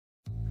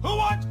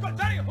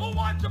Daddy, who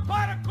wants a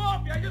pot of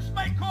coffee? I just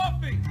made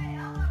coffee.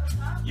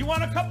 You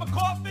want a cup of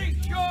coffee?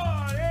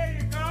 Sure, there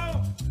you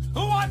go.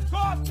 Who wants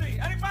coffee?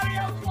 Anybody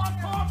else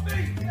want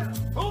coffee?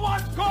 Who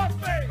wants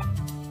coffee?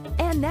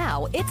 And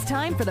now it's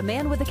time for the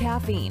man with the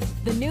caffeine,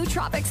 the new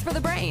tropics for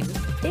the brain.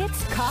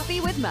 It's Coffee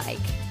with Mike.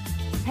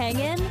 Hang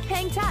in,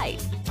 hang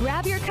tight,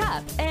 grab your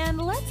cup,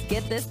 and let's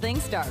get this thing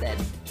started.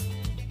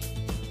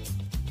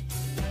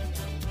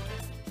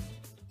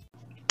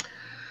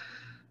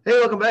 Hey,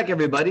 welcome back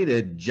everybody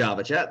to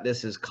Java Chat.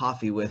 This is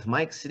Coffee with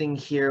Mike, sitting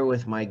here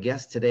with my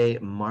guest today,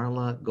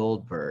 Marla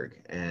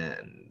Goldberg,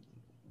 and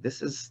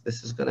this is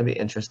going to be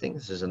interesting.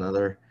 This is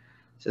another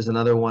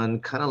one,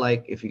 kind of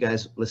like if you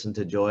guys listen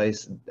to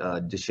Joyce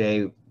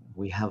Duche,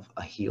 we have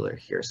a healer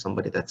here,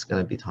 somebody that's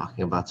going to be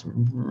talking about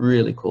some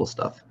really cool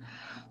stuff.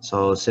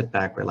 So sit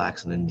back,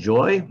 relax, and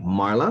enjoy.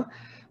 Marla,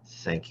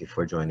 thank you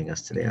for joining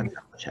us today on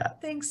Java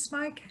Chat. Thanks,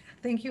 Mike.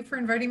 Thank you for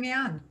inviting me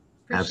on.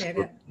 Appreciate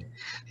it.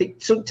 Hey,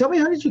 so tell me,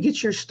 how did you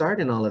get your start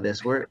in all of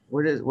this? Where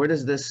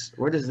does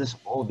this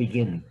all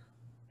begin?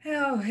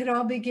 Oh, it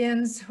all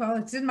begins, well,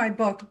 it's in my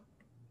book,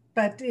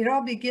 but it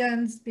all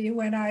begins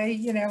when I,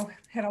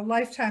 had a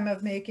lifetime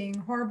of making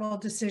horrible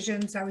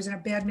decisions. I was in a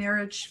bad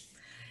marriage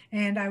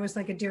and I was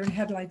like a deer in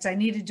headlights. I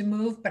needed to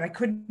move, but I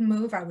couldn't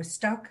move. I was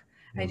stuck.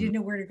 I didn't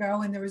know where to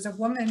go. And there was a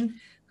woman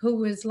who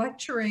was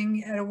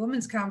lecturing at a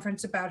women's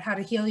conference about how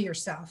to heal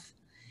yourself.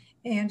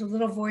 And a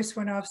little voice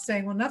went off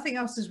saying, well, nothing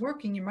else is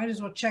working. You might as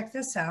well check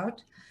this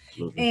out.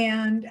 Absolutely.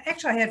 And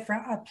actually, I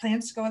had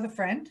plans to go with a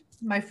friend.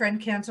 My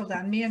friend canceled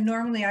on me. And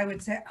normally I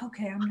would say,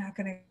 okay, I'm not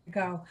going to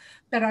go.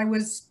 But I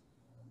was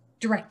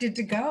directed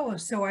to go.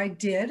 So I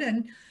did.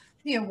 And,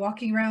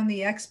 walking around the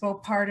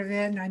expo part of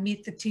it, and I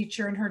meet the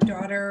teacher and her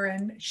daughter,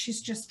 and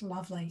she's just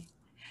lovely.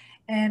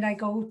 And I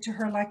go to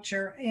her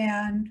lecture,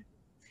 and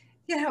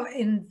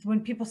and when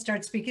people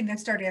start speaking, they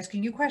start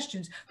asking you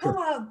questions. Who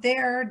out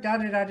there,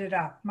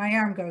 da-da-da-da-da. My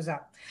arm goes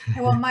up.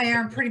 And well, my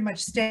arm pretty much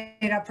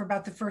stayed up for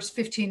about the first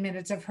 15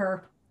 minutes of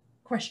her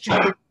question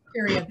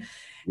period.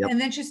 Yep.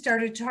 And then she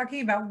started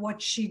talking about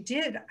what she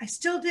did. I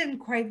still didn't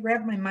quite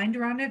wrap my mind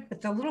around it,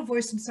 but the little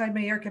voice inside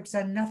my ear kept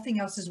saying, nothing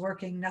else is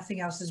working,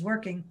 nothing else is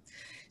working.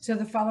 So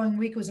the following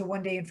week was a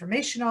one-day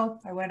informational.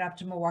 I went up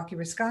to Milwaukee,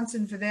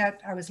 Wisconsin for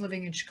that. I was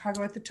living in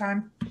Chicago at the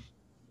time.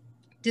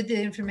 Did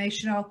the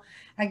informational.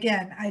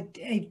 Again, I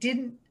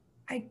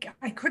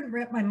couldn't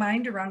wrap my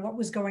mind around what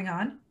was going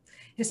on,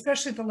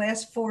 especially the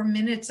last 4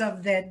 minutes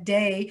of that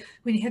day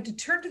when you had to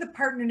turn to the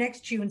partner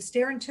next to you and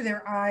stare into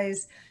their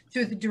eyes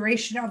through the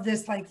duration of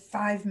this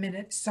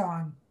 5-minute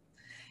song.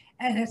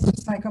 And it's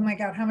just like, oh my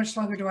God, how much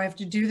longer do I have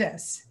to do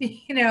this?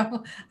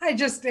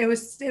 It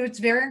was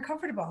very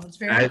uncomfortable. It's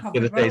very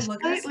uncomfortable.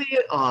 Slightly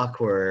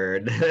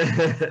awkward.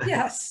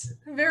 Yes,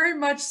 very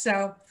much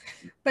so.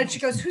 But she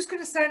goes, who's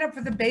going to sign up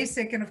for the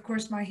basic? And of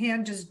course, my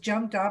hand just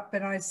jumped up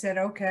and I said,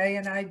 okay.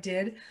 And I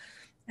did.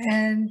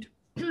 And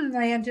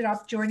I ended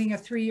up joining a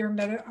three-year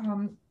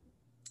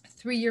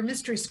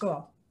mystery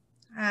school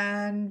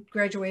and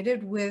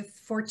graduated with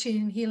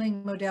 14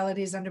 healing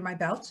modalities under my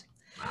belt.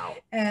 Wow.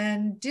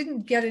 And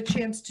didn't get a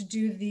chance to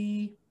do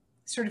the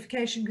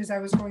certification because I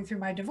was going through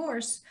my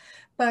divorce,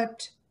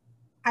 but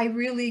I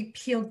really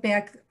peeled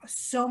back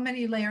so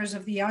many layers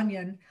of the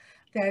onion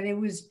that it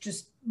was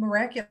just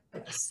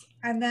miraculous.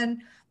 And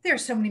then there are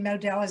so many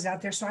modalities out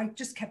there. So I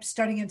just kept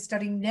studying and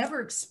studying, never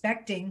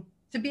expecting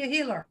to be a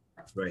healer.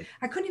 Right.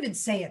 I couldn't even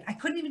say it. I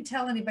couldn't even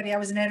tell anybody I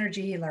was an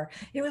energy healer.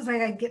 It was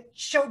like I get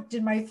choked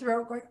in my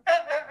throat going,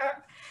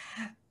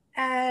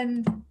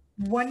 And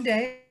one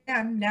day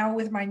I'm now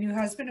with my new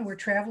husband and we're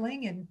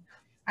traveling and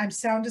I'm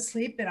sound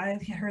asleep and I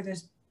heard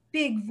this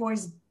big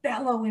voice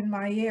bellow in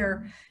my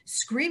ear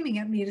screaming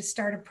at me to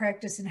start a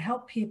practice and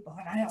help people.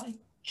 And I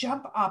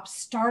jump up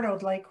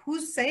startled, like,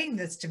 who's saying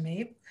this to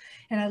me?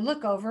 And I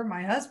look over,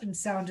 my husband's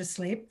sound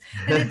asleep,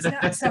 and it's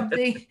not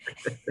something,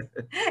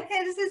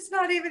 it's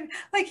not even,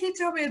 like he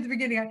told me at the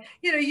beginning,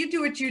 you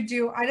do what you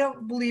do. I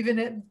don't believe in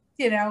it,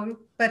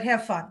 but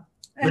have fun.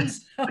 And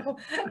so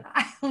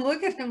I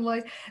look at him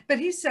like, but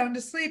he's sound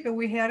asleep. And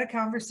we had a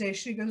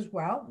conversation. He goes,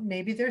 well,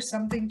 maybe there's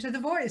something to the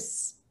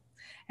voice.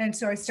 And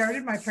so I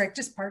started my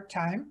practice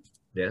part-time.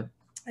 Yeah.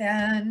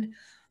 And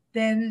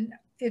then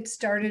it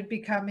started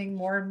becoming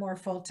more and more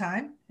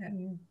full-time.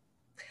 And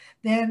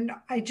then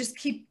I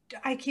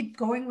keep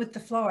going with the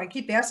flow. I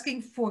keep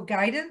asking for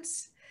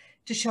guidance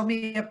to show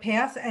me a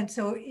path. And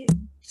so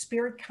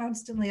Spirit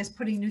constantly is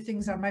putting new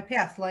things on my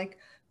path, like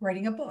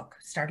writing a book,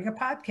 starting a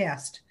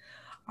podcast,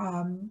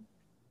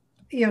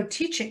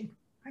 teaching.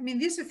 I mean,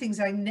 these are things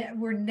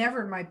were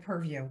never my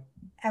purview,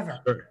 ever.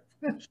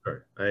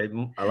 Sure.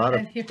 A lot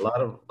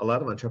of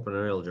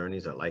entrepreneurial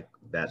journeys are like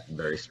that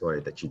very story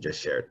that you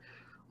just shared.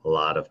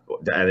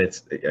 And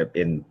it's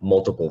in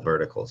multiple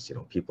verticals.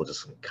 People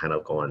just kind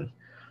of going,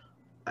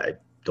 I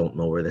don't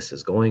know where this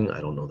is going. I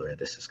don't know where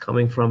this is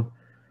coming from,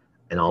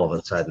 and all of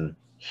a sudden,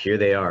 here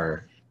they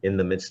are in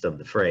the midst of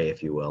the fray,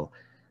 if you will,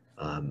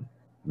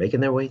 making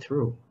their way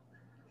through.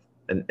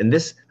 And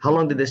this, how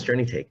long did this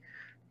journey take?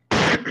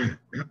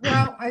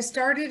 Well, I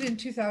started in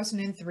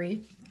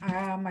 2003.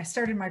 I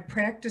started my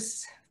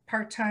practice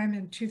part-time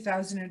in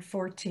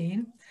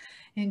 2014.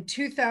 In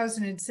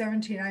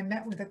 2017, I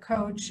met with a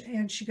coach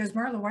and she goes,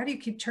 Marla, why do you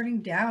keep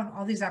turning down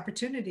all these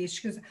opportunities?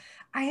 She goes,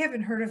 I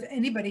haven't heard of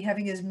anybody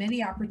having as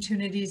many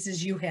opportunities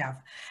as you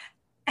have.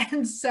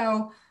 And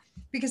so,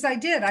 because I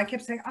did, I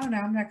kept saying, oh no,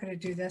 I'm not going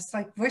to do this.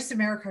 Like Voice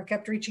America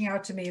kept reaching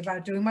out to me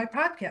about doing my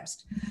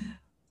podcast.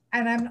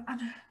 And I'm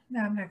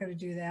not going to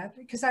do that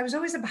because I was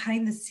always a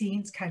behind the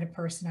scenes kind of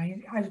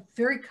person. I'm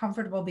very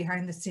comfortable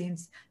behind the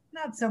scenes,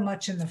 not so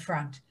much in the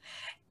front.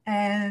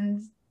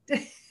 And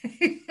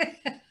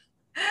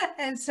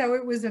and so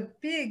it was a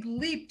big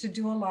leap to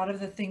do a lot of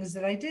the things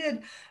that I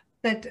did.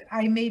 But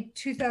I made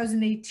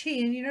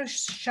 2018, you know,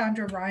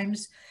 Chandra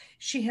Rhimes,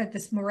 she had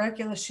this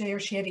miraculous year.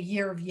 She had a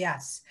year of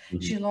yes.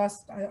 Mm-hmm. She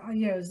lost,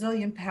 you know, a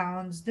zillion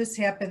pounds. This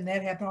happened,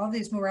 that happened. All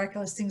these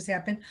miraculous things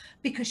happened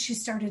because she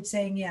started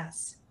saying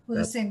yes. Well,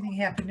 the same thing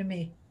happened to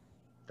me.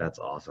 That's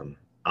awesome.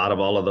 Out of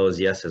all of those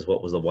yeses,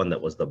 what was the one that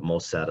was the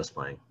most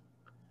satisfying?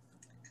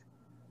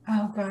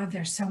 Oh God,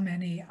 there's so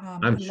many. I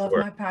love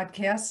my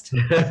podcast.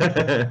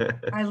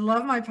 I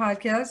love my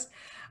podcast.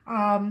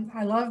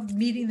 I love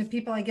meeting the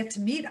people I get to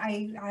meet.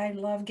 I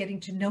love getting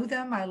to know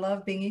them. I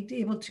love being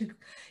able to,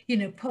 you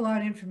know, pull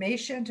out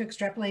information, to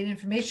extrapolate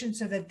information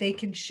so that they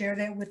can share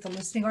that with the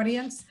listening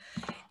audience.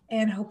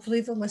 And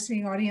hopefully the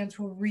listening audience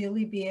will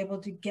really be able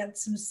to get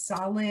some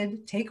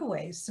solid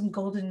takeaways, some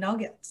golden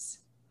nuggets.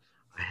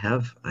 I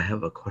have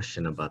a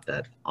question about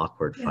that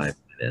awkward 5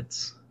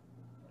 minutes.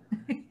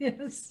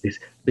 Yes.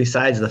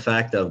 Besides the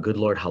fact of, good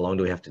Lord, how long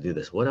do we have to do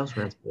this? What else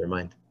ran through your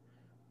mind?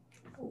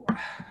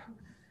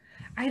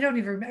 I don't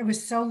even remember. It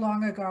was so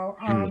long ago.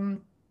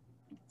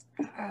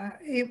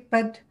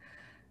 But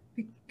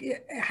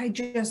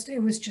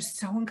it was just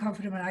so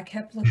uncomfortable. And I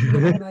kept looking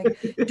at him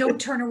like, don't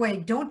turn away.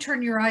 Don't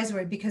turn your eyes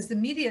away, because the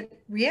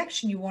immediate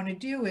reaction you want to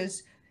do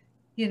is,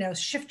 you know,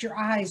 shift your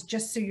eyes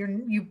just so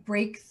you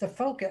break the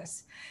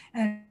focus.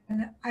 And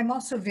I'm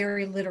also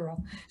very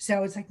literal.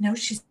 So it's like, no,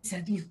 she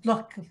said,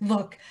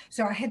 look.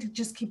 So I had to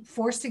just keep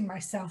forcing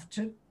myself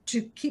to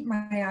keep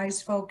my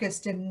eyes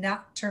focused and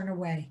not turn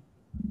away.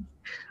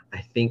 I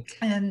think.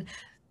 And,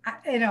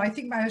 I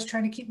think I was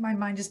trying to keep my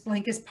mind as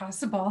blank as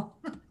possible.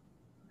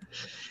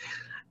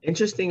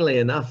 Interestingly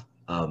enough,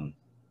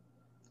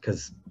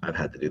 because I've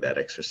had to do that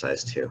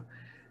exercise too,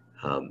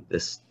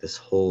 this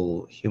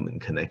whole human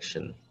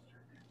connection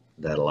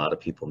that a lot of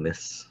people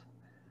miss,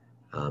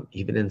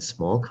 even in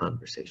small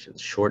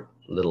conversations, short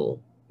little,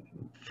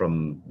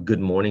 from good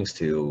mornings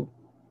to,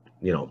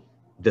 you know,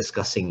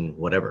 discussing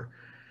whatever.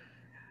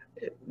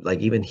 Like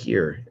even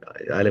here,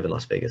 I live in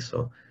Las Vegas,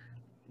 so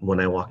when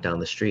I walk down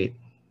the street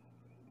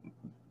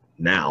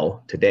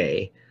now,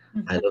 today,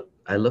 mm-hmm.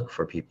 I look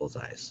for people's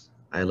eyes.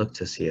 I look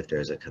to see if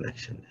there's a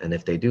connection. And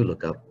if they do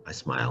look up, I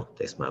smile,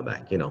 they smile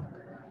back, you know,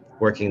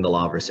 working the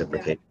law of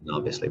reciprocation,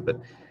 obviously, but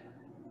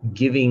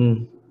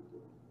giving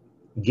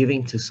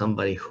to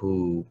somebody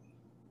who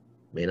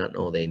may not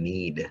know they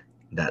need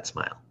that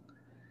smile.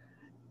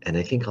 And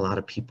I think a lot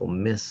of people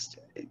missed,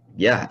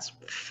 it's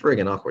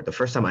friggin' awkward. The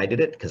first time I did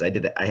it, because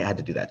I had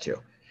to do that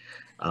too.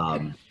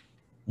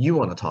 You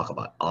want to talk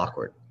about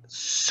awkward,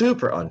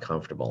 super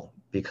uncomfortable,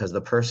 because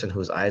the person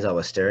whose eyes I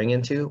was staring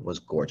into was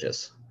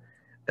gorgeous.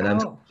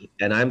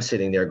 And I'm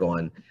sitting there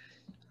going,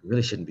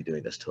 really shouldn't be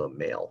doing this to a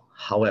male.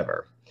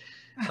 However,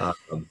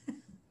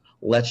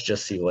 let's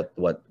just see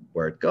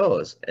where it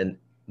goes. And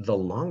the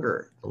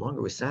longer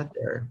we sat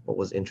there, what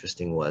was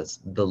interesting was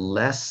the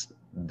less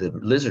the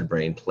lizard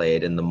brain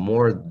played and the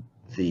more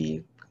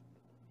the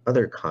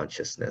other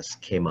consciousness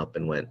came up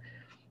and went,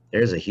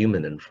 there's a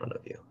human in front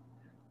of you.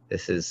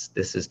 This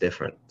is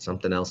different.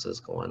 Something else is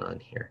going on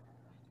here.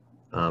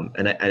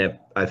 And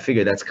I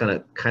figured that's kind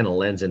of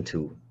lends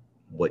into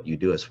what you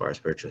do as far as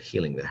spiritual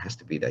healing. There has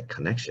to be that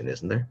connection,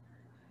 isn't there?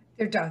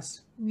 There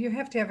does. You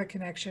have to have a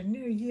connection.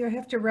 You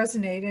have to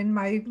resonate. And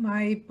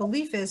my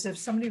belief is, if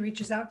somebody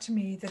reaches out to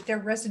me, that they're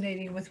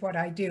resonating with what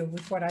I do,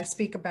 with what I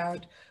speak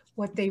about,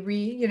 what they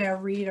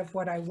read of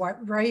what I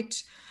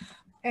write.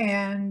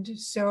 And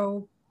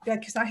so,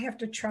 because I have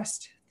to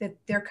trust that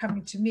they're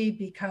coming to me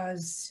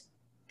because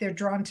they're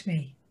drawn to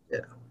me. Yeah.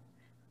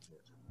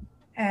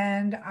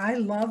 And I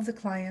love the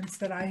clients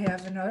that I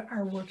have and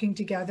are working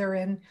together,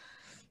 and,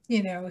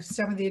 you know,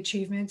 some of the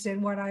achievements.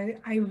 And what I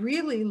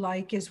really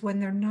like is when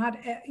they're not,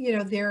 you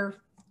know, there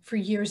for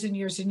years and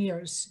years and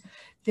years.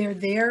 They're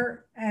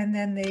there, and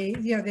then they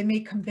may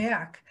come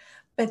back,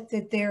 but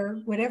that they're,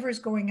 whatever's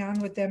going on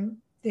with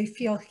them, they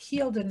feel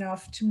healed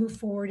enough to move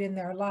forward in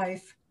their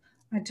life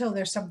until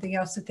there's something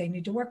else that they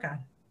need to work on.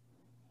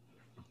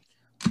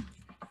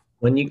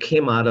 When you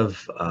came out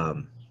of,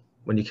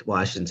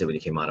 I shouldn't say when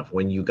you came out of,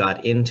 when you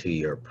got into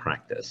your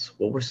practice,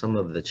 what were some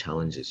of the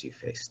challenges you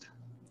faced?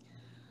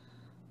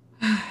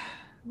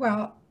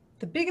 Well,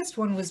 the biggest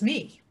one was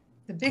me.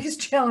 The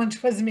biggest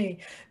challenge was me,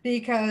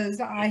 because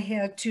I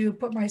had to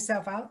put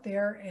myself out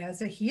there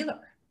as a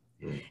healer.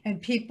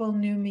 And people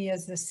knew me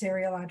as the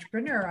serial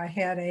entrepreneur. I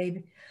had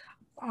a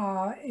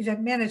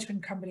event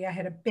management company. I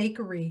had a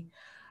bakery.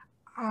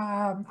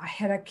 I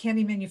had a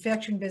candy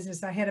manufacturing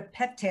business. I had a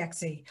pet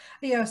taxi,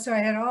 so I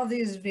had all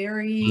these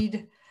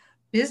varied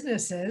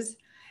businesses.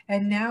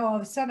 And now all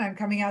of a sudden I'm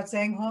coming out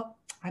saying, well,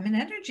 I'm an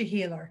energy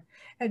healer.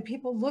 And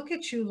people look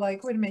at you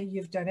like, wait a minute,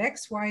 you've done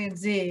X, Y, and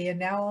Z. And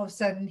now all of a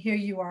sudden here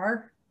you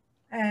are.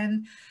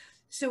 And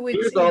so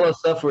Here's all the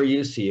stuff we're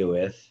used to you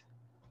with.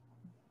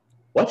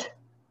 What?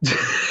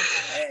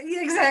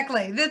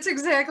 Exactly. That's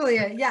exactly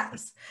it.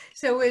 Yes.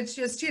 So it's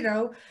just,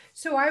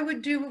 so I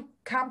would do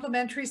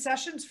complimentary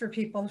sessions for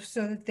people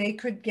so that they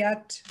could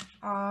get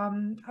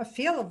a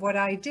feel of what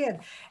I did.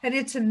 And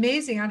it's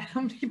amazing on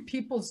how many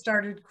people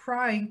started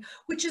crying,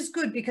 which is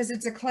good because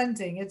it's a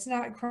cleansing. It's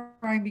not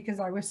crying because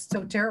I was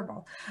so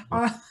terrible.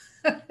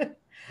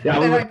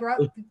 Yeah,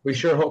 we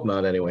sure hope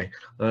not anyway.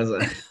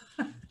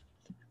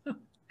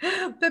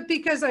 But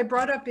because I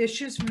brought up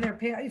issues from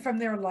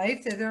their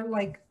life, they're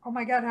like, oh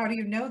my God, how do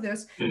you know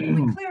this?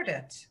 And we cleared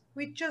it.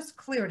 We just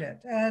cleared it.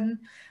 And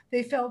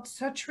they felt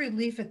such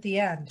relief at the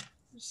end.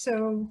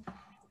 So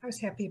I was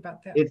happy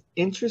about that. It's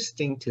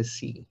interesting to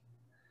see,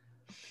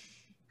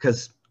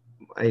 because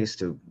I used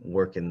to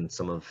work in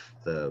some of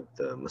the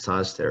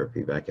massage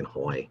therapy back in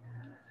Hawaii.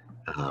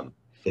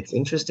 It's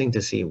interesting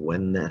to see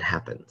when that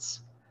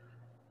happens,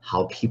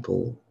 how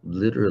people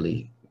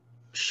literally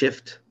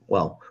shift.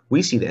 Well,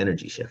 we see the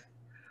energy shift,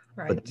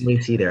 Right. but then we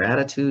see their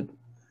attitude,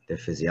 their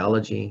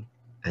physiology,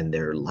 and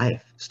their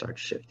life starts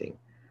shifting.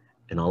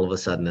 And all of a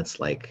sudden it's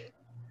like,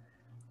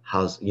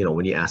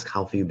 when you ask,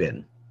 how have you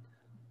been?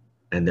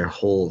 And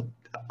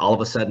all of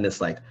a sudden it's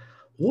like,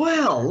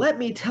 well, let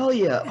me tell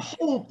you,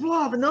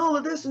 blah, and all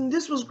of this, and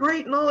this was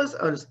great, and all this.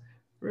 I was,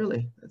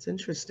 really? That's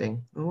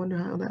interesting. I wonder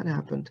how that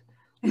happened.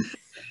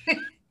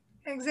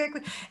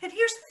 Exactly. And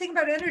here's the thing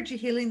about energy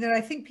healing that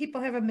I think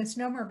people have a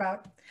misnomer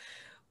about.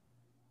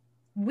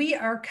 We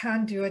are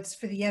conduits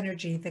for the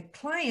energy. The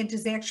client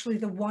is actually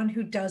the one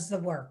who does the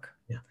work.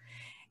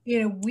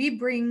 Yeah. We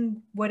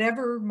bring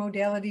whatever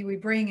modality we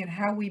bring and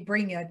how we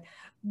bring it,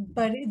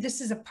 but this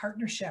is a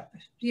partnership,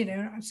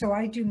 so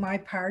I do my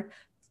part.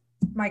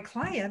 My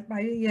client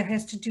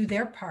has to do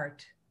their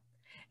part.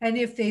 And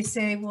if they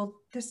say, well,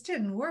 this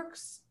didn't work,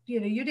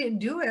 you didn't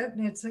do it.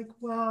 And it's like,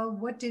 well,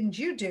 what didn't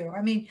you do?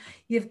 I mean,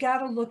 you've got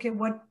to look at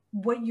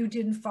what you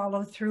didn't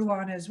follow through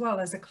on as well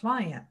as a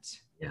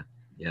client.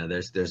 Yeah,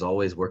 there's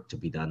always work to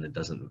be done. It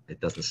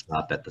doesn't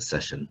stop at the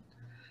session.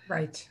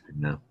 Right.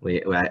 No,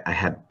 I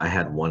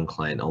had one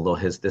client, although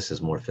this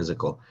is more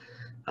physical.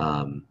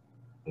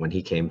 When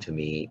he came to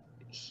me,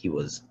 he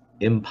was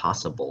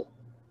impossible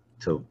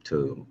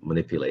to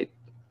manipulate.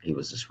 He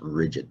was just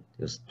rigid.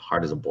 He was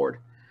hard as a board.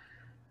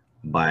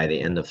 By the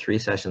end of 3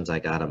 sessions, I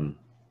got him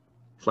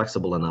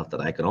flexible enough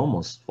that I could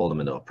almost fold him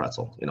into a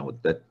pretzel.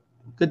 With that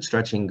good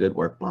stretching, good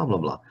work, blah blah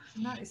blah.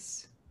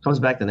 Nice. Comes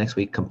back the next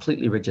week,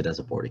 completely rigid as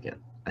a board again.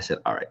 I said,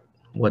 all right,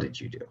 what did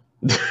you do?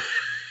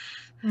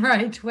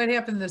 Right. What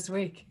happened this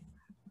week?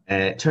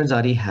 And it turns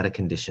out he had a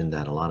condition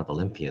that a lot of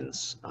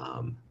Olympians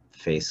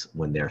face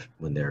when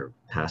they're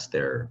past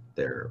their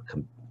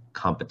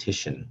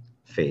competition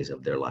phase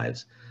of their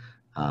lives.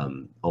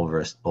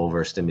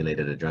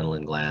 Overstimulated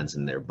adrenaline glands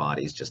and their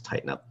bodies just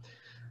tighten up.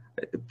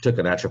 It took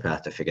a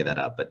naturopath to figure that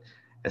out, but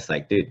it's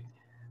like, dude,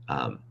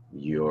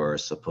 you're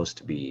supposed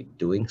to be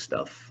doing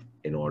stuff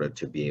in order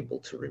to be able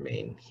to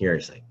remain here.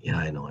 It's like, yeah,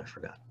 I know, I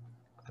forgot.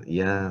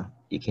 Yeah,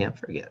 you can't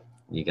forget.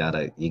 You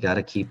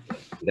gotta keep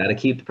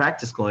the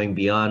practice going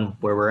beyond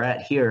where we're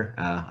at here.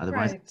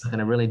 Otherwise, Right. It's not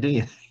gonna really do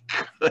you.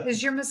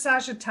 Is your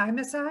massage a Thai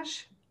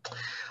massage?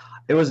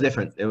 It was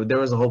different. There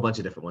was a whole bunch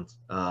of different ones.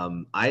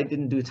 I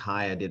didn't do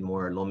Thai. I did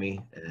more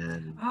Lomi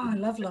and. Oh, I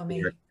love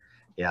Lomi.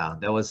 Yeah,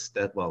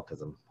 well,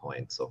 because I'm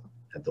Hawaiian, so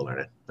I had to learn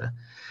it,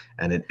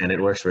 and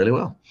it works really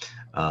well.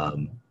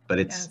 But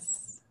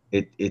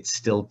it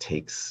still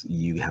takes,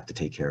 you have to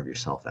take care of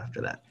yourself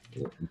after that.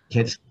 You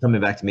can't just come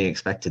back to me and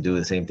expect to do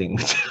the same thing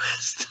we did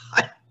last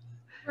time.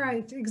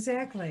 Right,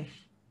 exactly.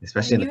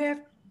 Especially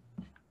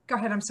go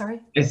ahead, I'm sorry.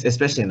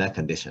 Especially in that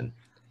condition.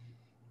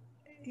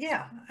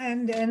 Yeah,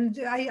 and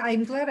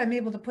I'm glad I'm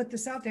able to put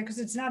this out there because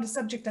it's not a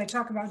subject I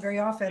talk about very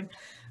often,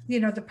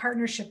 the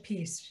partnership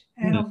piece.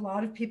 And a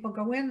lot of people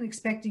go in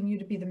expecting you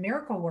to be the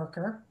miracle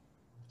worker.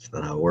 It's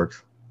not how it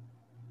works.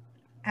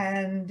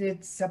 And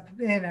it's,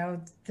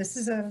 this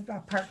is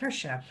a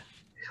partnership.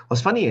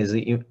 What's funny is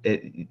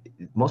that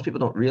most people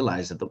don't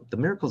realize that the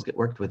miracles get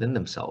worked within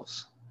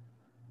themselves.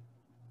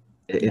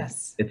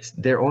 Yes. It's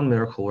their own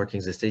miracle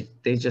workings.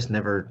 They just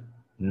never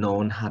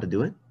known how to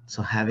do it.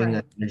 So having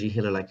an energy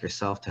healer like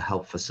yourself to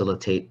help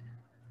facilitate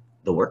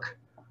the work,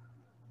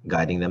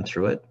 guiding them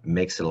through it,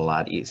 makes it a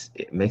lot easier.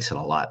 It makes it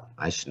a lot,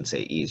 I shouldn't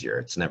say easier.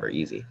 It's never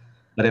easy,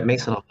 but it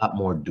makes it a lot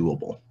more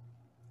doable.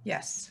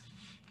 Yes.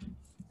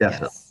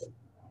 Definitely. Yes.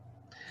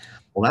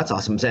 Well, that's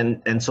awesome.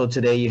 And so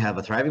today you have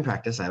a thriving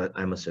practice.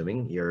 I'm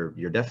assuming you're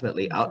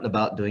definitely out and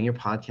about doing your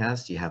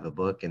podcast. You have a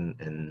book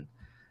and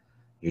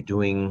you're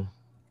doing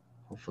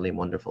hopefully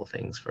wonderful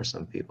things for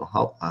some people.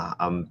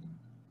 I'm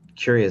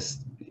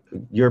curious,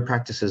 your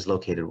practice is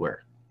located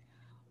where?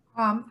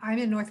 I'm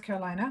in North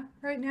Carolina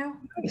right now,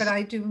 Nice. but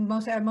I do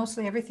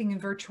mostly everything in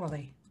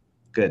virtually.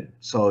 Good.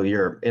 So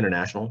you're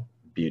international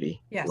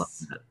beauty. Love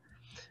Yes.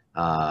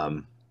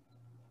 that.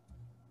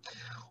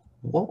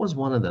 What was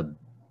one of the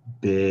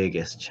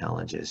biggest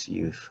challenges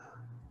you've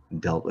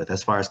dealt with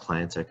as far as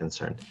clients are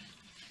concerned?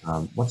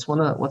 What's one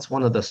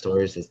of the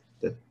stories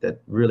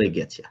that really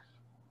gets you?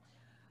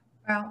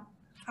 Well,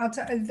 I'm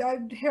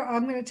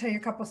going to tell you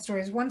a couple of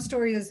stories. One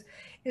story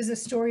is a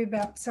story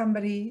about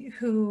somebody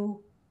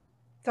who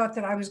thought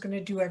that I was going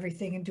to do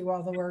everything and do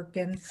all the work.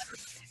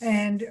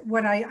 And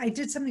what I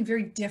did something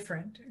very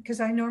different, because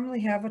I normally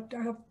have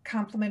a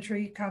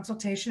complimentary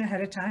consultation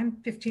ahead of time,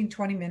 15,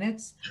 20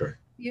 minutes. Sure.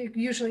 It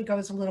usually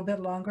goes a little bit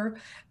longer,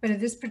 but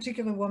this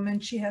particular woman,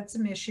 she had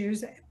some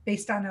issues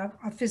based on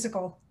a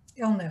physical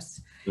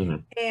illness. Mm-hmm.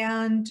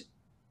 And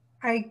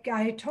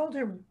I told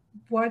her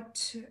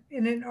what,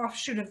 in an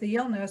offshoot of the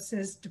illness,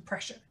 is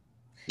depression.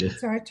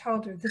 Yes. So I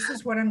told her, this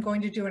is what I'm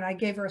going to do. And I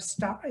gave her a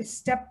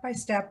step by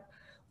step,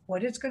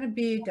 what it's going to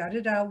be,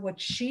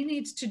 what she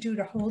needs to do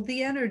to hold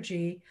the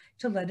energy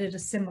to let it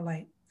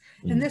assimilate.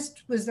 Mm-hmm. And this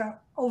was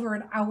over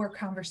an hour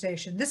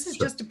conversation. This is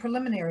Sure. just a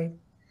preliminary.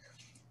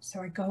 So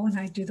I go and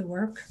I do the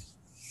work,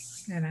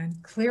 and I'm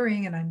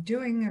clearing and I'm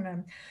doing,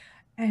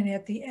 and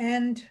at the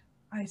end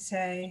I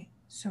say,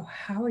 so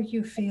how are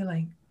you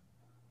feeling?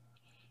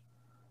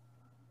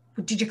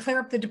 Did you clear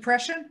up the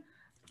depression?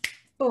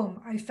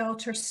 Boom, I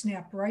felt her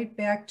snap right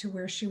back to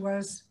where she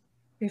was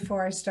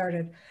before I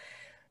started.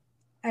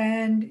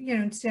 And,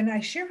 and I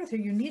shared with her,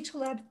 you need to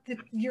let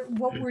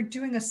what we're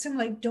doing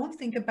assimilate. Don't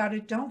think about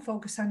it. Don't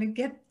focus on it.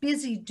 Get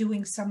busy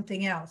doing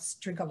something else.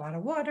 Drink a lot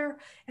of water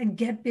and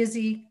get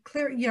busy.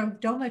 Clear,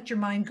 don't let your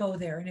mind go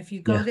there. And if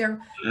you go there,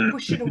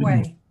 push it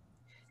away.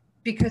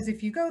 Because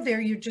if you go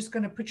there, you're just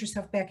going to put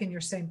yourself back in your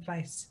same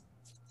place.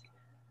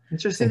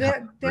 Interesting.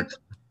 So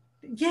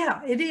yeah,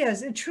 it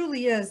is. It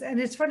truly is. And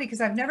it's funny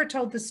because I've never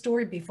told this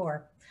story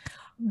before.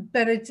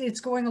 But it's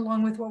going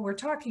along with what we're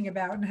talking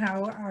about and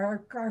how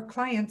our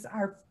clients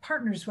are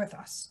partners with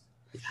us.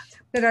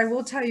 But I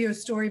will tell you a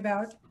story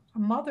about a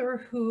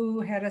mother who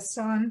had a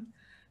son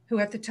who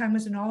at the time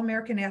was an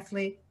All-American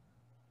athlete,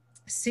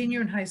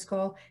 senior in high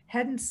school,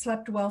 hadn't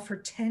slept well for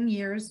 10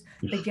 years,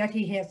 but yet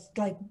he had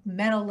like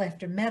medal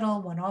after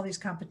medal, won all these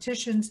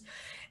competitions.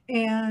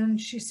 And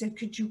she said,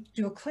 could you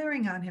do a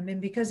clearing on him? And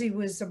because he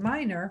was a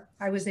minor,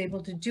 I was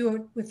able to do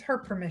it with her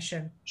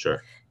permission.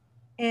 Sure.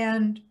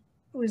 And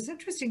it was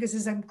interesting because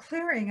as I'm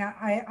clearing,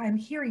 I'm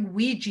hearing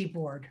Ouija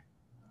board.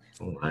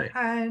 Oh, right.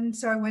 And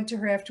so I went to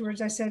her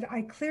afterwards. I said,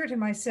 I cleared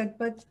him. I said,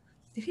 but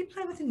did he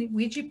play with a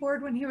Ouija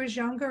board when he was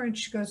younger? And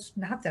she goes,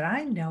 not that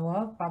I know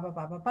of, blah, blah,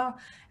 blah, blah, blah.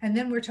 And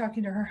then we're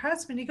talking to her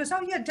husband. He goes,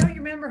 oh yeah, don't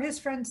you remember his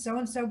friend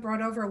so-and-so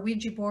brought over a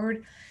Ouija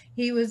board?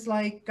 He was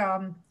like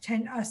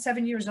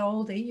 7 years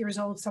old, 8 years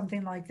old,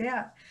 something like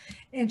that.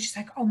 And she's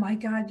like, oh my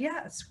God,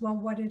 yes. Well,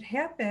 what had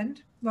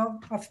happened?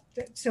 Well,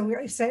 so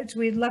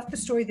we left the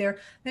story there.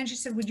 Then she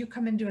said, would you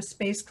come and do a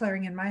space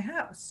clearing in my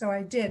house? So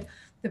I did.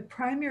 The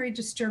primary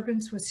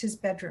disturbance was his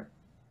bedroom.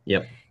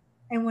 Yep.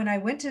 And when I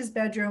went to his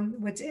bedroom,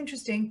 what's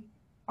interesting,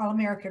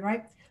 All-American,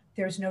 right?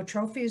 There's no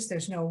trophies,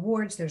 there's no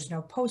awards, there's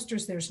no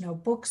posters, there's no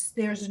books,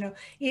 it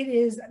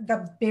is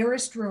the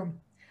barest room.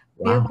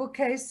 Wow. Bare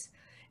bookcase.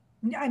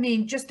 I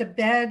mean, just a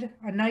bed,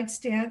 a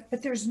nightstand,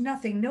 but there's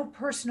nothing, no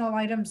personal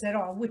items at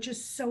all, which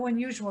is so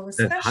unusual, That's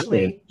highly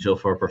especially. unusual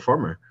for a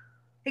performer.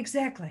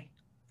 Exactly.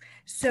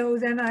 So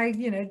then I,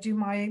 do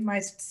my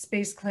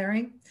space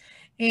clearing,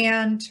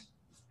 and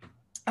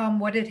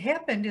what had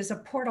happened is a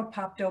portal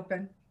popped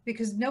open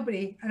because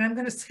nobody, and I'm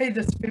going to say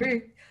this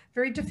very,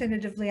 very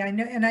definitively, I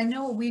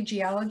know a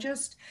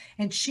Ouijaologist,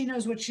 and she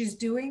knows what she's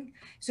doing.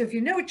 So if you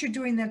know what you're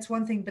doing, that's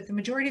one thing, but the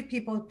majority of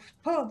people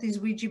pull out these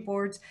Ouija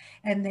boards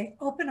and they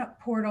open up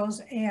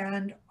portals,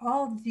 and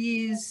all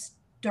these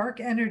dark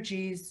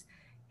energies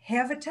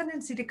have a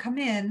tendency to come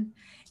in,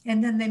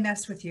 and then they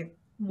mess with you.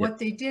 What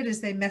they did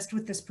is they messed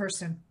with this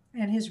person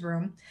and his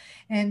room.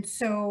 And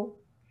so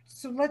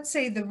let's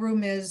say the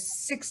room is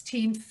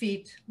 16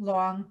 feet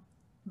long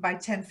by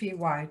 10 feet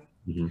wide.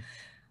 Mm-hmm.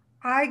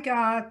 I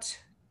got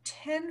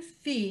 10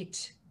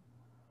 feet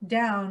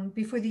down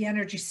before the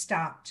energy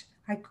stopped.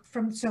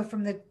 From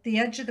the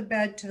edge of the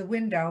bed to the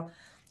window,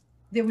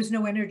 there was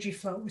no energy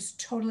flow. It was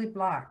totally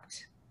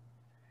blocked.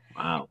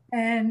 Wow.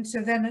 And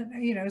so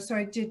then, so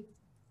I did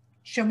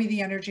show me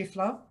the energy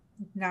flow.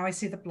 Now I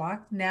see the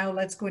block. Now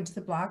let's go into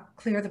the block,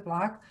 clear the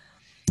block.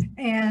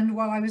 And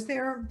while I was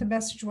there, the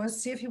message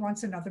was, see if he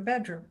wants another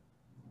bedroom.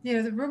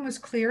 The room was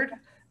cleared,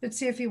 but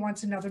see if he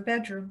wants another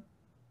bedroom.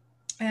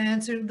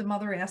 And so the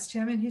mother asked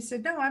him, and he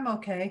said, no, I'm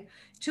okay.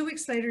 2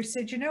 weeks later, he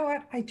said, you know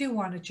what? I do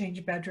want to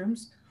change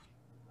bedrooms.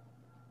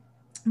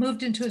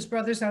 Moved into his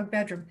brother's own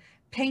bedroom,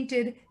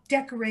 painted,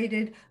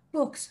 decorated,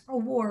 books,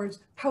 awards,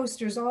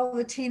 posters, all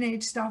the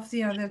teenage stuff,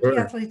 the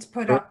athletes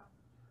put up.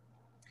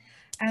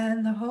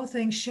 And the whole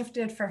thing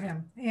shifted for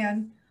him.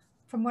 And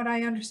from what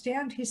I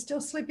understand, he's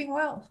still sleeping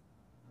well.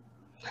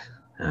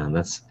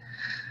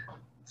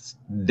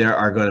 There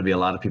are going to be a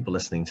lot of people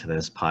listening to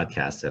this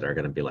podcast that are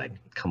going to be like,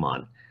 come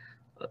on,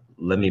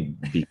 let me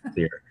be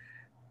clear.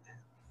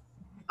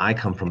 I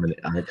come from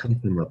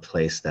a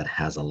place that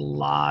has a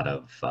lot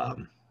of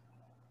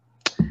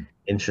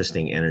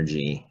interesting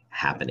energy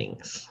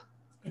happenings.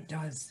 It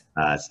does.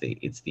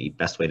 It's the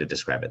best way to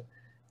describe it.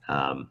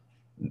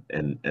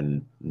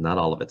 And not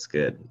all of it's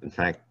good. In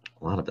fact,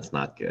 a lot of it's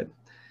not good.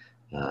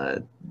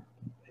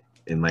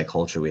 In my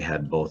culture, we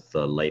had both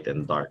light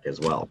and dark as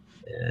well,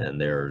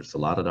 and there's a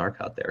lot of dark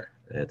out there.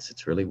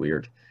 It's really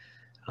weird.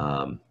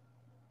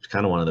 It's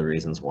kind of one of the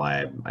reasons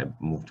why I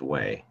moved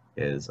away,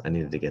 is I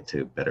needed to get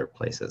to better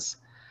places.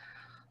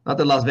 Not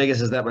that Las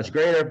Vegas is that much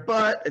greater,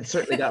 but it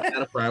certainly got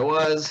better where I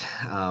was.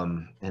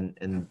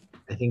 And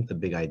I think the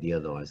big idea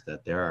though is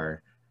that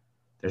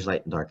there's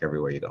light and dark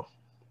everywhere you go.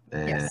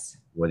 And Yes.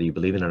 whether you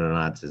believe in it or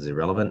not is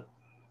irrelevant.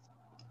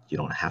 You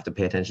don't have to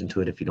pay attention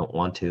to it if you don't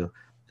want to.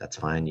 That's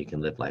fine. You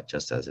can live life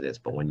just as it is.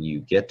 But when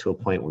you get to a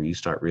point where you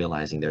start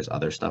realizing there's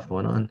other stuff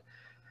going on,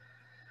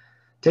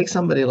 take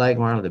somebody like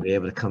Marla to be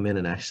able to come in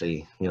and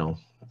actually,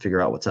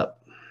 figure out what's up.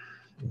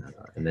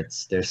 And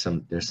there's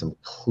some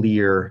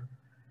clear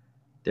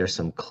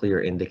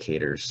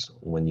indicators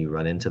when you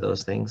run into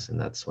those things, and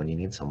that's when you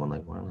need someone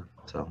like Marla.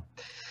 So,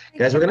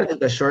 guys, we're gonna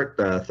take a short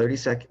 30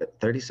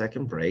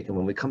 second break, and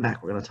when we come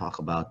back, we're gonna talk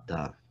about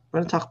the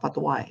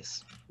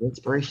whys, the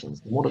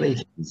inspirations, the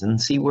motivations, and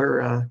see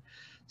where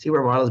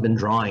Marla's been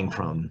drawing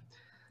from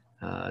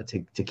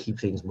to keep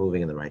things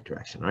moving in the right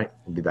direction. All right,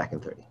 we'll be back in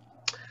 30.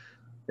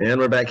 And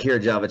we're back here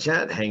at Java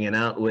Chat, hanging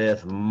out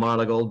with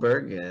Marla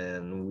Goldberg,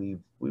 and we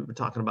were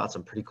talking about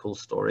some pretty cool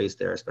stories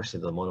there,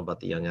 especially the one about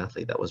the young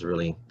athlete. That was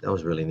really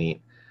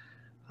neat.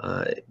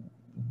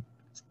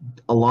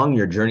 Along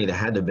your journey, there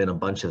had to have been a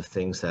bunch of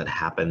things that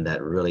happened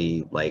that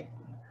really, like,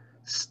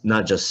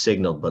 not just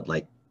signaled, but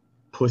like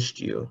pushed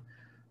you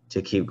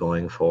to keep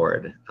going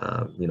forward.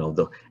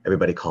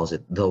 Everybody calls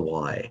it the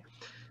why.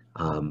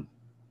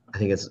 I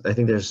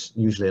think there's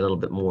usually a little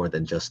bit more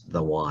than just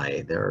the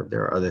why. There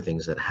are other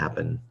things that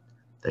happen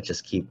that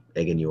just keep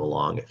egging you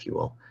along, if you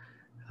will.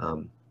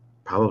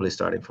 Probably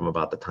starting from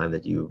about the time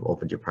that you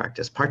opened your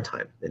practice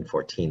part-time in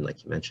 2014,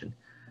 like you mentioned.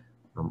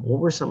 What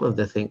were some of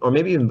the things, or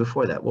maybe even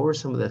before that, what were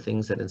some of the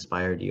things that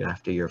inspired you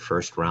after your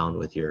first round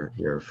with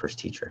your first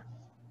teacher?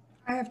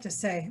 I have to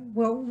say,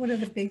 well, one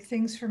of the big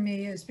things for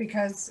me is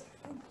because,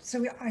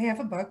 so I have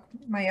a book,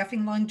 My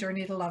Effing Long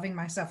Journey to Loving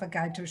Myself, A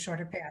Guide to a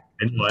Shorter Path.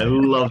 I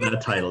love that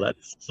title.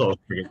 That's so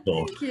freaking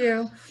cool. Thank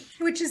you.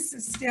 Which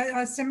is,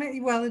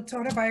 it's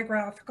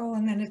autobiographical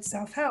and then it's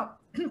self-help.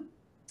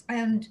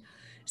 And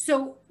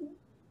so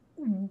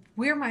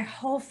where my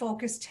whole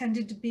focus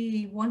tended to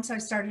be once I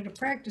started to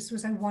practice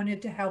was I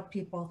wanted to help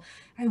people.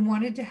 I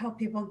wanted to help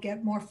people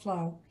get more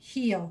flow,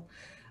 heal,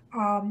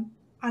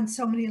 on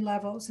so many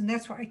levels. And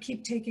that's why I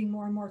keep taking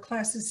more and more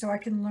classes so I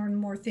can learn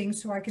more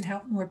things, so I can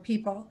help more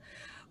people,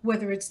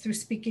 whether it's through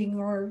speaking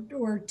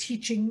or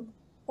teaching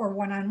or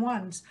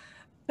one-on-ones.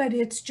 But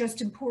it's just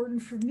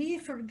important for me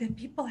that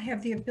people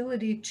have the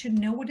ability to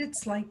know what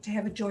it's like to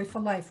have a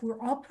joyful life. We're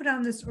all put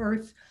on this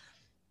earth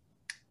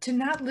to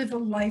not live a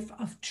life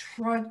of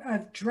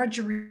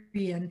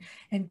drudgery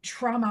and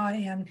trauma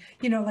and,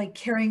 like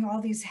carrying all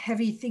these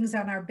heavy things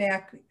on our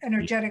back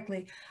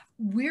energetically.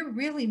 We're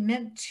really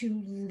meant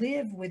to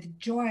live with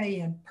joy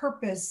and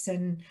purpose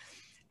and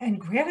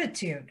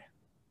gratitude.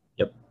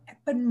 Yep.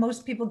 But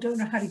most people don't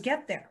know how to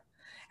get there.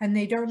 And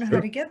they don't know how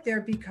to get there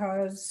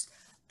because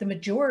the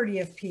majority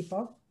of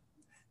people,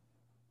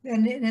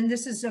 and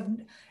this is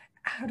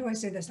how do I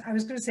say this? I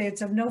was going to say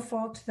it's of no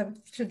fault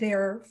to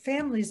their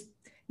families,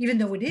 even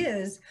though it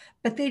is,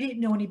 but they didn't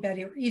know any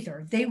better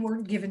either. They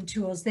weren't given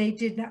tools. They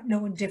did not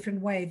know a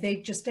different way. They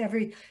just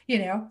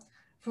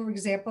for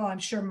example, I'm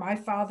sure my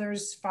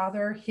father's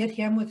father hit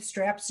him with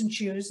straps and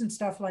shoes and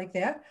stuff like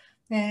that.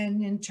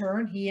 And in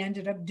turn, he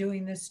ended up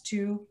doing this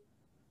to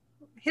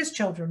his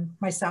children,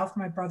 myself,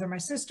 my brother, my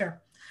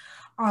sister.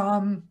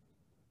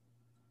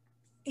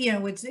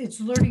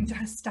 It's learning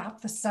to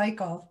stop the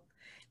cycle.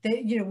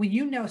 That,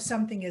 when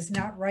something is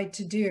not right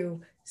to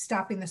do,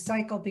 stopping the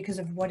cycle because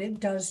of what it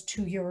does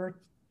to your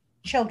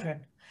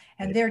children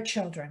and their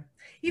children.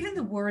 Even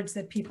the words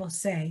that people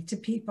say to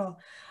people.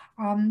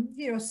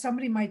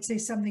 Somebody might say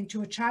something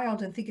to a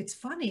child and think it's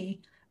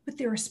funny, but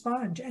they're a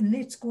sponge, and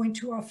it's going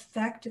to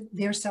affect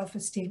their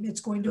self-esteem.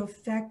 It's going to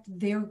affect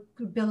their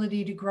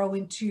ability to grow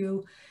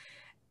into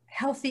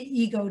healthy,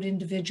 egoed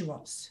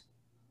individuals.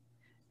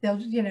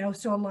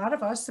 So a lot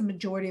of us, the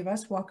majority of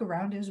us, walk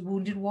around as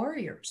wounded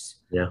warriors.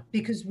 Yeah.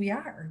 Because we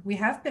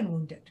have been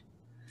wounded.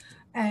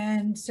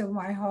 And so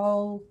my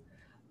whole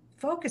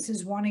focus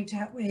is wanting to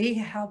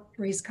help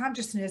raise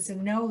consciousness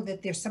and know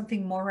that there's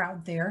something more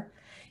out there.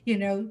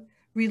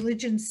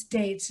 Religion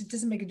states, it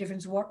doesn't make a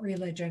difference what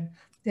religion,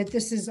 that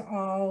this is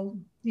all,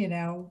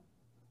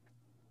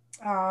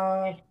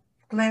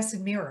 glass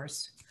and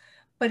mirrors,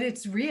 but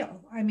it's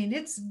real. I mean,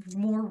 it's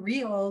more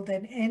real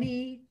than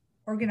any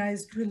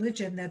organized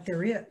religion that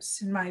there is,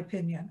 in my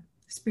opinion,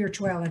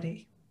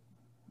 spirituality.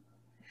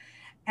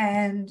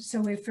 And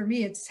so for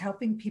me, it's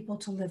helping people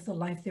to live the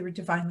life they were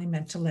divinely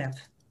meant to live.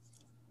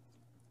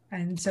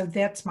 And so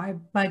that's my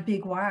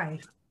big why.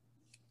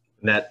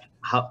 That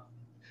how?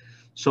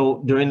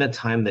 So during the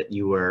time that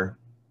you were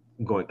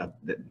going up,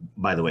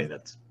 by the way,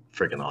 that's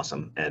freaking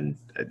awesome, and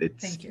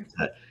Thank you.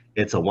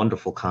 It's a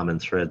wonderful common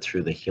thread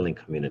through the healing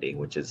community,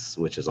 which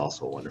is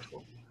also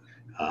wonderful.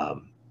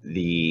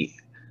 The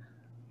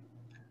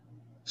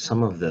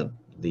some of the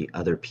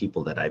other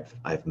people that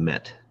I've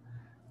met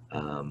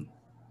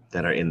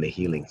that are in the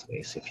healing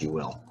space, if you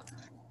will,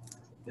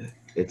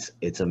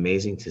 it's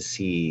amazing to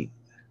see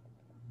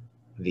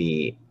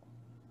the,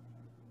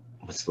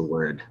 what's the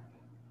word?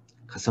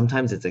 Because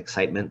sometimes it's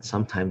excitement,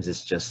 sometimes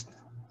it's just,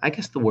 I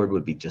guess the word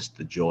would be just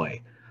the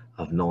joy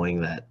of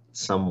knowing that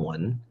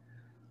someone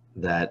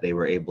that they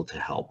were able to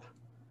help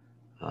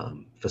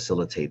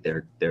facilitate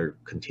their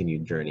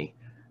continued journey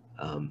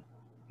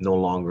no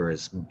longer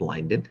is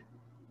blinded,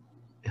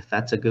 if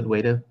that's a good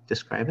way to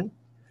describe it.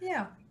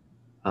 Yeah.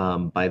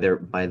 By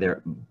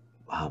their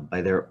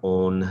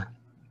own,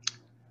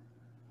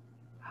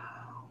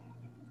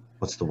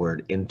 what's the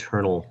word?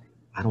 Internal.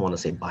 I don't want to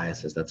say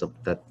biases.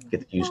 That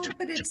gets used to.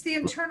 But it's the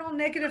internal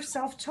negative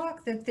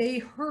self-talk that they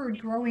heard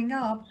growing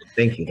up.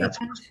 Thank you. That's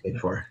what I'm looking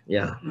for.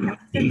 Yeah. That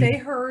they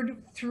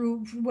heard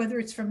through, whether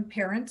it's from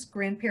parents,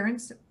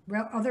 grandparents,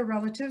 other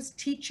relatives,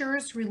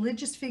 teachers,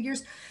 religious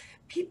figures.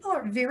 People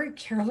are very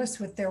careless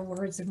with their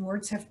words, and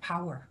words have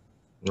power.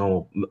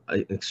 Oh,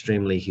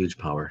 extremely huge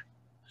power.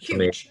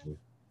 Huge.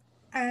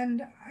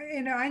 And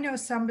I know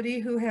somebody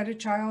who had a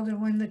child,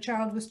 and when the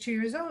child was 2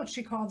 years old,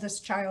 she called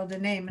this child a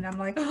name, and I'm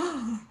like,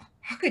 oh,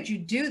 how could you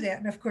do that?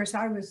 And of course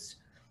I was,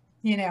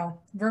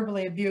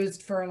 verbally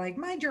abused for like,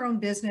 mind your own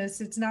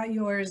business. It's not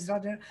yours.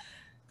 But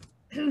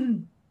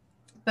the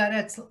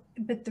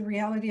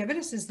reality of it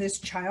is this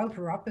child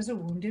grew up as a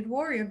wounded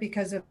warrior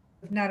because of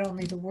not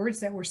only the words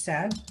that were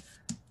said,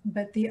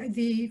 but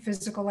the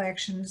physical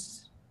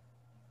actions,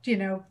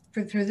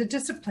 through the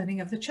disciplining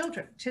of the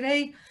children.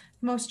 Today,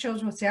 most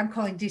children will say, I'm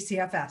calling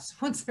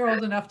DCFS once they're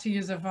old enough to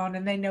use a phone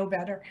and they know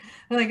better.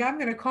 Like, I'm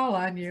going to call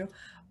on you.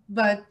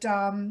 But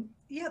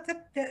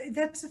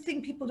that's the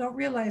thing people don't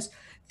realize.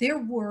 Their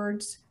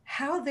words,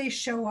 how they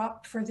show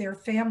up for their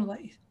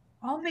family,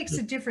 all makes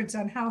a difference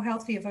on how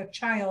healthy of a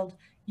child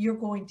you're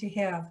going to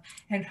have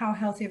and how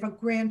healthy of a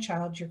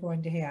grandchild you're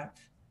going to have.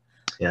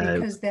 Yeah,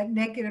 because that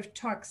negative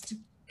talk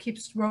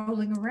keeps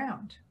rolling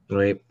around.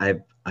 Right.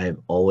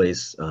 I've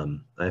always,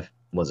 I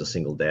was a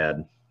single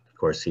dad. Of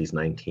course, he's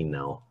 19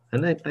 now,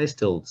 and I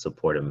still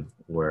support him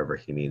wherever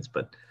he needs.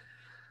 But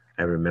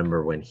I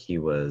remember when he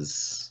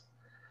was,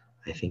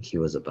 I think he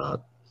was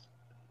about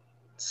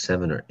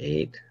 7 or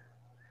 8,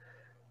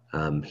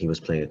 he was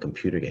playing a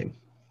computer game,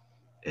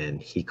 and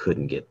he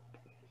couldn't get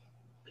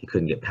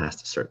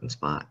past a certain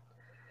spot,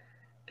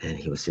 and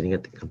he was sitting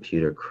at the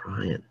computer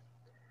crying,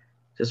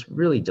 just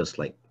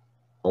like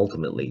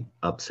ultimately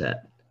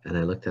upset. And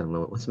I looked at him and I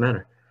went, what's the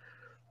matter?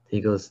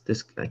 He goes,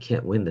 I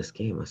can't win this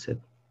game. I said,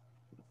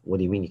 what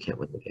do you mean you can't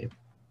win the game?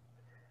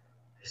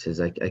 He says,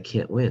 I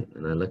can't win.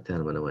 And I looked at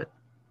him and I went,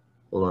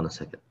 hold on a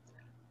second.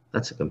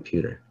 That's a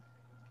computer.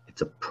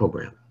 It's a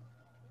program.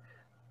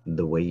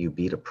 The way you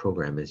beat a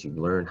program is you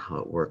learn how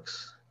it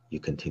works. You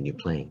continue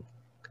playing.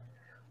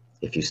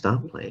 If you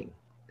stop playing,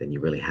 then you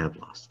really have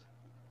lost.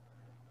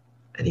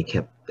 And he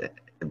kept,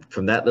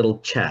 from that little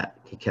chat,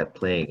 he kept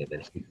playing, and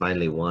then he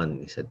finally won.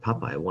 He said,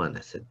 Papa, I won.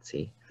 I said,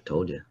 see, I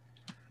told you.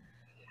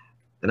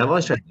 And I've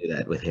always tried to do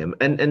that with him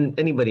and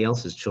anybody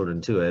else's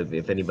children too.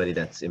 If anybody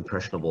that's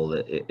impressionable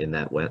in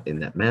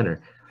that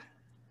manner,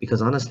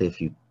 because honestly, if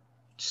you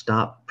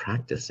stop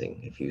practicing,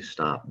 if you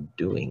stop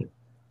doing,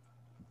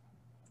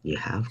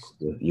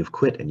 you've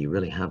quit and you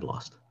really have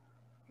lost.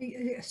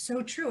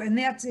 So true. And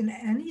that's in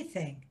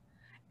anything,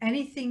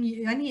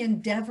 any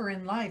endeavor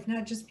in life,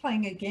 not just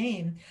playing a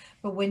game,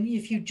 but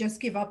if you just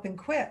give up and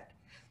quit,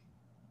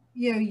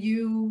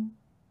 you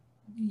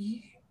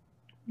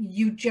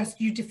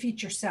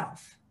defeat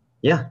yourself.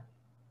 Yeah.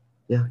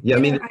 I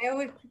mean, I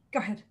always go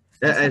ahead.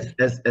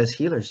 As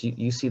healers,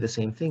 you see the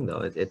same thing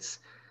though. It's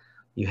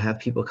you have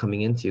people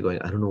coming into you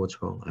going, I don't know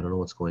what's wrong. I don't know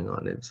what's going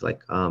on. It's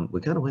like,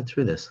 we kind of went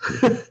through this.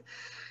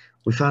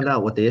 We found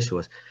out what the issue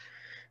was.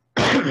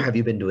 Have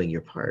you been doing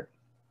your part?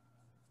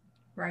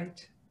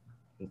 Right.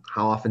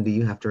 How often do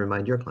you have to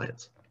remind your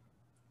clients?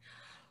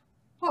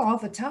 Well, all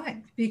the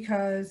time,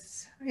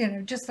 because,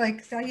 just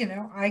like,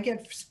 I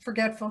get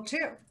forgetful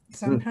too.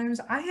 Sometimes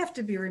I have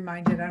to be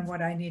reminded on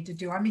what I need to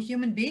do. I'm a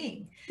human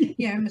being.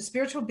 I'm a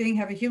spiritual being,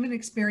 have a human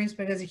experience,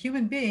 but as a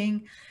human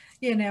being,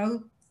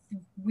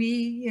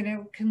 we,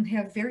 can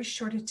have very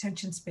short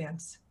attention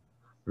spans.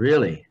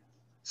 Really?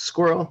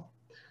 Squirrel?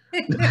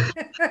 I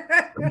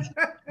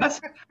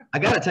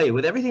got to tell you,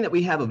 with everything that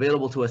we have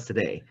available to us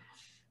today,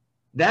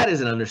 that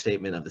is an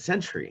understatement of the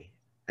century.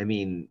 I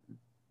mean,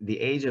 the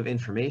age of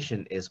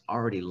information is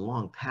already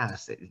long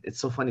past. It's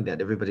so funny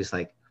that everybody's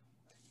like,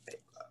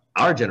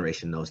 our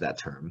generation knows that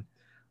term.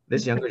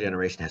 This younger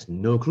generation has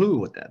no clue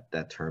what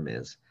that term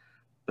is.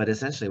 But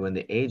essentially, when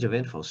the age of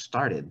info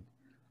started,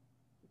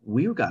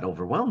 we got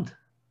overwhelmed.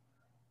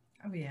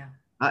 Oh, yeah.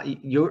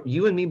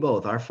 You and me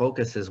both, our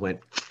focuses went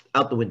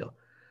out the window.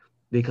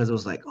 because it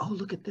was like, oh,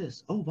 look at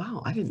this. Oh,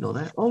 wow, I didn't know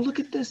that. Oh, look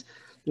at this.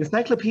 The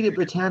Encyclopedia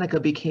Britannica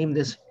became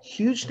this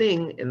huge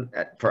thing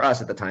for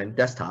us at the time,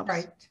 desktops.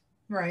 Right.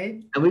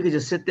 Right. And we could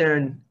just sit there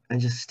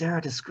and just stare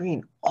at the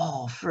screen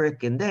all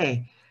frickin'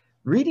 day,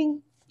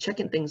 reading,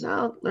 checking things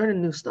out,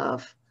 learning new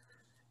stuff.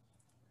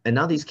 And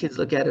now these kids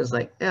look at it as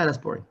like, yeah, that's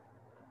boring.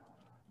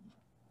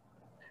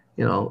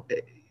 You know,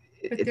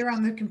 but they're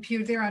on the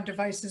computer, they're on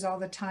devices all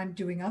the time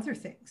doing other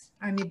things.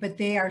 I mean, but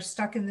they are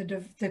stuck in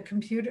the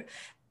computer.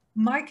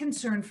 My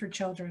concern for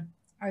children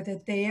are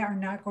that they are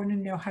not going to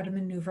know how to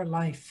maneuver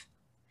life.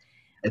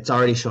 It's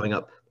already showing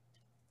up.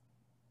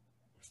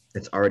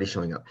 It's already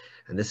showing up.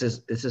 And this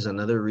is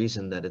another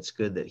reason that it's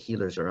good that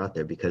healers are out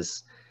there,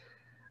 because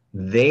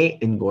they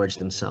engorge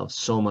themselves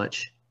so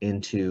much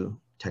into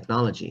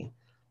technology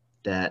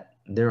that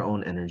their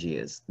own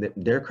energy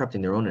they're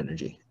corrupting their own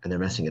energy, and they're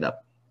messing it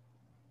up.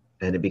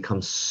 And it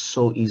becomes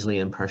so easily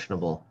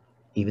impressionable,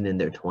 even in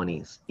their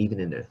 20s, even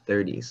in their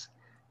 30s.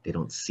 They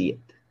don't see it.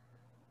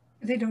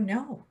 They don't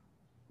know.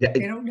 Yeah,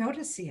 they don't know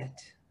to see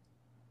it.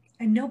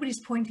 And nobody's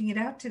pointing it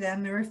out to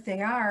them. Or if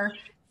they are,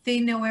 they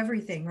know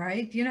everything,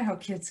 right? You know how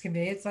kids can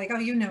be. It's like, oh,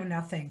 you know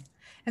nothing.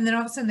 And then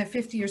all of a sudden they're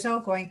 50 years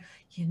old going,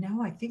 you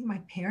know, I think my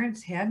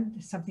parents had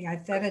something.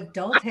 That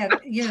adult had,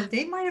 you know,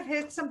 they might have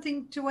had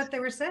something to what they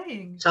were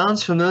saying.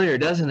 Sounds familiar,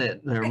 doesn't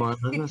it, there,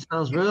 Martha? That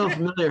sounds real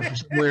familiar for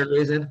some weird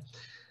reason.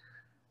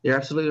 You're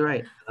absolutely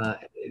right.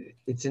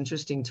 It's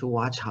interesting to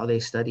watch how they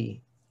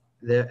study.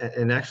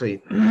 And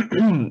actually,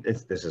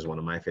 this is one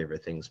of my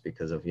favorite things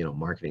because of, you know,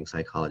 marketing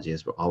psychology,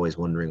 is we're always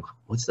wondering,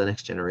 what's the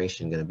next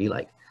generation going to be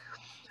like?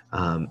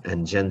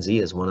 And Gen Z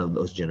is one of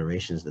those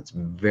generations that's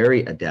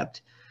very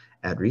adept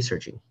at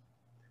researching.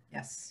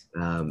 Yes.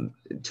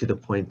 To the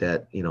point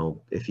that, you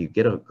know, if you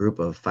get a group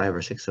of 5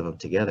 or 6 of them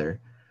together,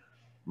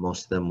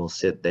 most of them will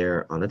sit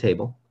there on a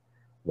table.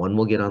 One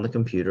will get on the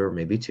computer, or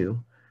maybe 2.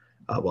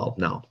 Well,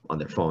 now on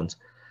their phones.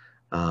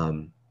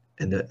 And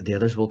the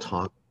others will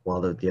talk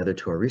while the other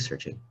 2 are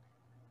researching.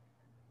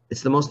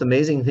 It's the most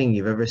amazing thing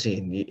you've ever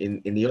seen.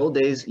 In the old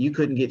days, you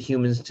couldn't get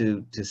humans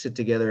to sit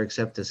together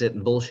except to sit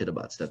and bullshit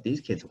about stuff.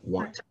 These kids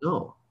want to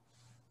know.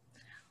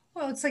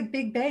 Well, it's like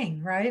Big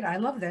Bang, right? I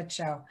love that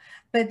show.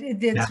 But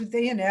it's,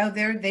 you know,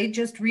 they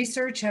just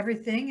research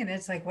everything. And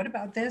it's like, what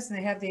about this? And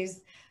they have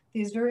these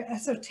very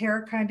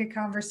esoteric kind of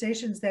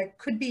conversations that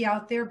could be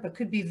out there, but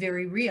could be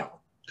very real.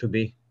 Could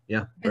be.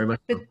 Yeah, very much.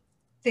 But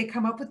they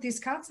come up with these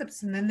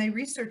concepts and then they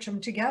research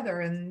them together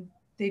and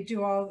they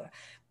do all.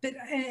 But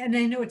and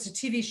I know it's a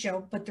TV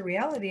show, but the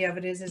reality of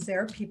it is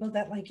there are people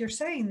that, like you're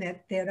saying,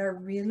 that are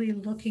really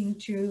looking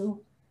to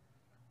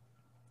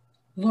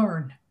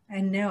learn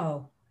and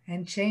know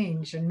and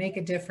change and make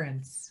a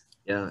difference.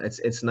 Yeah,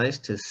 it's nice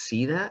to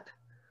see that.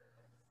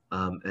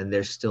 And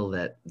there's still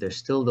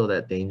though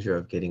that danger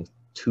of getting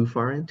too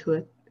far into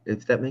it,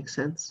 if that makes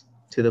sense,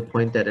 to the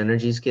point that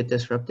energies get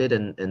disrupted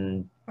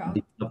and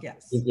well,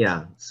 yes.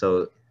 Yeah.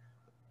 So.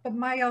 But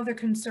my other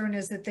concern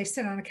is that they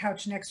sit on a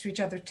couch next to each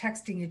other,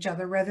 texting each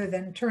other rather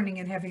than turning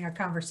and having a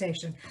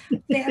conversation.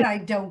 That I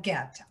don't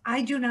get.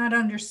 I do not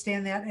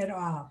understand that at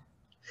all.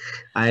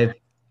 I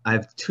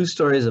have 2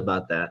 stories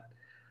about that.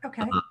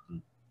 Okay.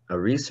 A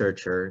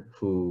researcher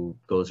who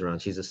goes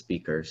around, she's a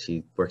speaker,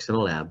 she works in a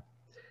lab,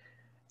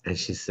 and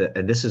she said,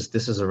 and this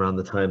is around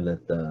the time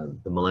that the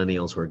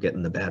millennials were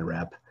getting the bad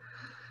rap.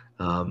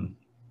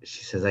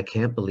 She says, I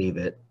can't believe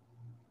it.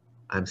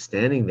 I'm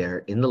standing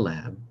there in the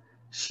lab.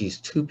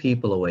 She's 2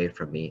 people away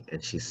from me,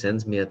 and she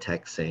sends me a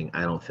text saying,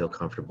 I don't feel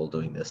comfortable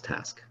doing this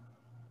task.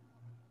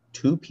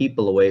 2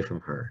 people away from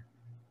her,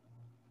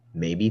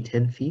 maybe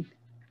 10 feet.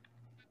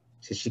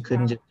 So she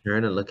couldn't just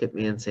turn and look at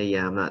me and say,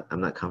 yeah, I'm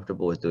not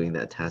comfortable with doing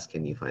that task.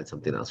 Can you find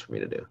something else for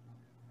me to do?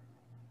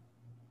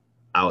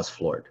 I was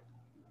floored.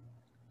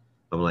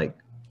 I'm like,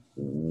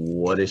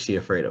 what is she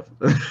afraid of?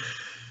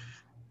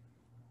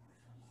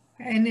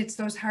 And it's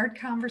those hard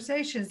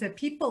conversations that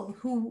people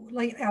who,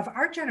 like, of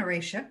our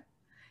generation,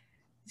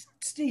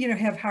 you know,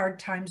 have hard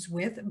times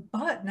with,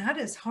 but not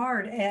as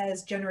hard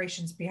as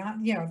generations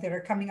beyond, you know, that are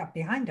coming up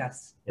behind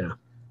us. Yeah.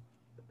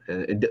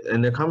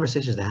 And they're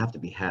conversations that have to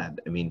be had.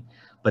 I mean,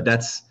 but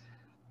that's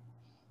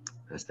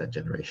that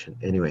generation.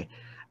 Anyway,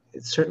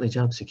 it's certainly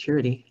job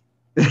security.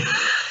 That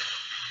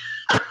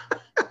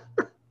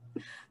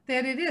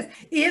it is.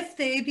 If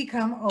they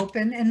become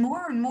open, and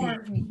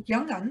more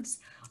young ones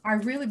are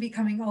really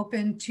becoming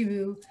open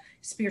to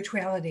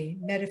spirituality,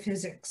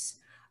 metaphysics,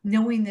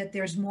 knowing that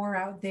there's more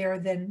out there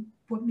than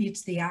what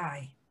meets the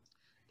eye.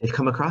 They've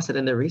come across it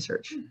in their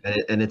research,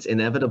 and it's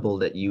inevitable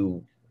that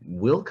you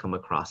will come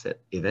across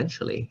it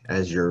eventually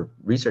as you're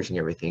researching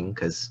everything,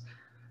 because,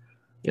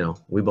 you know,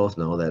 we both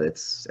know that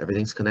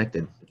everything's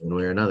connected one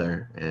way or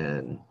another,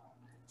 and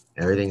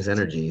everything's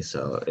energy.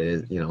 So it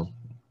is, you know,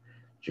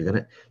 you're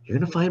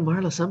gonna find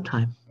Marla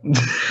sometime.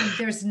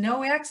 There's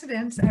no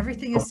accidents.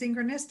 Everything is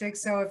synchronistic.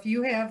 So if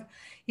you have,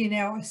 you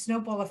know, a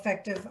snowball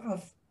effect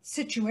of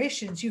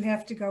situations, you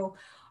have to go,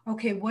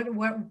 okay,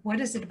 what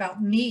is it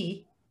about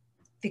me,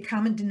 the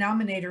common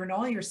denominator in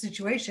all your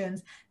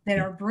situations, that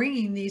are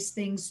bringing these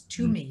things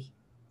to me?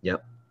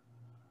 Yep.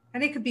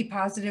 And it could be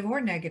positive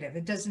or negative.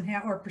 It doesn't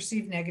have, or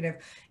perceived negative.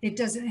 It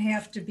doesn't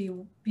have to be,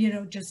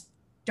 just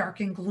dark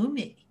and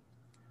gloomy.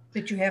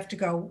 That you have to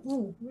go,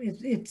 ooh,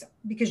 it's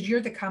because you're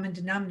the common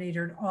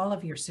denominator in all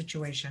of your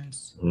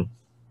situations.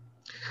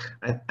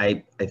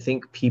 I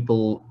think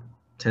people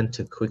tend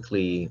to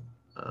quickly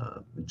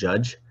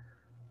judge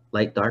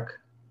light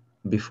dark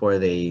before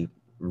they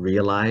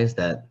realize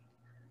that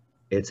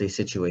it's a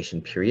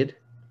situation period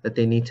that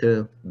they need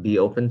to be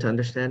open to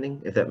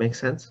understanding, if that makes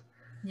sense.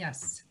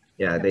 Yes.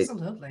 Yeah,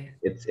 absolutely.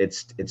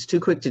 It's too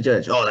quick to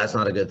judge. Oh, that's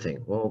not a good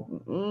thing. Well,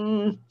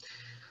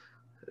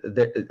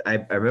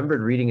 I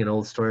remembered reading an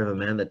old story of a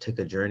man that took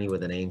a journey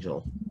with an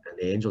angel, and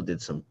the angel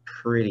did some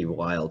pretty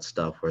wild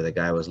stuff where the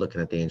guy was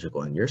looking at the angel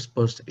going, "You're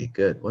supposed to be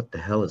good. What the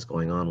hell is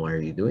going on? Why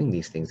are you doing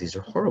these things? These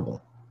are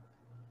horrible."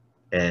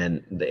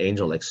 And the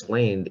angel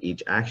explained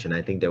each action.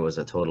 I think there was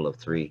a total of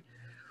 3,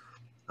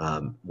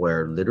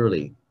 where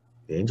literally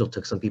the angel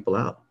took some people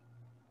out.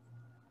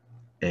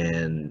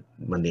 And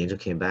when the angel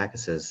came back, it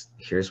says,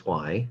 "Here's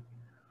why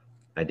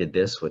I did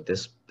this with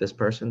this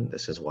person.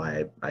 This is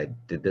why I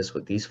did this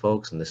with these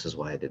folks, and this is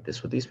why I did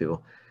this with these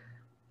people."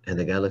 And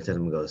the guy looked at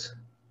him and goes,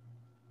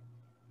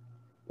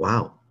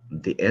 "Wow,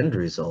 the end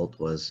result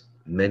was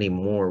many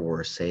more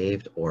were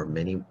saved, or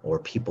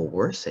people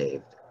were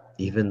saved,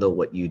 even though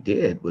what you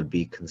did would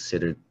be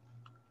considered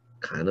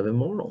kind of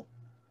immoral."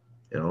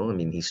 I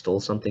mean, he stole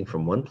something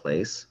from one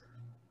place.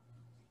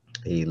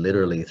 He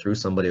literally threw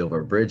somebody over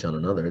a bridge on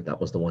another. That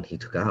was the one he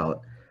took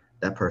out.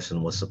 That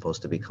person was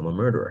supposed to become a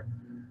murderer.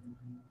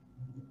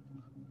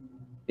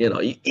 You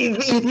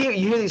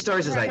hear these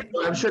stories. It's like,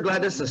 I'm sure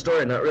glad this is a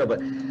story, not real. But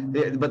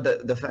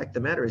the fact of the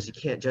matter is, you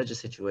can't judge a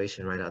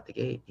situation right out the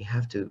gate. You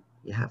have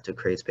to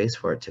create space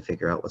for it to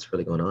figure out what's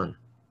really going on.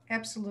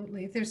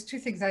 Absolutely. There's 2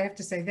 things I have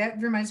to say.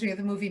 That reminds me of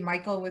the movie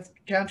Michael with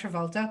John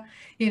Travolta.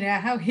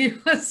 How he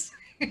was.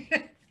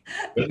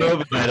 Good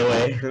movie, by the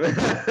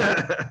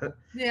way.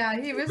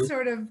 Yeah, he was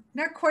sort of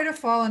not quite a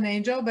fallen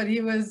angel, but he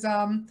was.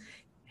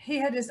 He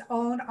had his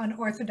own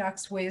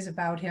unorthodox ways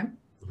about him.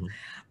 Mm-hmm.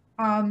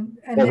 And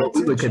what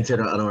we would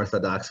consider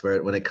unorthodox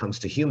when it comes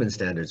to human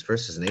standards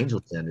versus an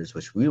angel standards,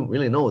 which we don't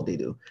really know what they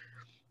do.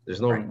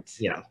 There's no, right.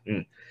 Yeah.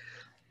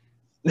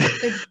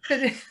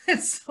 But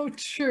it's so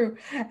true.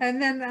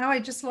 And then now I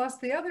just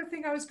lost the other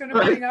thing I was going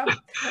to bring up.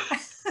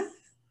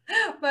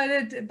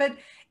 but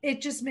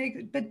it just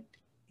makes, but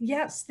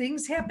yes,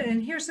 things happen.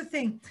 And here's the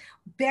thing.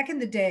 Back in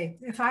the day,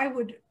 if I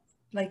would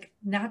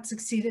not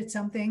succeed at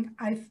something,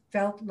 I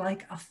felt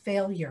like a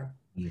failure.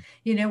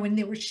 When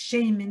there was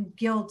shame and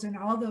guilt and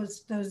all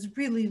those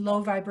really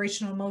low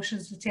vibrational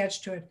emotions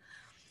attached to it.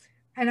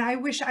 And I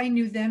wish I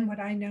knew then what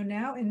I know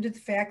now, into the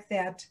fact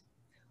that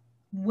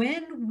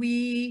when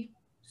we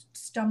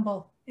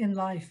stumble in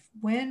life,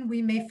 when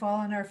we may fall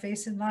on our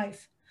face in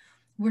life,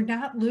 we're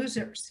not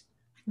losers.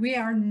 We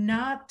are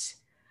not,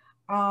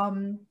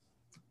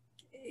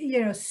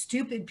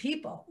 stupid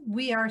people.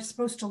 We are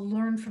supposed to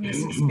learn from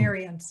this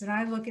experience. And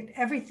I look at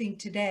everything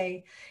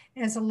today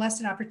as a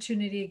lesson,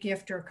 opportunity, a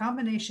gift, or a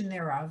combination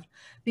thereof,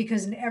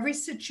 because in every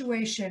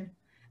situation,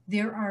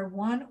 there are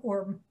one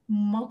or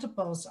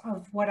multiples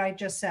of what I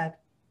just said: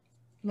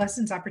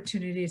 lessons,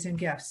 opportunities, and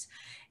gifts.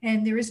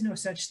 And there is no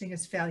such thing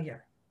as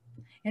failure.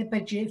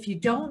 But if you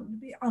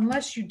don't,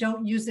 unless you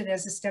don't use it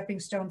as a stepping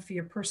stone for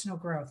your personal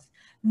growth,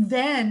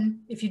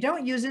 then if you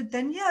don't use it,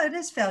 then yeah, it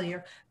is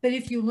failure. But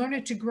if you learn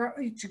it to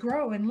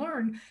grow and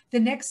learn,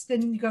 then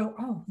you go,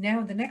 oh,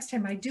 now the next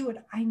time I do it,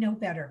 I know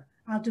better.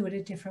 I'll do it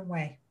a different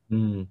way.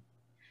 And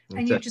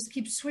you just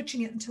keep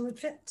switching it until it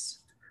fits.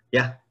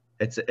 Yeah,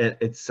 it's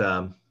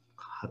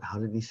how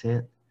did he say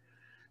it?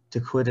 To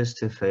quit is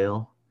to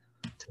fail.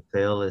 To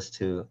fail is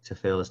to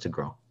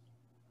grow.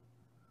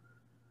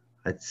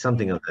 It's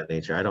something of that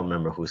nature. I don't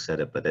remember who said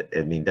it, but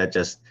it's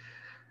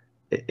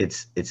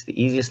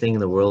the easiest thing in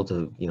the world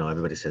to,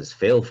 everybody says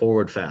fail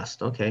forward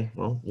fast. Okay,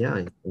 well, yeah,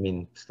 I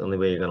mean, it's the only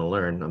way you're going to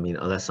learn. I mean,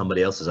 unless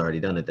somebody else has already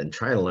done it, then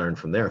try to learn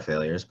from their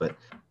failures. But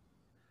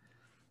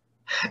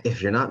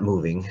if you're not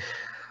moving,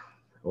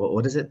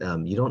 what is it?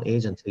 You don't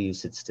age until you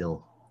sit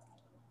still.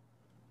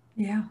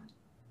 Yeah,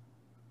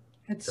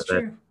 it's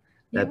true.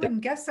 You wouldn't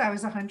guess I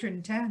was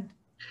 110.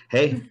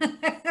 Hey.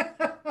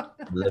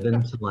 Living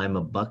until I'm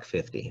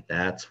 $150.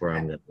 That's where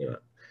I'm gonna do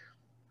it.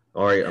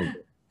 Or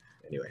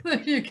anyway.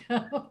 There you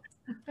go.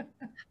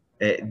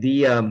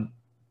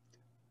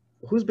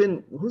 Who's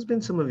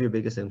been some of your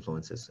biggest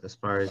influences as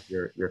far as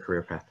your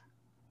career path?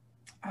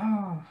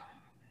 Oh.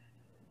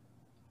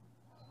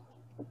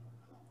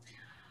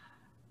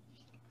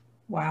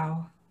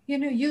 Wow.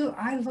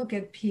 I look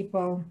at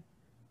people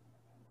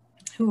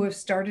who have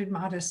started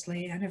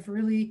modestly and have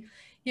really,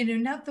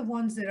 not the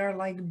ones that are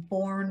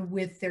born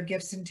with their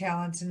gifts and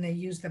talents and they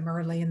use them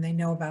early and they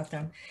know about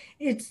them.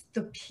 It's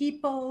the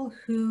people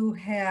who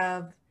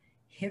have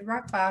hit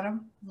rock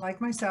bottom,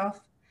 like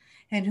myself,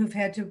 and who've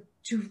had to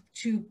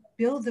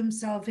build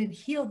themselves and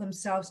heal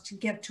themselves to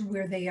get to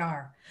where they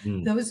are.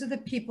 Those are the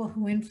people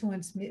who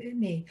influence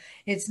me.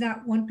 It's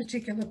not one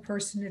particular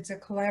person, it's a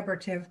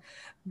collaborative,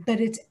 but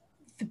it's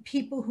the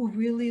people who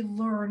really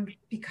learned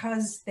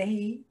because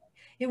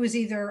it was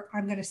either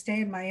I'm going to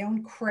stay in my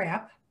own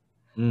crap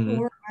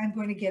or I'm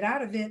going to get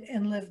out of it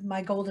and live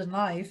my golden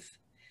life.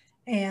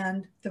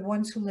 And the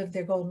ones who live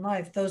their golden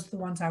life, those are the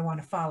ones I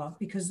want to follow,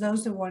 because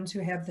those are the ones who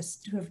have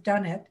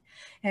done it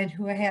and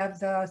who have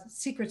the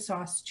secret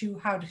sauce to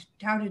how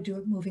to do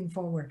it moving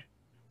forward.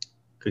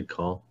 Good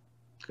call.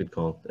 Good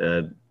call.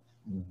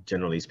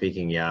 Generally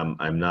speaking, yeah,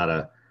 I'm not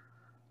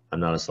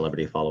a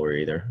celebrity follower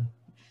either.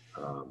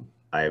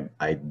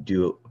 I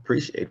do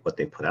appreciate what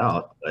they put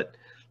out, but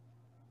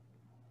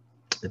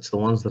it's the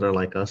ones that are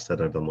like us that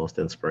are the most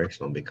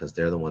inspirational, because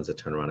they're the ones that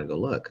turn around and go,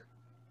 look,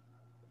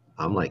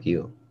 I'm like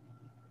you.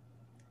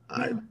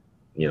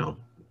 Yeah.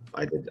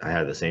 I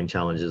had the same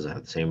challenges, I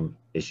have the same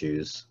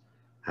issues,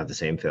 have the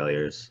same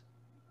failures.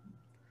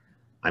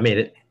 I made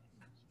it.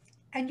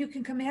 And you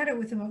can come at it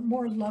with a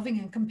more loving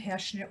and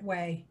compassionate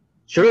way.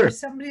 Sure. If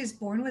somebody is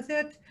born with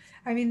it,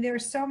 I mean, there are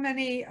so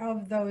many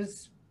of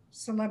those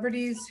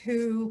celebrities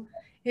who,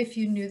 if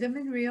you knew them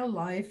in real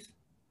life,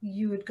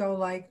 you would go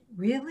like,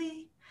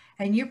 really?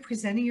 And you're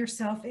presenting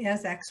yourself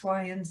as X,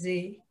 Y, and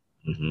Z.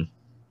 Mm-hmm.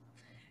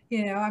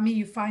 I mean,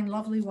 you find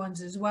lovely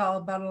ones as well,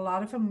 but a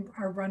lot of them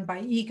are run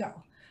by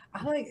ego.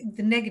 I like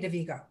the negative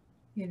ego,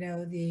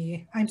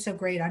 the I'm so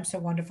great, I'm so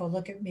wonderful,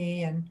 look at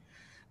me, and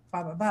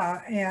blah, blah,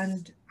 blah.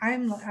 And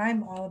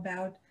I'm all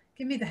about,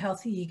 give me the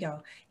healthy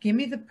ego. Give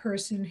me the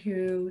person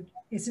who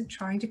isn't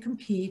trying to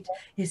compete,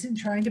 isn't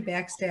trying to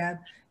backstab,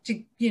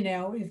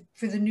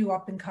 for the new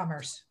up and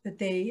comers, that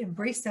they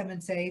embrace them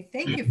and say,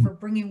 thank you for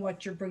bringing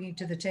what you're bringing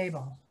to the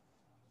table.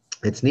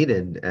 It's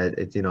needed.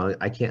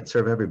 I can't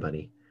serve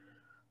everybody.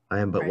 I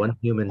am but Right. one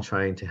human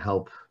trying to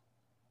help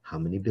how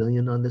many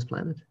billion on this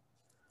planet?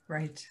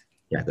 Right.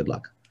 Yeah, good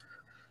luck.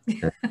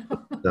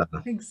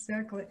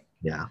 Exactly.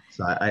 Yeah,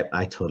 so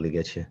I totally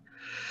get you.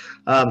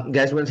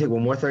 Guys, we're going to take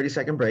one more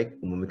 30-second break.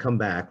 When we come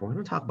back, we're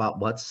going to talk about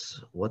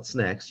what's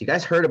next. You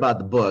guys heard about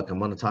the book. I'm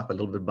going to talk a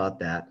little bit about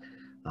that.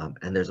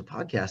 And there's a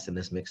podcast in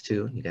this mix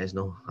too. You guys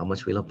know how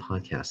much we love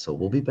podcasts. So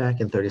we'll be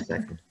back in 30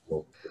 seconds.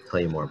 We'll tell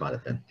you more about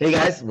it then. Hey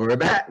guys, we're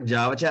back.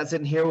 Java Chat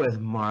sitting here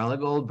with Marla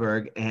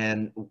Goldberg.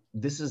 And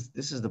this is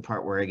the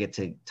part where I get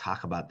to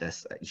talk about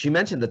this. She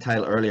mentioned the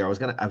title earlier. I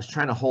was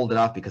trying to hold it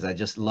off because I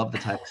just love the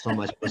title so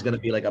much. It was going to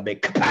be like a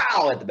big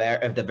kapow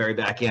at the very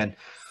back end.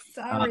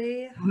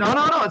 Sorry. No,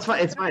 it's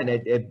fine. It's fine.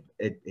 It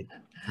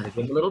kind of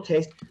gave me a little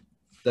taste.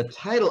 The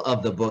title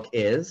of the book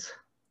is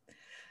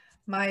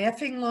My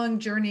Effing Long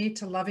Journey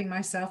to Loving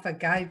Myself, A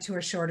Guide to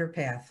a Shorter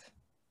Path.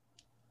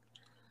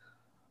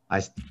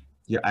 I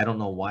don't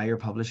know why your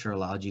publisher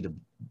allowed you to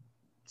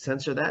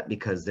censor that,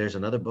 because there's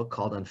another book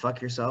called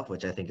Unfuck Yourself,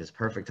 which I think is a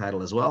perfect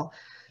title as well.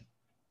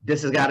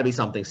 This has got to be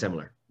something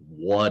similar.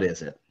 What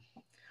is it?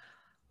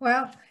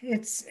 Well,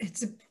 it's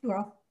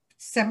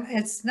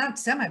not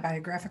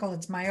semi-biographical.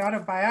 It's my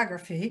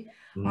autobiography,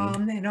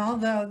 and all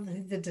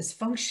the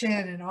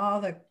dysfunction and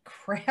all the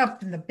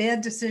crap and the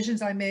bad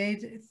decisions I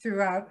made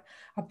throughout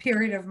a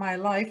period of my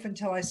life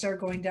until I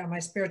started going down my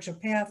spiritual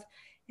path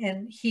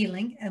and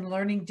healing and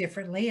learning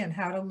differently and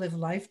how to live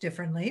life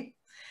differently.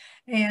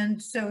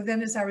 And so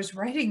then as I was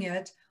writing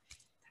it,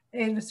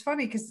 it was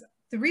funny because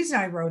the reason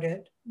I wrote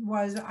it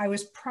was I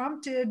was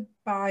prompted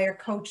by a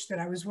coach that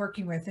I was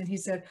working with. And he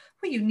said,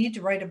 well, you need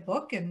to write a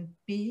book and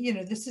be,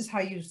 this is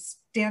how you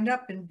stand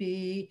up and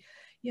be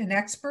an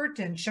expert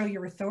and show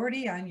your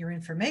authority on your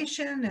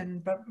information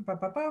and blah, blah,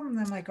 blah, blah. And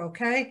I'm like,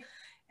 okay.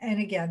 And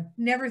again,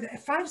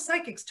 5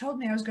 psychics told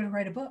me I was going to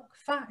write a book,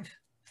 5.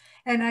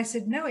 And I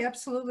said, no,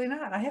 absolutely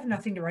not. I have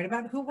nothing to write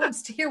about. Who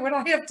wants to hear what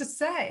I have to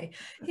say?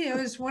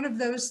 It's one of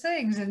those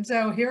things. And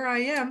so here I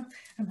am.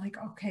 I'm like,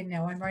 okay,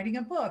 now I'm writing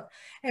a book.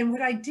 And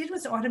what I did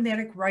was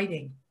automatic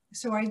writing.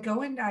 So I'd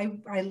go and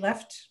I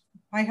left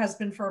my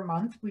husband for a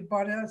month. We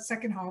bought a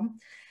second home.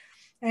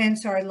 And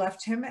so I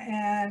left him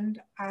and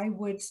I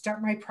would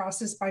start my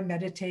process by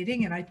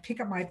meditating, and I'd pick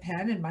up my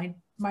pen and I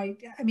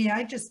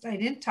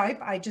didn't type.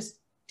 I just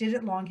did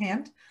it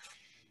longhand.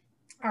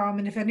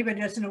 And if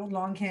anybody doesn't know what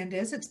longhand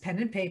is, it's pen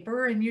and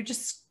paper, and you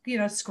just,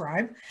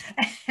 scribe.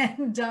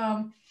 And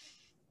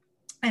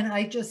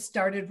I just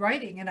started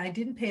writing, and I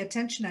didn't pay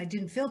attention. I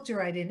didn't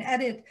filter. I didn't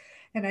edit.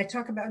 And I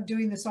talk about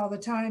doing this all the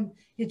time.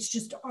 It's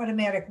just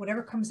automatic.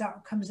 Whatever comes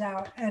out, comes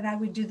out. And I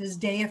would do this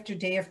day after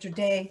day after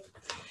day.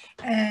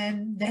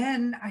 And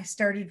then I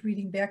started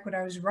reading back what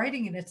I was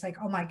writing, and it's like,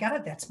 oh my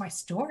God, that's my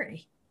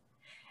story.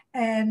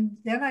 And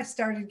then I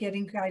started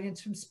getting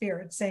guidance from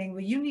spirit saying,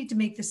 well, you need to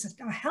make this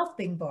a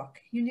helping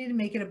book. You need to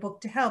make it a book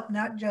to help,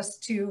 not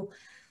just to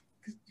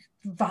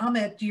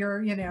vomit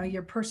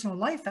your personal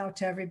life out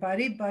to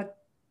everybody, but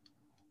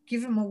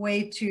give them a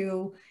way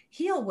to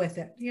heal with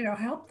it,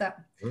 help them.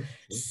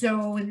 Mm-hmm.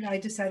 So I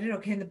decided,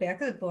 okay, in the back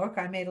of the book,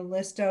 I made a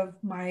list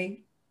of my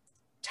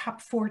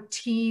top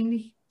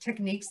 14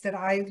 techniques that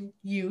I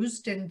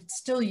used and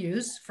still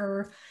use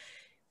for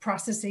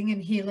processing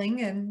and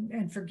healing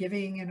and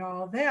forgiving and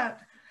all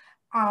that.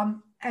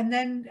 And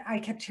then I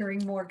kept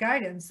hearing more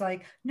guidance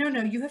like, no,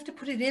 you have to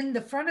put it in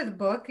the front of the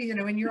book,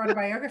 in your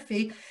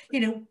autobiography,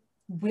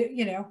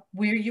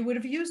 where you would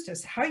have used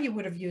us, how you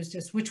would have used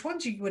us, which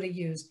ones you would have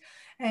used.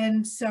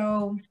 And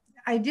so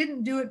I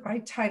didn't do it by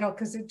title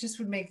because it just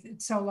would make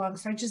it so long.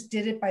 So I just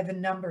did it by the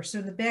number. So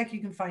in the back, you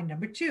can find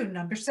number 2,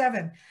 number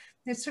 7.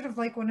 It's sort of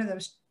like one of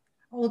those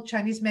old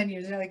Chinese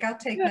menus. You're like, I'll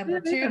take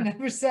number 2,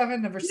 number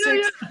 7, number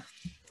 6.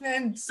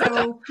 And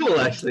so cool,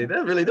 actually,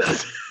 that really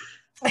does.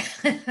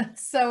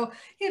 So,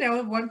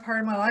 one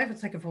part of my life,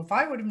 it's like, if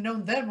I would have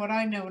known then what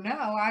I know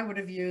now, I would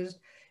have used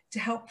to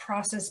help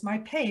process my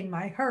pain,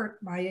 my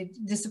hurt, my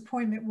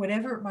disappointment,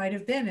 whatever it might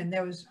have been. And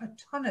there was a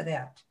ton of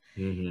that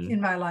in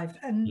my life.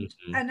 And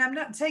I'm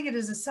not saying it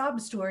as a sob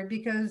story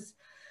because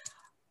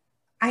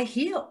I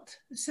healed.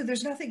 So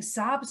there's nothing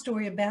sob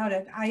story about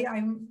it.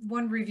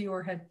 One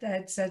reviewer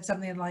had said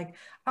something like,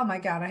 oh my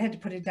God, I had to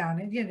put it down.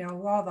 And,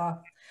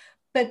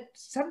 but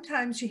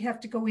sometimes you have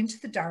to go into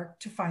the dark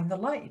to find the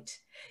light.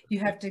 You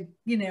have to,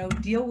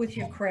 deal with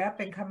your crap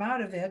and come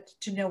out of it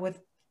to know what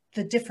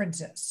the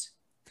difference is.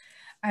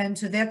 And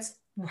so that's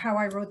how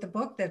I wrote the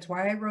book. That's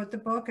why I wrote the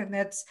book. And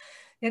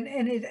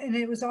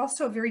it was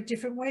also a very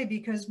different way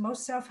because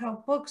most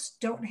self-help books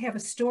don't have a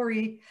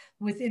story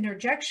with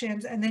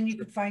interjections. And then you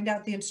could find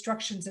out the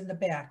instructions in the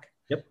back,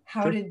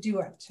 how to do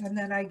it. And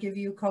then I give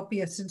you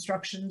copious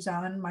instructions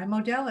on my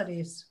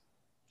modalities.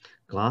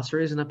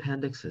 Glossaries and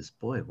appendixes.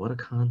 Boy, what a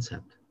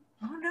concept.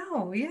 Oh,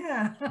 no.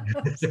 Yeah.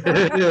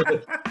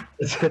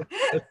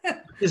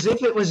 As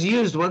if it was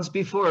used once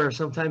before,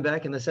 sometime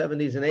back in the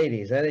 70s and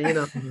 80s.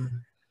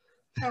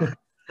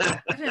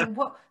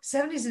 What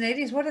 70s and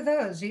 80s? What are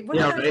those? What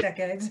are those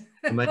decades?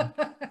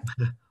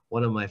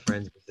 One of my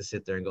friends used to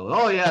sit there and go,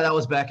 "Oh yeah, that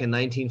was back in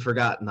 19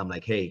 forgotten." I'm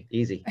like, "Hey,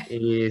 easy.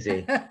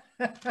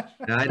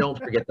 I don't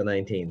forget the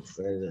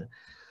 19th."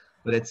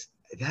 But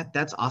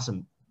that's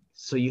awesome.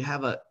 So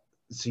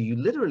you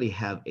literally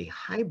have a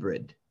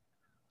hybrid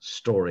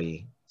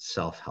story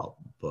self-help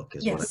book,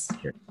 is what I'm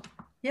hearing.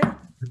 Yeah,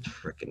 that's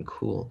freaking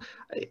cool.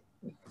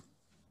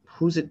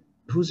 Who's it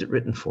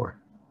written for?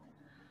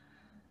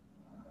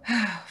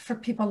 For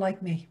people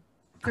like me,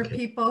 for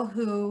people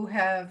who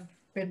have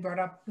been brought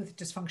up with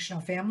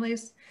dysfunctional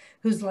families,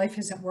 whose life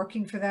isn't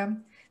working for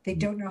them. They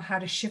don't know how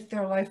to shift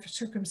their life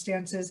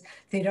circumstances.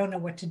 They don't know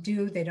what to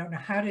do. They don't know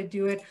how to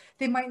do it.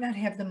 They might not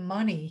have the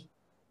money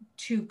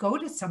to go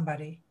to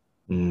somebody.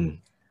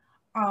 And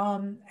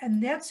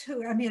that's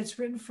it's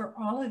written for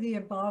all of the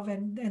above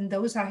and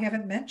those I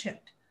haven't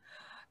mentioned,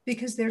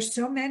 because there's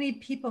so many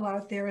people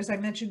out there, as I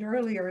mentioned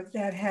earlier,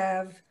 that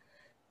have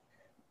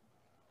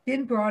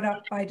been brought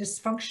up by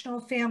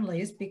dysfunctional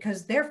families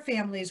because their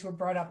families were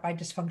brought up by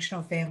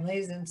dysfunctional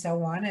families and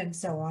so on and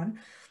so on.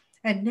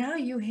 And now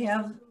you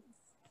have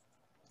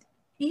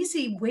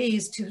easy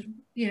ways to,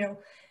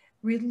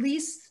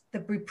 release the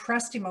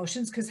repressed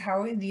emotions, because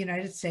how in the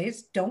United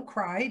States, don't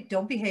cry,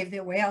 don't behave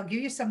that way. I'll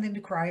give you something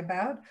to cry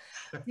about.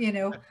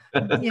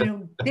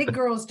 Big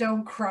girls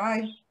don't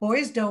cry,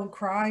 boys don't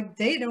cry,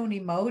 they don't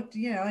emote,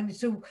 and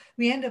so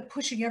we end up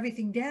pushing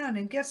everything down.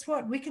 And guess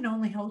what? We can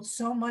only hold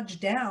so much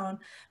down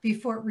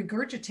before it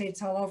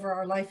regurgitates all over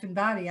our life and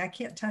body. I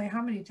can't tell you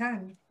how many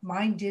times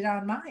mine did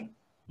on mine.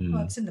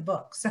 Well, it's in the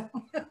book. So,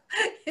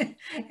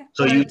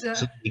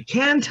 you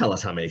can tell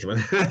us how many.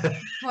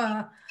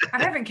 Well,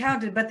 I haven't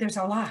counted, but there's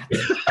a lot.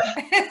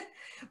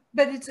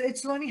 But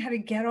it's learning how to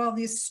get all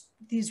these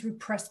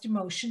repressed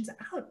emotions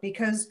out,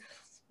 because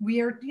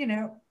we are,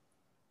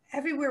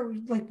 everywhere,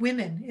 like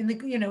women in the,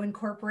 in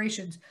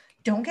corporations,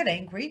 don't get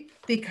angry,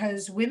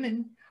 because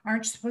women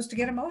aren't supposed to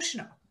get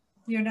emotional.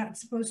 You're not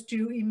supposed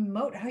to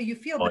emote how you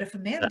feel, but if a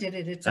man did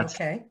it, it's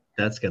okay.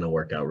 That's going to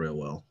work out real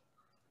well.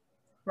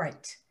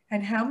 Right.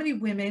 And how many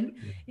women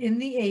in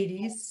the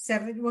 80s,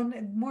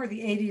 more the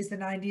 80s, the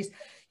 90s,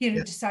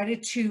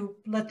 decided to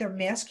let their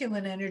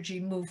masculine energy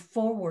move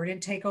forward and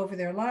take over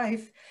their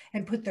life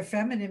and put their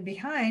feminine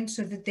behind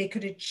so that they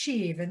could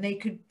achieve and they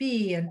could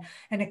be and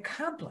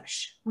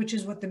accomplish, which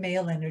is what the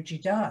male energy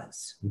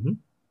does.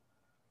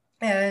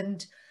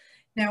 And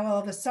now all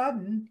of a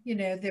sudden,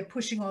 they're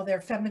pushing all their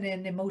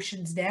feminine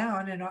emotions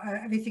down and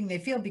everything they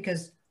feel,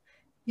 because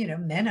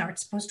men aren't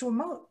supposed to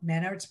emote.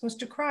 Men aren't supposed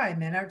to cry.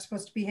 Men aren't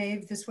supposed to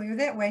behave this way or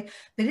that way.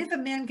 But if a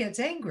man gets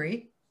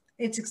angry,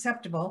 it's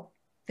acceptable.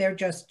 They're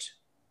just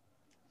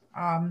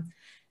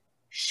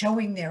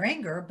showing their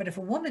anger. But if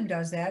a woman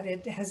does that,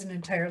 it has an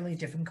entirely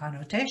different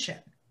connotation.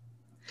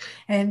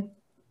 And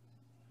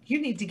you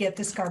need to get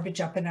this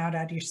garbage up and out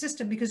of your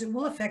system, because it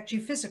will affect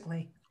you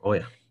physically. Oh,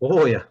 yeah.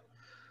 Oh, yeah.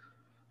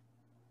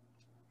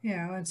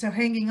 And so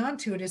hanging on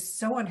to it is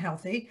so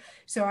unhealthy.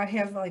 So I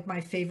have like my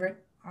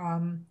favorite,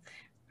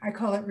 I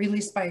call it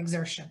release by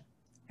exertion.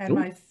 And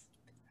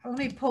let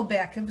me pull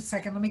back in a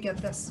second. Let me get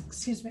this.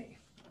 Excuse me.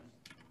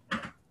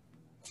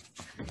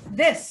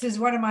 This is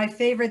one of my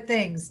favorite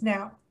things.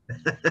 Now,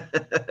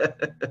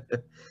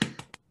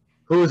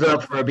 who's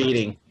up for a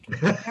beating?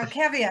 Now,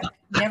 caveat,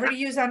 never to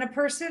use on a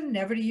person,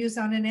 never to use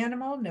on an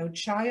animal, no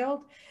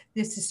child.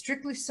 This is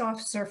strictly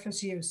soft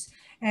surface use.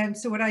 And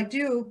so what I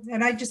do,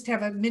 and I just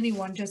have a mini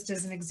one just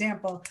as an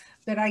example,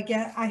 but I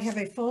have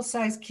a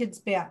full-size kid's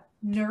bat,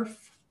 Nerf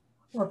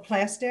or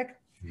plastic,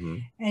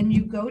 Mhm. and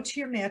you go to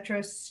your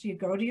mattress, you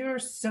go to your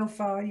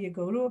sofa, you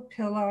go to a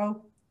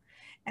pillow,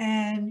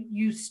 and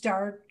you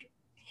start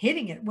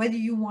hitting it. Whether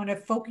you want to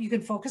focus, you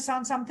can focus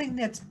on something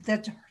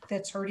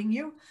that's hurting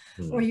you,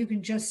 or Mhm. you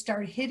can just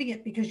start hitting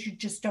it because you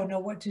just don't know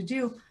what to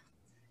do.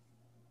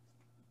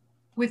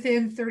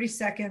 Within 30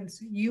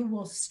 seconds, you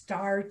will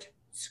start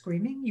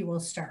screaming, you will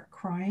start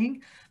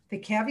crying. The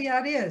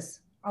caveat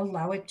is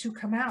allow it to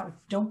come out.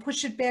 Don't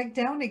push it back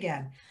down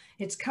again.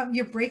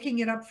 You're breaking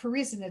it up for a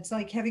reason. It's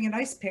like having an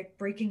ice pick,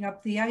 breaking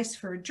up the ice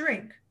for a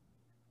drink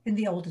in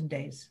the olden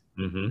days,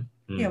 Mhm.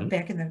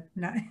 back in the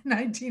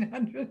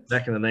 1900s.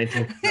 Back in the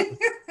 19th.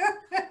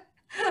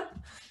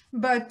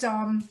 But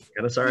Kind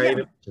of sorry I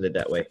even mentioned it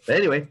that way. But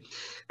anyway.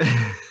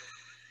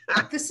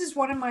 this is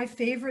one of my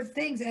favorite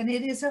things, and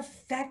it is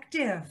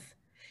effective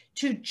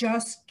to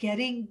just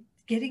getting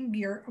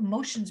your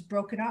emotions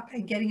broken up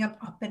and getting them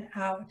up and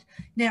out.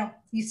 Now,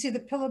 you see the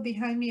pillow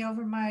behind me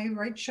over my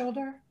right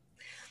shoulder?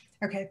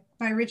 Okay,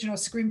 my original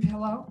Scream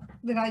pillow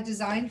that I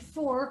designed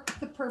for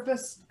the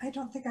purpose. I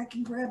don't think I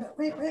can grab it.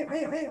 Wait.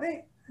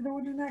 I don't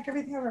want to knock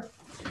everything over.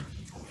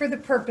 For the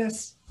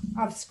purpose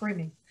of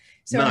screaming.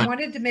 So I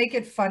wanted to make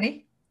it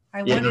funny.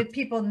 I wanted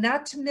people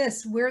not to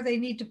miss where they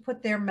need to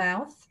put their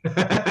mouth.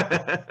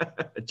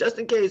 Just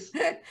in case.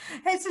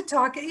 It's a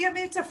talking, I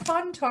mean, it's a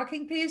fun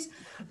talking piece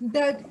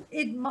that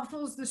it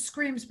muffles the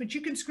screams, but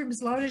you can scream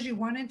as loud as you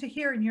want into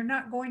here, and you're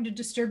not going to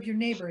disturb your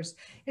neighbors,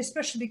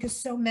 especially because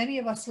so many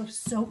of us live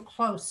so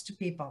close to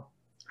people.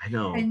 I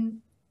know.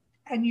 And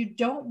you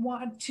don't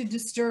want to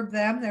disturb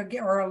them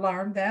or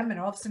alarm them, and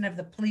all of a sudden have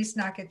the police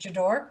knock at your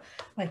door,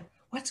 like,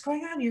 what's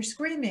going on? You're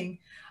screaming.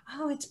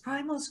 Oh, it's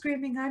primal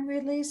screaming. I'm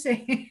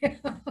releasing.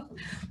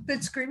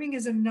 But screaming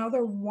is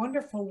another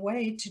wonderful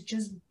way to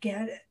just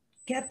get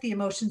the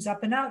emotions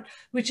up and out,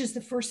 which is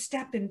the first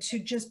step into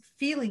just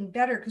feeling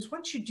better. Because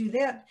once you do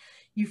that,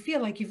 you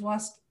feel like you've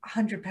lost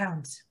 100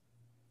 pounds.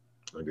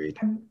 Agreed.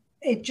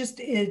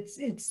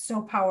 It's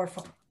so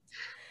powerful.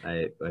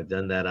 I've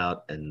done that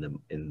out in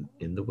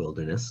the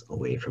wilderness,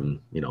 away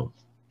from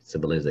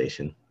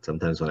civilization.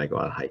 Sometimes when I go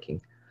out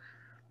hiking,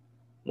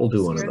 we'll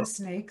do one of those.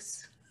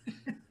 Snakes.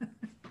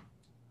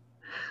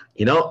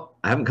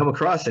 I haven't come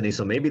across any,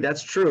 so maybe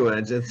that's true.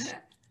 And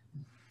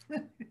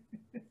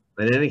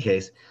but in any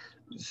case,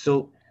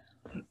 so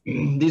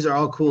these are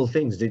all cool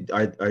things.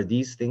 Are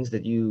these things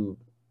that you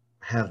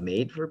have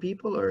made for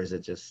people, or is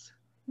it just?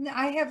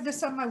 I have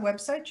this on my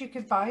website. You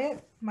could buy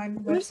it. My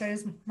website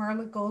is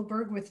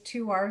marlagoldberg with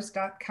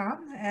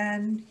 2Rs.com.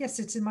 And yes,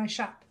 it's in my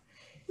shop.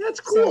 That's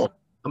cool. So,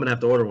 I'm going to have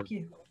to order one.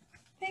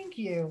 Thank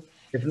you.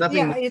 If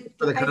nothing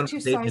for the I have 2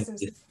 sizes.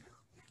 Piece.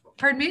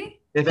 Pardon me?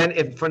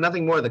 If for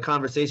nothing more, the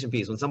conversation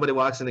piece. When somebody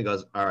walks in and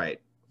goes, all right,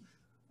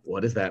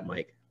 what is that,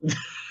 Mike?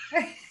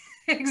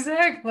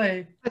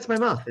 Exactly. That's my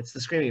mouth. It's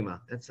the screaming mouth.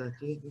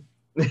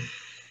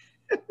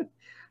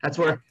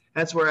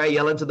 That's where I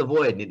yell into the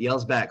void and it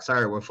yells back.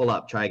 Sorry, we're full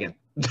up. Try again.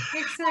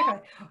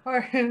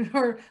 Exactly.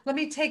 Or let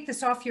me take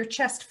this off your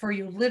chest for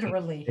you,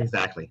 literally.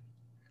 Exactly.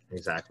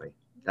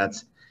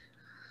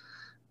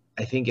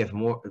 I think if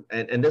more,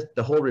 and this,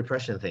 the whole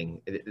repression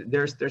thing,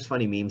 there's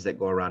funny memes that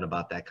go around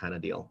about that kind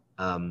of deal.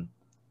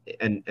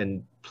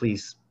 And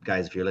please,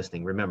 guys, if you're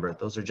listening, remember,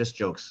 those are just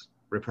jokes.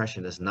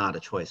 Repression is not a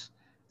choice.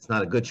 It's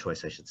not a good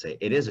choice, I should say.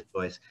 It is a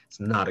choice. It's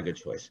not a good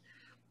choice.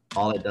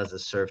 All it does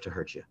is serve to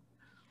hurt you.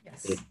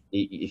 Yes.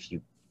 If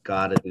you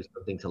got to do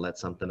something to let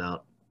something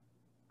out,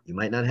 you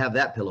might not have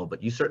that pillow,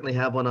 but you certainly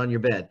have one on your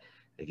bed.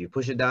 If you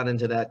push it down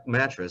into that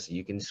mattress,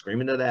 you can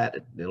scream into that.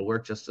 It'll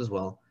work just as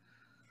well.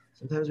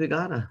 Sometimes we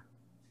gotta.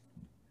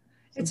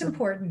 It's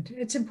important.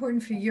 It's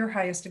important for your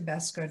highest and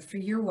best good, for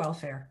your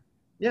welfare.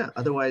 Yeah.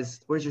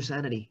 Otherwise, where's your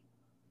sanity?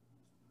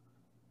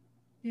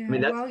 Yeah. I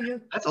mean,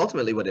 that's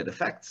ultimately what it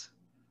affects.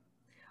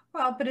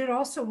 Well, but it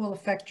also will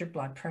affect your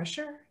blood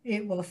pressure.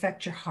 It will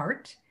affect your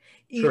heart.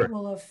 Sure. It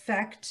will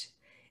affect.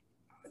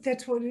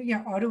 That's what,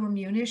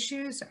 autoimmune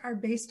issues are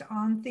based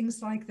on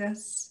things like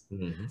this.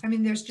 Mm-hmm. I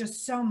mean, there's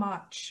just so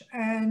much.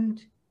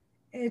 And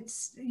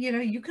it's,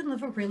 you can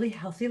live a really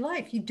healthy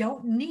life. You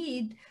don't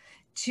need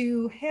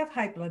to have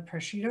high blood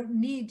pressure. You don't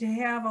need to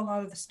have a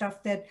lot of the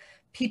stuff that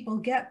people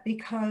get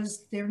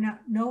because they're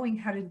not knowing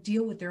how to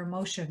deal with their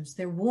emotions,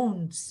 their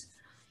wounds.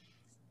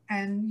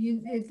 And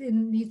it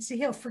needs to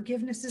heal.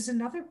 Forgiveness is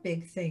another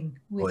big thing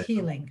with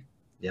healing.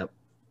 Yep.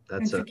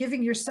 And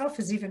forgiving yourself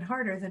is even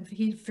harder than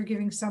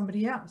forgiving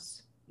somebody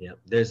else. Yeah,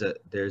 there's a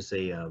there's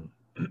a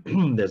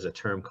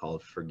term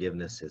called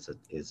forgiveness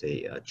is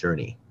a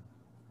journey.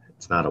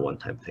 It's not a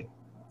one-time thing.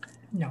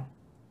 No,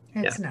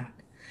 it's not.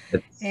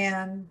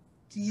 And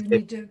you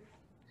need to.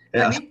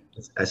 Yeah,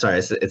 sorry.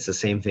 It's the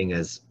same thing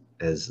as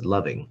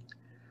loving.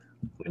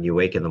 When you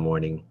wake in the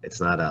morning,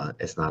 it's not a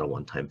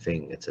one-time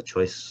thing. It's a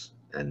choice,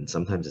 and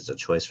sometimes it's a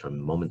choice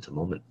from moment to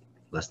moment,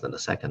 less than a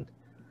second.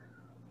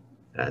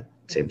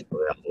 Same thing all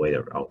the way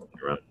around.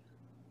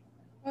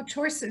 Well,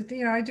 choice,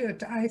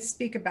 I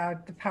speak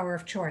about the power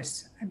of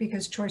choice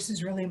because choice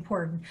is really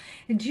important.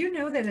 And do you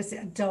know that as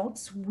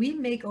adults, we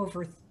make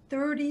over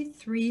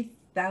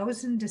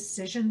 33,000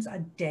 decisions a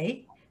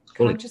day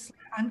consciously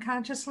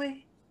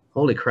unconsciously.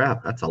 Holy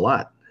crap, that's a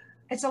lot.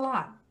 It's a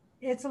lot.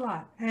 It's a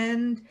lot.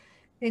 And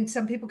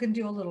some people can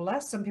do a little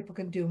less, some people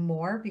can do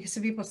more, because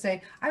some people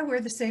say, I wear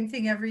the same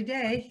thing every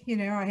day. You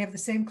know, I have the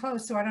same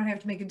clothes, so I don't have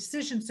to make a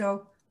decision.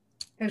 So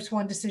there's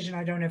one decision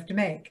I don't have to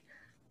make.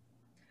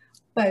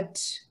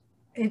 But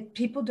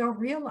people don't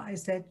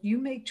realize that you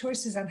make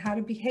choices on how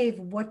to behave,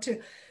 what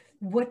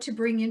to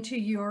bring into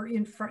your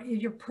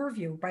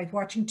purview by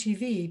watching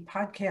TV,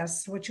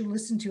 podcasts, what you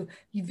listen to,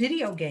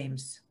 video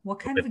games. What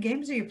kind of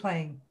games are you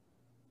playing?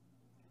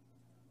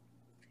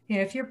 You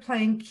know, if you're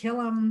playing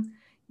kill 'em,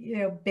 you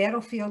know,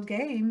 battlefield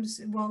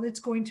games, well, it's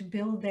going to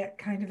build that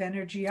kind of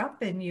energy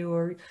up in you,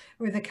 or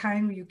the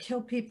kind where you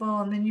kill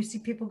people and then you see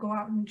people go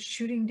out and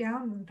shooting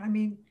down. I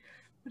mean,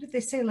 what did they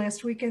say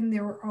last weekend?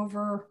 There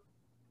were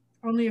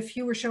only a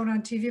few were shown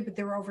on TV, but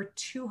there were over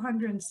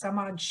 200 and some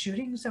odd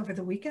shootings over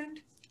the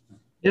weekend.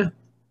 Yeah.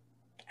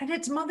 And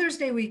it's Mother's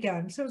Day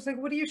weekend. So it's like,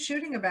 what are you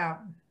shooting about?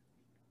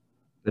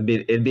 It'd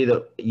be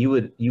you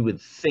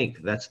would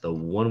think that's the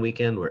one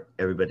weekend where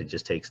everybody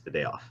just takes the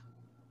day off.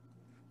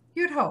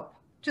 You'd hope.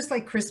 Just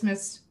like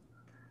Christmas,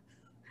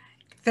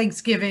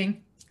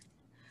 Thanksgiving.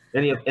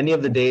 Any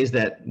of the days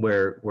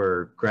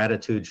where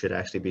gratitude should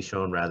actually be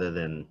shown rather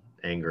than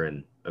anger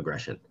and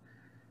aggression.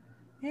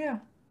 Yeah.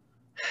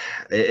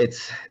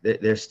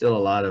 There's still a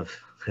lot of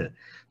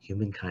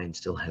humankind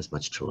still has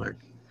much to learn.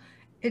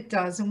 It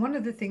does. And one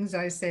of the things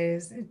I say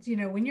is, you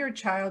know, when you're a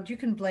child, you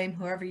can blame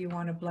whoever you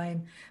want to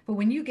blame. But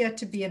when you get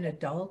to be an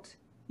adult,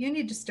 you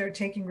need to start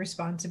taking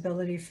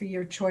responsibility for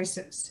your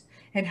choices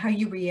and how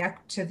you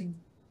react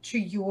to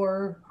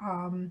your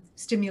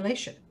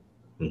stimulation.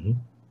 Mm-hmm.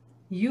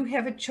 You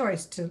have a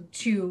choice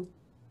to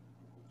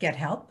get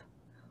help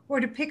or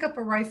to pick up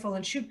a rifle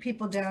and shoot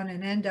people down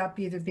and end up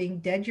either being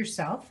dead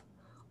yourself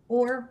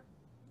or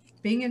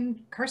being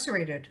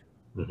incarcerated.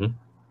 Mm-hmm.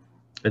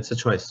 It's a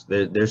choice.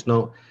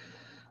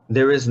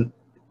 There isn't.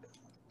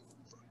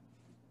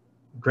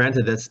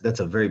 Granted, that's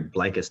a very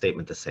blanket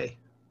statement to say,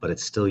 but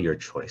it's still your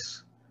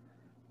choice.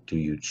 Do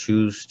you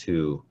choose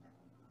to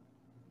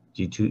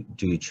do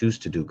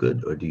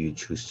good, or do you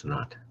choose to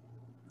not?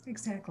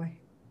 Exactly.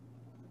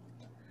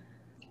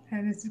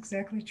 And it's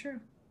exactly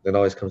true. It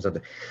always comes up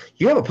to.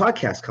 You have a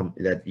podcast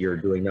that you're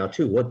doing now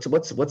too.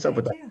 What's up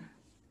with that?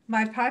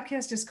 My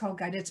podcast is called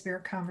Guided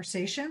Spirit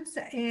Conversations,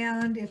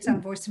 and it's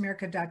on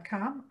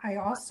voiceamerica.com. I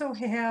also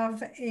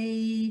have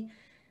a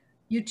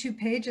YouTube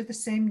page of the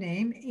same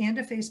name and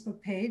a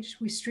Facebook page.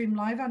 We stream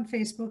live on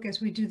Facebook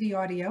as we do the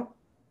audio,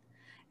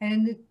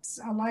 and it's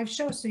a live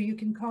show, so you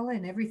can call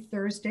in every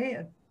Thursday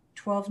at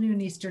 12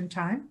 noon Eastern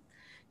time.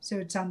 So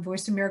it's on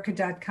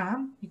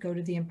voiceamerica.com. You go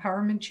to the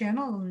Empowerment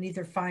channel and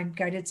either find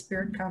Guided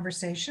Spirit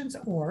Conversations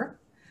or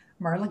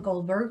Marla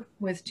Goldberg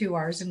with 2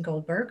 R's in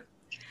Goldberg.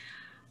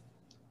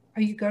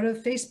 Or you go to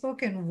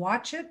Facebook and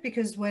watch it,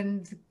 because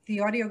when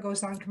the audio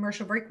goes on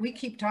commercial break, we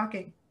keep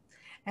talking.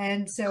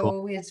 And so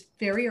cool. It's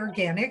very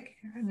organic.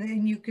 And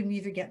then you can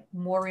either get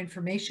more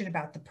information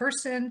about the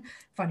person,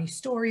 funny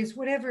stories,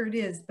 whatever it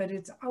is, but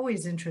it's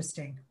always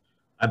interesting.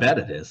 I bet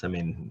it is. I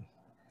mean,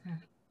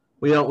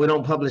 we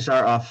don't publish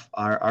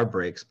our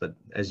breaks, but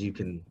as you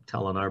can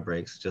tell on our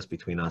breaks, just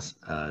between us,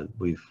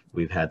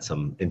 we've had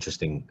some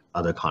interesting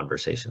other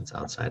conversations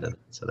outside of it,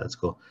 so that's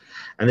cool.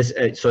 And this,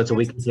 so it's a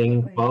weekly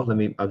thing. Well,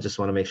 I just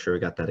want to make sure we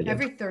got that again.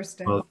 Every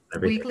Thursday,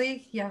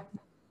 weekly, yeah.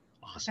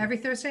 Awesome. Every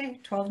Thursday,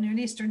 12 noon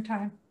Eastern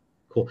time.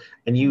 Cool.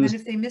 And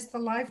if they missed the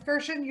live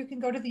version, you can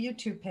go to the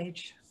YouTube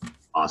page.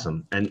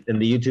 Awesome. And the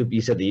YouTube,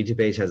 you said the YouTube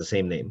page has the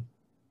same name.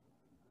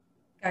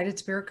 Guided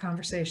Spirit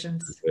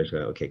Conversations.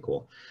 Okay,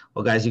 cool.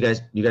 Well, guys, you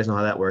guys know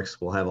how that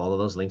works. We'll have all of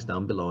those links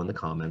down below in the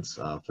comments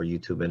for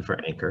YouTube and for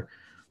Anchor,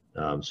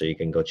 so you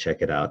can go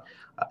check it out.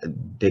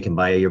 They can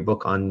buy your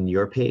book on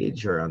your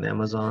page or on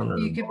Amazon. Or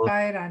you can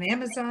buy it on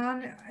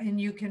Amazon, and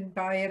you can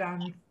buy it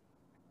on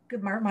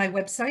my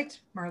website,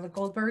 Marla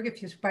Goldberg.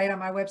 If you buy it on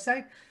my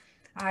website,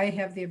 I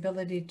have the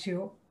ability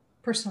to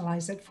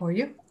personalize it for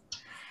you,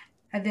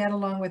 and that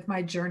along with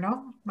my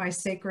journal, my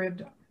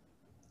sacred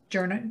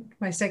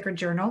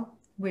journal,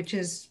 which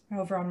is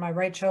over on my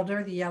right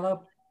shoulder, the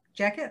yellow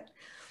jacket.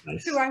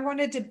 Nice. So I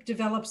wanted to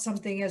develop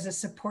something as a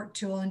support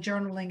tool, and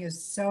journaling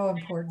is so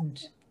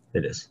important.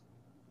 It is.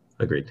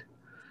 Agreed.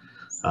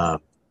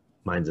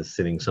 Mine's is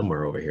sitting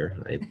somewhere over here.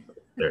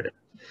 There it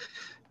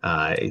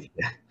is.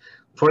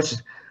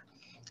 Fortunately,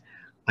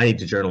 I need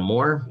to journal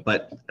more,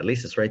 but at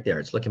least it's right there.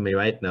 It's looking me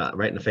right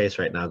in the face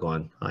right now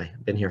going, hi,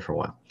 I've been here for a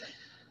while.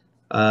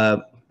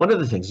 One of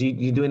the things,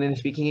 you doing any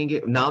speaking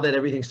engagement now that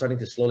everything's starting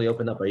to slowly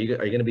open up? Are you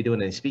going to be doing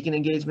any speaking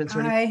engagements?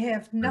 Or I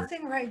have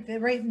nothing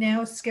right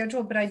now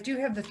scheduled, but I do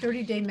have the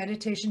 30-day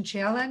meditation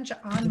challenge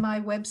on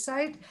my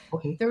website.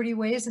 Okay. 30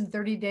 ways in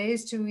 30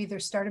 days to either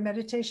start a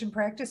meditation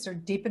practice or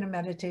deepen a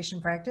meditation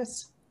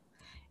practice.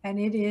 And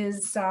it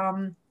is,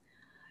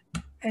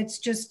 it's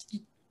just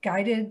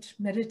guided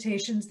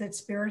meditations that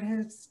Spirit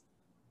has,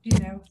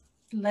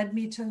 led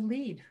me to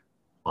lead.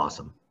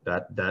 Awesome.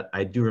 That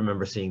I do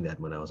remember seeing that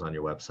when I was on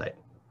your website.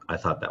 I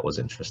thought that was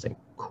interesting.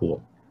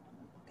 Cool.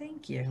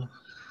 Thank you.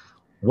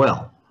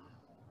 Well,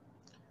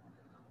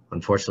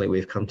 unfortunately,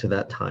 we've come to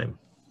that time.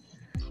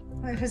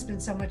 It has been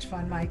so much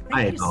fun, Mike.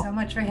 I Thank you know. so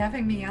much for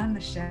having me on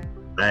the show.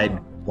 I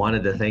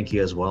wanted to thank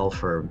you as well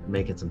for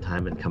making some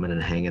time and coming and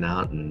hanging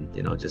out and,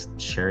 you know, just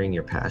sharing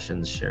your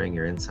passions, sharing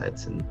your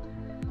insights, and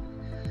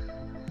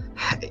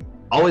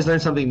always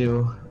learn something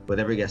new with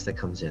every guest that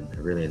comes in. I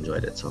really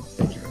enjoyed it. So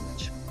thank you very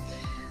much.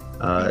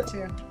 Me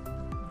too.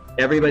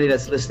 Everybody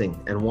that's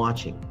listening and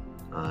watching,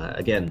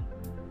 again,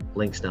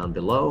 links down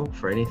below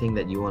for anything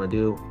that you want to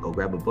do. Go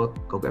grab a book,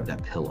 go grab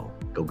that pillow,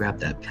 go grab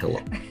that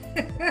pillow.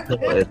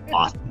 Pillow is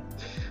awesome.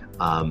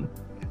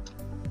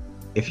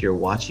 If you're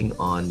watching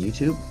on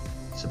YouTube,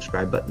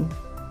 subscribe button,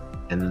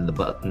 and then the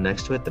button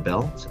next to it, the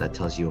bell, so that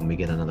tells you when we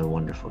get another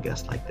wonderful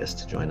guest like this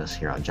to join us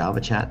here on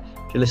Java Chat.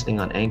 If you're listening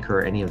on Anchor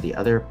or any of the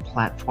other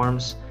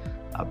platforms,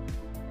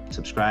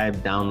 subscribe,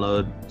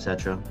 download,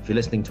 etc. If you're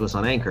listening to us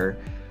on Anchor,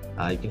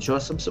 you can show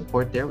us some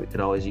support there. We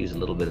could always use a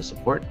little bit of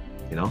support,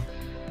 you know.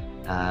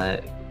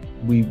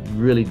 We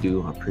really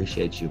do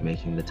appreciate you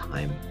making the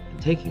time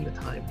and taking the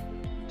time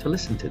to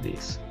listen to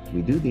these.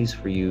 We do these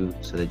for you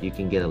so that you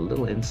can get a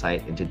little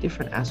insight into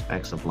different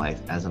aspects of life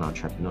as an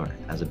entrepreneur,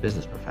 as a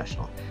business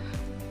professional,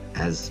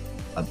 as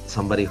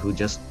somebody who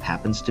just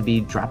happens to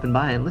be dropping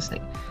by and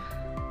listening.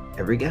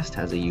 Every guest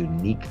has a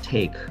unique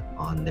take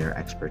on their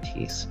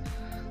expertise.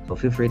 So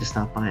feel free to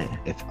stop by.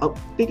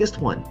 Biggest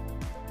one,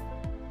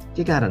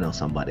 you gotta know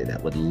somebody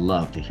that would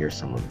love to hear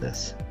some of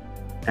this.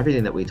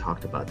 Everything that we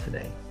talked about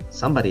today,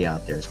 somebody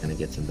out there is gonna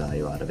get some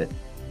value out of it.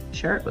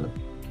 Share it with them.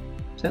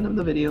 Send them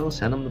the video,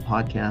 send them the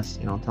podcast,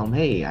 you know, tell them,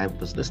 hey, I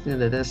was listening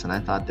to this and I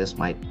thought this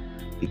might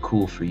be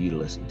cool for you to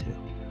listen to.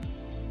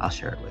 I'll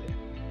share it with you.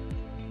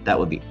 That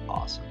would be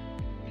awesome.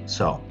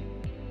 So,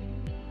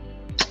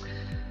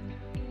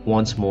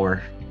 once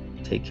more,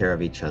 take care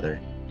of each other,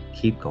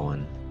 keep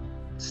going,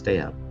 stay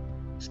up,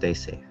 stay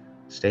safe,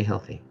 stay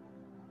healthy,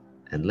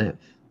 and live.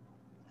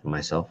 For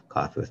myself,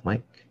 Coffee with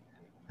Mike,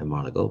 I'm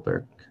Marla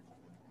Goldberg.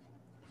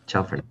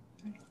 Ciao for now.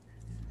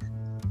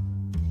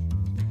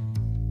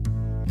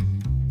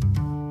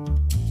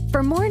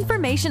 For more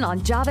information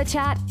on Java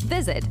Chat,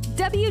 visit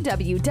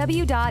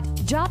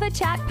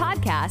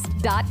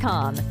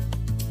www.javachatpodcast.com.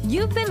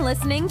 You've been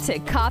listening to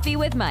Coffee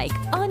with Mike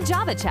on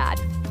Java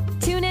Chat.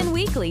 Tune in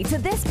weekly to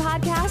this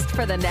podcast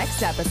for the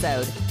next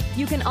episode.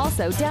 You can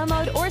also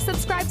download or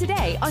subscribe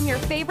today on your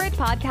favorite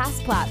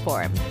podcast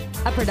platform.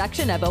 A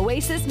production of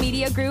Oasis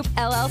Media Group,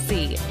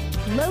 LLC.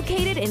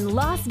 Located in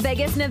Las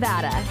Vegas,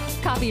 Nevada.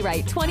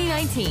 Copyright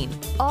 2019.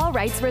 All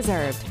rights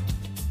reserved.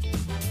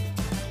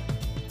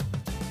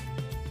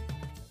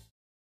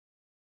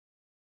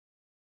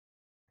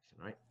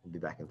 All right, we'll be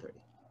back in 30.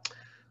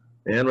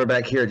 And we're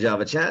back here at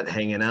Java Chat,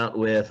 hanging out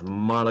with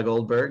Marla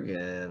Goldberg,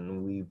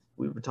 and we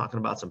were talking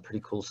about some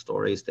pretty cool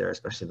stories there,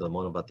 especially the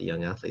one about the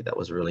young athlete. That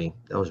was really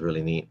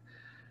neat.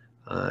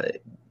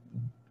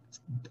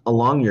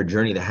 Along your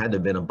journey, there had to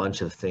have been a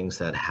bunch of things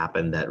that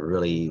happened that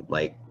really,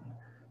 like,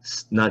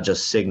 not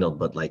just signaled,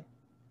 but like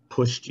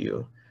pushed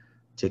you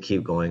to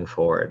keep going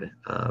forward.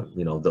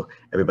 You know,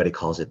 everybody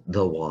calls it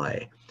the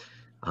why.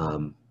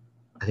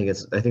 I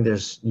think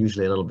there's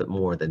usually a little bit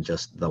more than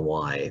just the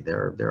why.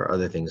 There are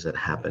other things that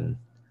happen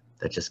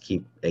that just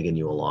keep egging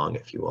you along,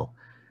 if you will.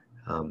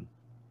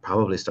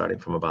 Probably starting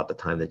from about the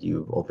time that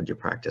you opened your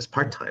practice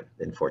part-time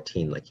in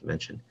 14, like you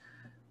mentioned.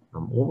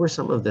 What were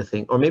some of the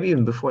things, or maybe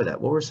even before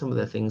that, what were some of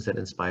the things that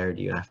inspired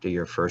you after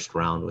your first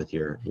round with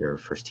your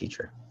first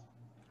teacher?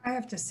 I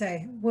have to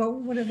say, well,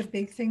 one of the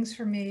big things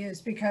for me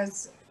is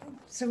because,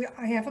 so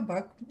I have a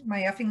book, My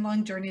Effing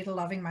Long Journey to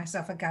Loving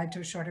Myself, A Guide to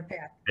a Shorter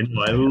Path.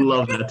 I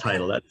love that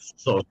title. That's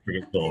so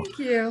freaking cool. Thank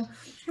you.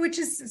 Which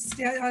is, it's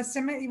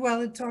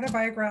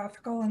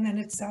autobiographical and then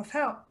it's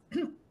self-help.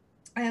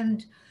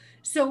 And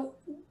so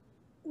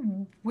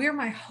where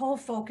my whole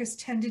focus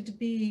tended to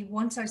be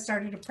once I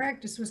started to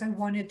practice was I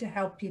wanted to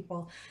help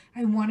people.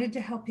 I wanted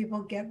to help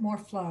people get more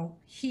flow,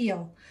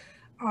 heal,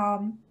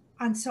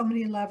 on so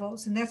many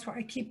levels. And that's why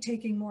I keep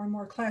taking more and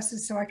more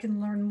classes so I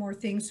can learn more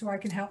things, so I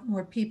can help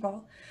more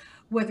people,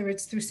 whether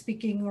it's through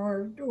speaking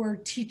or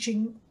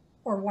teaching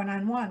or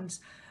one-on-ones.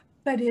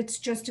 But it's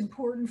just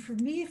important for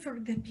me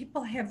that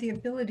people have the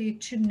ability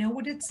to know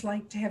what it's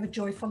like to have a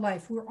joyful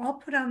life. We're all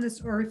put on this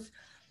earth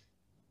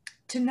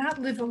to not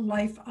live a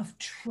life of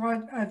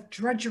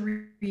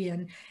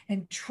drudgery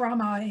and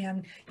trauma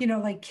and, you know,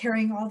 like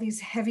carrying all these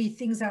heavy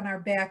things on our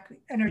back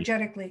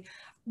energetically.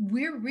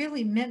 We're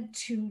really meant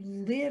to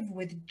live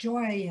with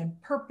joy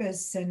and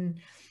purpose and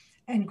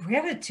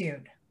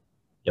gratitude.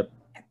 Yep.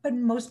 But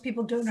most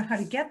people don't know how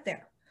to get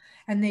there.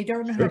 And they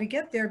don't know how to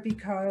get there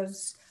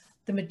because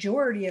the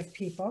majority of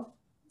people,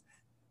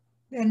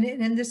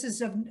 and this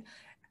is of,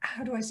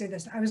 how do I say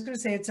this? I was going to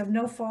say it's of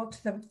no fault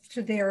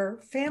to their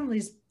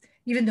families,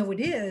 even though it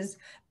is,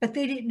 but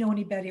they didn't know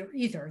any better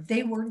either.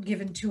 They weren't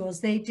given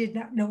tools. They did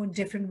not know in a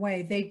different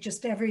way. They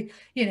just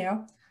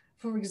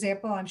for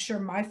example, I'm sure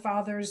my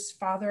father's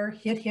father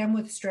hit him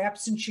with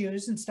straps and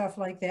shoes and stuff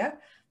like that.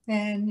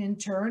 And in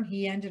turn,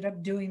 he ended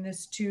up doing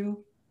this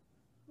to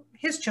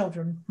his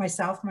children,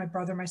 myself, my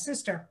brother, my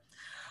sister.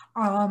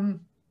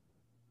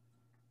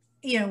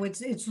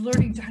 it's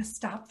learning to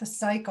stop the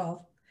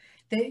cycle.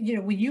 That,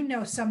 when you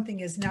know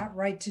something is not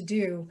right to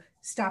do,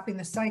 stopping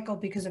the cycle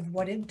because of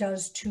what it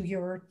does to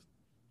your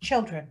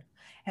children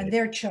and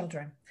their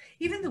children.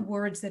 Even the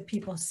words that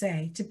people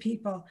say to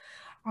people,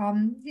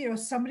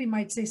 somebody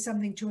might say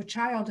something to a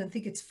child and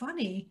think it's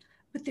funny,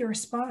 but they're a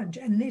sponge,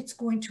 and it's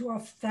going to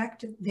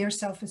affect their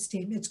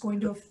self-esteem. It's going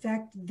to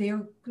affect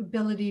their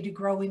ability to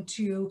grow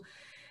into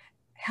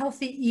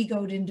healthy,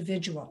 egoed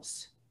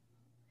individuals.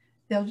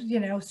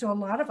 So a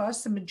lot of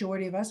us, the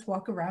majority of us,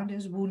 walk around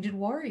as wounded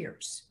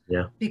warriors.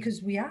 Yeah.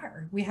 Because we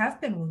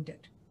have been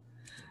wounded.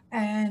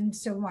 And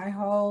so my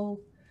whole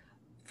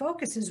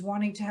focus is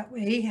wanting to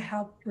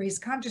help raise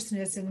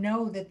consciousness and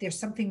know that there's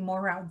something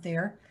more out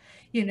there.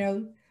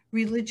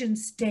 Religion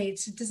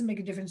states, it doesn't make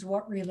a difference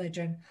what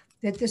religion,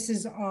 that this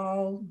is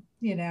all,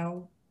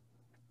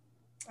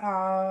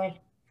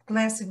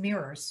 glass and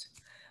mirrors.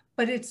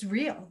 But it's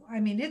real.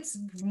 I mean, it's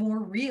more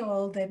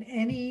real than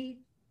any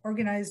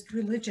organized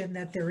religion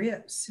that there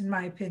is, in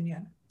my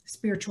opinion,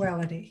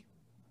 spirituality.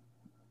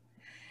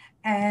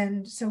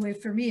 And so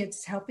for me,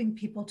 it's helping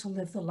people to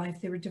live the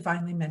life they were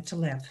divinely meant to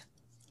live.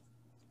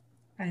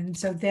 And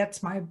so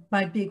that's my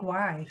big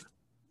why.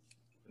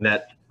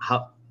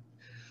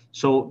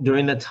 So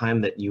during the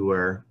time that you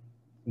were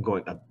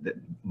going up,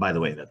 by the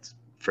way, that's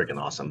freaking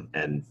awesome.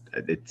 And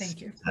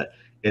Thank you.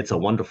 It's a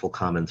wonderful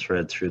common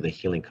thread through the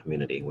healing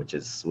community, which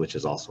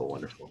is also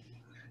wonderful.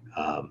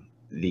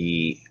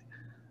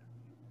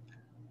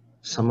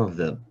 Some of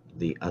the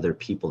other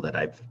people that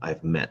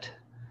I've met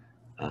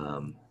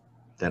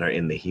that are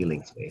in the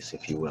healing space,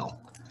 if you will,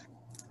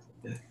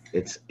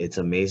 it's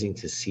amazing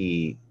to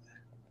see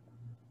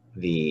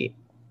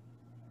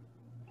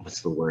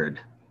what's the word?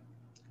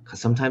 Because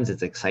sometimes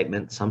it's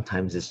excitement,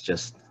 sometimes it's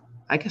just,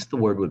 I guess the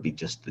word would be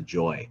just the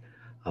joy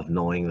of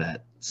knowing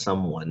that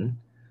someone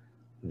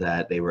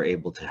that they were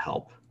able to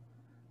help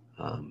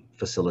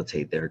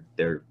facilitate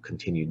their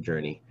continued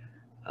journey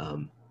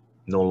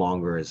no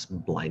longer is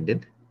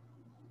blinded,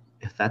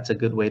 if that's a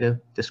good way to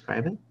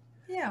describe it.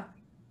 Yeah.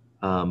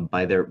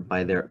 By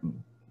their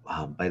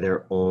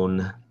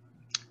own,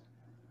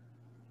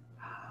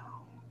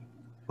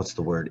 what's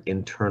the word?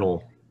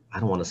 Internal. I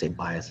don't want to say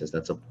biases.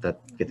 That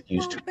gets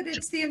used to. But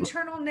it's the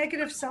internal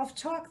negative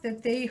self-talk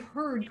that they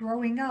heard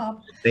growing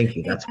up. Thank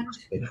you. That's what I was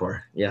looking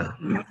for. Yeah.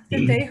 That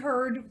they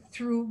heard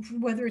through,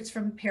 whether it's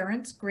from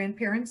parents,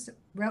 grandparents,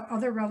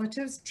 other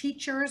relatives,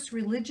 teachers,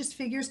 religious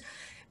figures.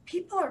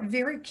 People are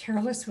very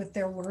careless with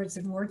their words,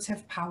 and words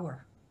have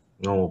power.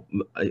 Oh,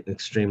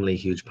 extremely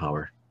huge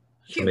power.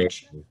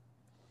 Huge.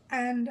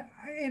 And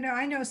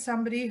I know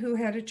somebody who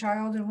had a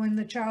child, and when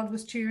the child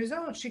was 2 years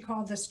old, she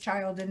called this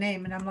child a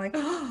name, and I'm like,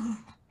 oh,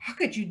 how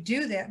could you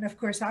do that? And of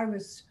course I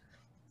was,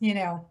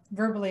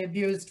 verbally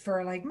abused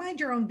for like,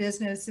 mind your own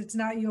business. It's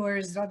not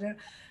yours. But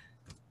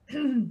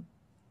the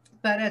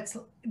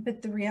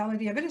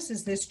reality of it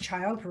is this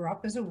child grew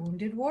up as a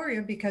wounded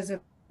warrior because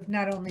of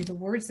not only the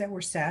words that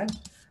were said,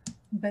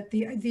 but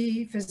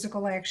the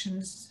physical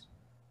actions,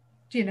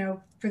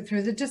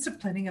 through the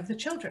disciplining of the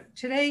children.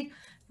 Today,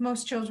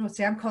 most children will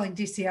say, I'm calling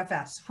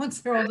DCFS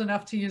once they're old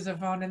enough to use a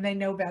phone and they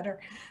know better.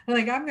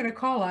 Like, I'm going to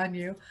call on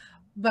you.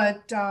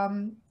 But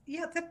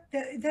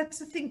that's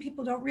the thing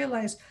people don't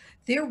realize.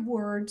 Their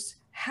words,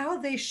 how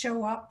they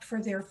show up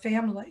for their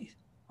family,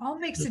 all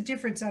makes a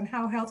difference on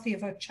how healthy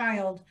of a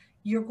child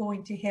you're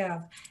going to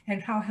have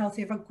and how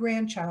healthy of a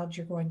grandchild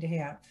you're going to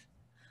have.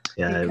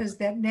 Yeah, because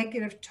that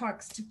negative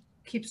talk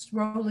keeps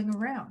rolling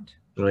around.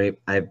 Right.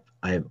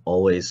 I've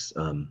always,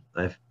 I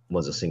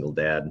was a single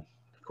dad.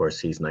 Of course,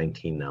 he's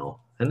 19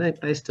 now, and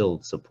I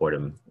still support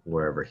him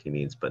wherever he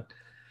needs. But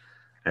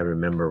I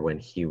remember when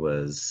he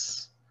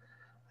was,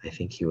 I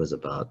think he was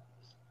about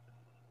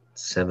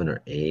 7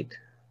 or 8,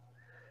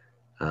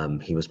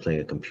 he was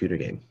playing a computer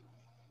game,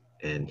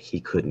 and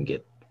he couldn't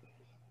get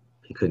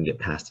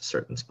past a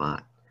certain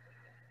spot,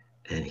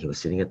 and he was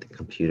sitting at the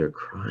computer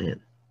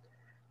crying,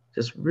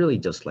 just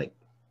like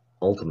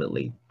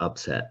ultimately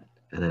upset.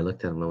 And I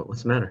looked at him and I went,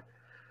 what's the matter?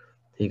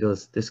 He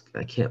goes,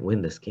 I can't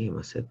win this game.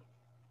 I said,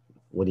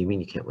 what do you mean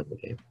you can't win the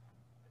game?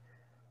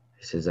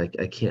 He says, I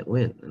can't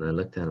win. And I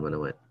looked at him and I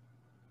went,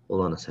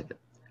 hold on a second.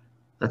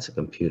 That's a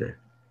computer.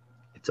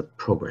 It's a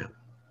program.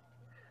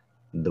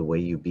 The way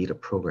you beat a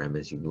program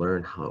is you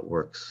learn how it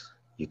works.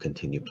 You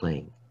continue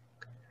playing.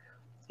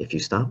 If you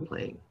stop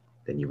playing,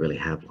 then you really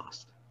have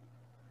lost.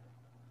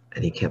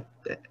 And he kept,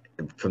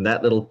 from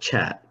that little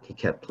chat, he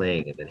kept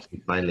playing, and then he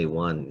finally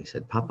won. He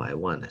said, Papa, I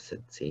won. I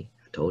said, see,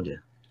 I told you.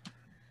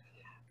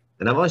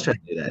 And I've always tried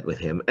to do that with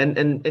him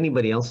and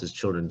anybody else's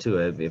children too.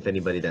 If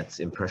anybody that's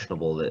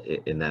impressionable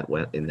in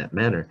that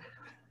manner,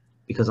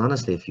 because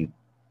honestly, if you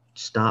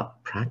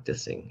stop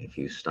practicing, if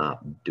you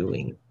stop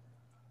doing,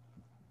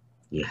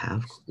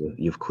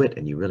 you've quit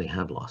and you really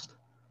have lost.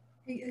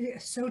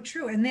 So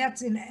true. And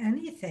that's in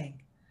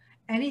anything,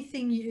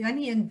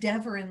 any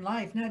endeavor in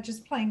life, not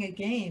just playing a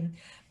game,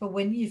 but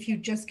if you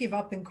just give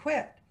up and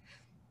quit,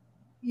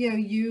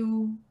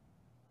 you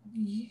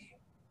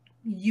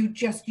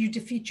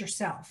defeat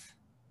yourself.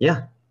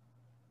 Yeah.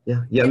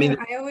 I mean,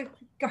 I always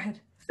Go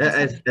ahead.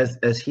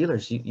 As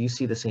healers, you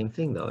see the same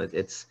thing though.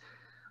 It's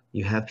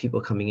you have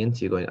people coming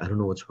into you going, I don't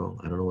know what's wrong.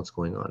 I don't know what's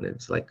going on.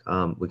 It's like,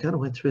 we kind of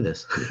went through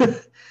this.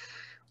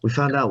 We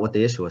found out what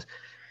the issue was.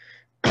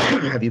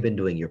 Have you been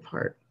doing your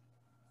part?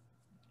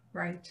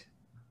 Right.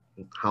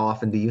 How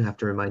often do you have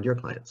to remind your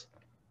clients?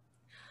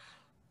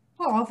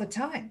 Well, all the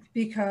time,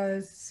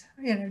 because,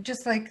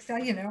 just like,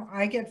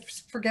 I get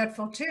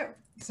forgetful too.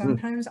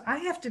 Sometimes I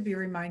have to be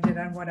reminded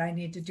on what I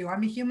need to do.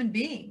 I'm a human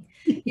being.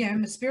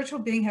 I'm a spiritual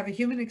being, have a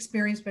human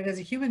experience, but as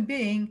a human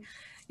being,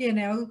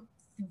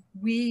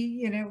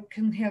 we,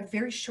 can have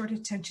very short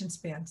attention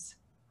spans.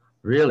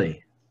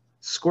 Really?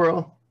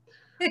 Squirrel?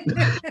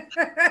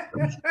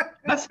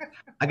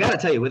 I got to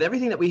tell you, with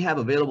everything that we have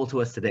available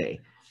to us today,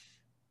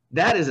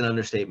 that is an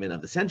understatement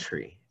of the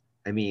century.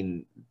 I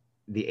mean,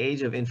 the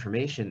age of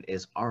information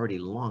is already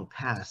long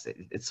past.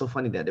 It's so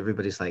funny that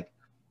everybody's like,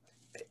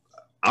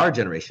 our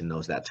generation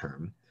knows that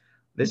term.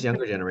 This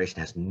younger generation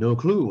has no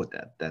clue what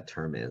that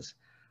term is.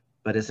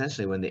 But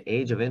essentially, when the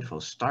age of info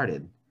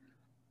started,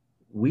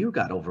 we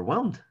got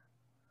overwhelmed.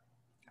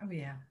 Oh,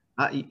 yeah.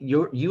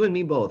 You and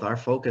me both, our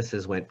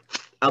focuses went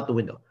out the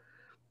window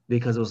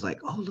because it was like,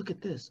 oh, look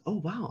at this. Oh,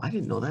 wow, I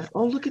didn't know that.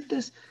 Oh, look at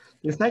this.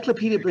 The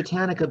Encyclopedia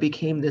Britannica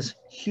became this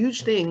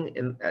huge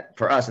thing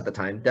for us at the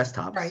time,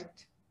 desktops.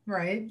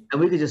 Right.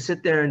 And we could just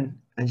sit there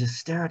and just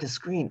stare at the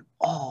screen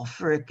all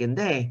frickin'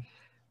 day,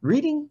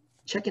 reading,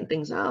 checking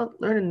things out,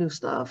 learning new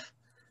stuff.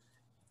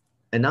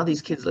 And now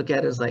these kids look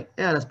at it as like,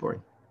 yeah, that's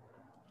boring.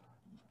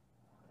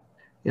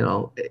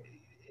 But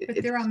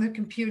they're on the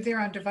computer, they're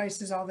on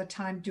devices all the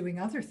time doing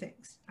other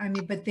things. I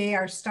mean, but they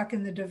are stuck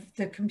in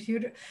the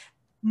computer.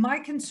 My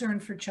concern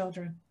for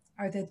children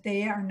are that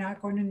they are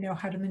not going to know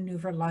how to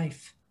maneuver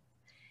life.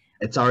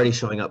 It's already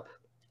showing up.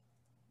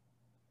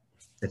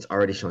 It's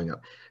already showing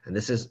up. And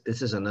this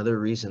is another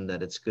reason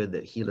that it's good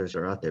that healers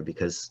are out there,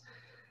 because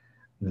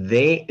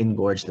they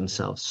engorge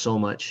themselves so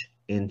much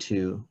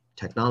into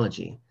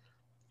technology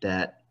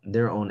that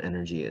their own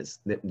energy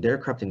they're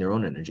corrupting their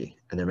own energy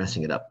and they're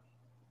messing it up.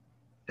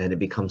 And it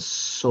becomes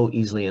so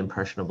easily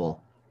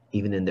impressionable,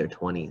 even in their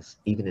 20s,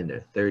 even in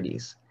their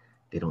 30s.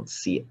 They don't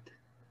see it.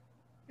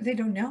 They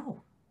don't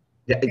know.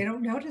 Yeah, they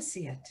don't know to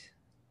see it.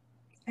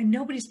 And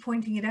nobody's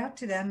pointing it out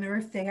to them. Or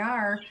if they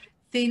are,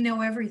 they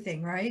know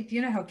everything, right?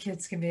 You know how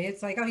kids can be.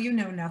 It's like, oh, you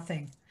know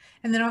nothing.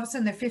 And then all of a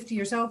sudden they're 50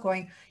 years old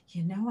going,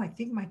 I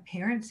think my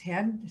parents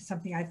had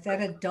something.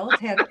 That adult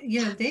had,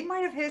 they might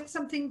have had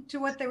something to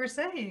what they were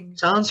saying.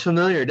 Sounds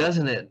familiar,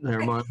 doesn't it,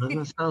 Martha?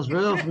 That sounds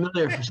real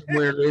familiar for some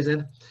weird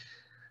reason.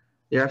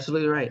 You're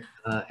absolutely right.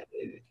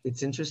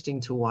 It's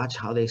interesting to watch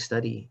how they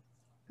study.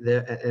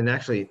 And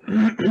actually,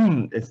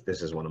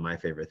 this is one of my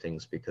favorite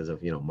things because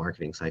of,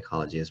 marketing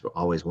psychology, is we're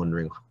always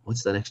wondering,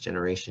 what's the next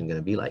generation going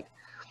to be like?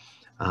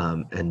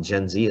 And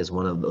Gen Z is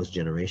one of those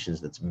generations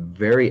that's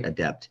very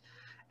adept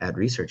at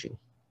researching.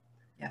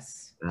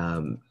 Yes.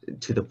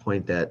 To the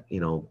point that,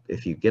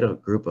 if you get a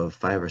group of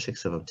 5 or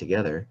 6 of them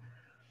together,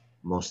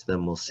 most of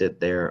them will sit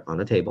there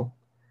on a table.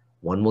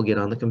 One will get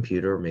on the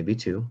computer, or maybe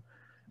 2.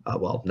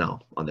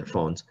 Now on their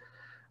phones.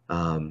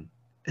 And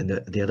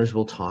the others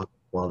will talk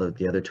while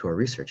the other 2 are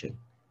researching.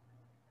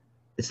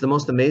 It's the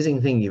most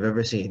amazing thing you've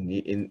ever seen.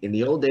 In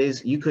the old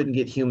days, you couldn't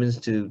get humans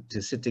to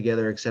sit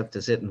together except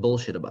to sit and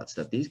bullshit about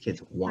stuff. These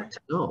kids want to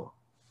know.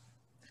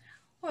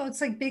 Well,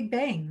 it's like Big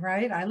Bang,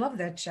 right? I love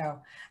that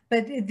show.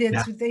 But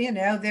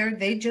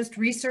they just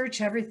research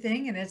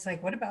everything, and it's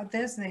like, what about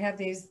this? And they have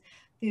these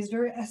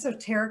very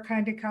esoteric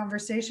kind of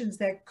conversations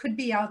that could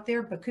be out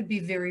there, but could be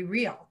very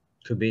real.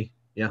 Could be,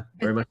 yeah,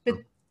 very much. But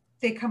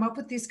they come up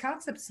with these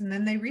concepts, and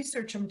then they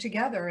research them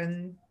together,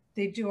 and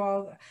they do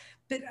all.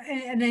 But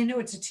and I know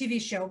it's a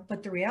TV show,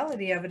 but the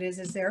reality of it is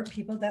there are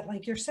people that,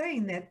 like you're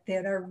saying,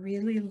 that are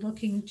really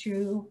looking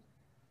to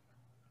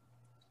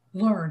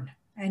learn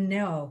and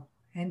know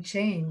and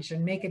change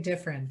and make a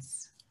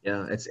difference.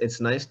 Yeah, it's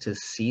nice to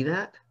see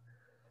that.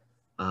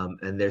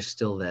 And there's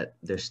still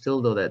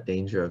though that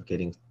danger of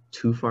getting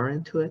too far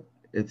into it,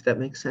 if that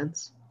makes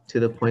sense, to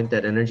the point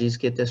that energies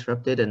get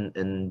disrupted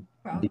and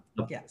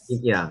yes.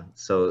 Yeah.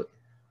 So.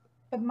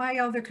 But my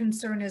other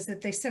concern is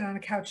that they sit on a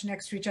couch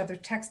next to each other,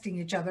 texting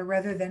each other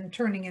rather than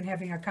turning and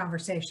having a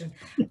conversation.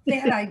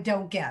 That I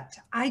don't get.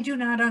 I do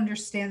not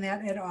understand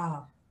that at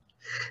all.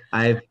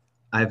 I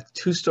have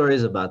 2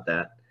 stories about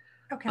that.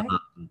 Okay.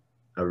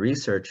 A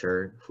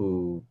researcher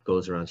who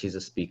goes around, she's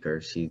a speaker,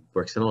 she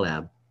works in a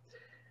lab,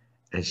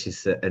 and she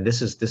said, and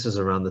this is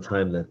around the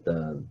time that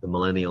the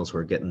millennials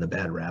were getting the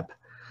bad rap.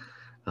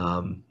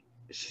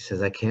 She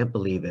says, I can't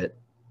believe it.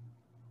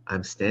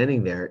 I'm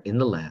standing there in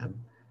the lab.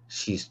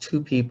 She's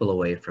 2 people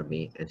away from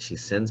me, and she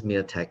sends me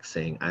a text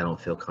saying, I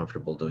don't feel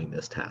comfortable doing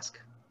this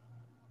task.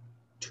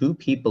 2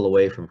 people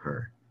away from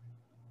her,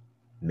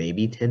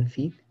 maybe 10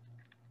 feet.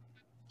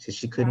 So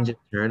she couldn't just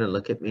turn and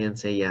look at me and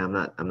say, yeah,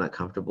 I'm not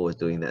comfortable with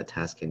doing that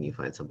task. Can you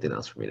find something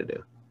else for me to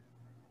do?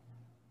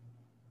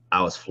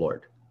 I was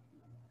floored.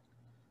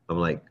 I'm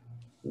like,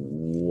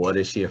 what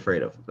is she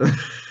afraid of?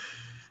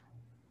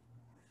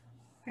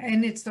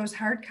 And it's those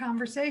hard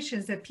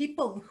conversations that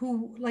people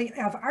who like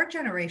of our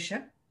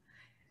generation,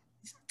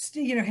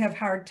 have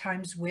hard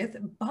times with,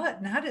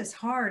 but not as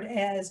hard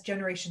as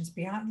generations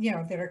beyond,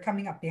 that are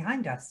coming up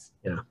behind us.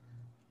 Yeah.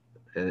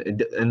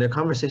 And they're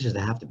conversations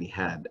that have to be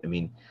had. I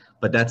mean,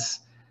 but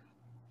that's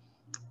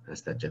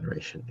that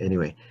generation.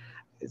 Anyway,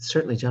 it's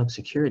certainly job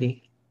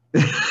security.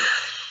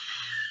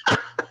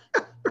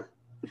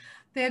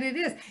 That it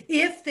is.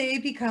 If they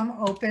become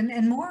open,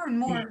 and more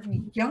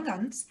young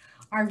ones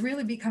are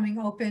really becoming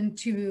open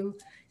to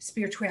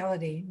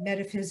spirituality,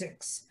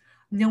 metaphysics,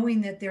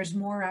 knowing that there's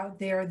more out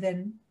there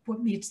than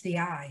what meets the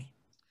eye.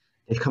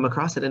 They've come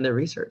across it in their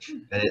research,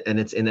 and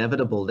it's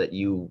inevitable that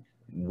you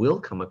will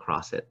come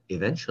across it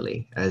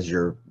eventually as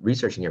you're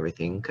researching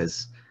everything,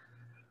 because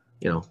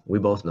we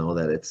both know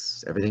that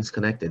everything's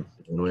connected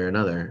one way or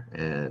another,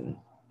 and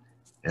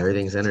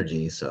everything's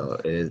energy. So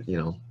it is,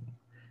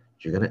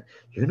 you're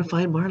gonna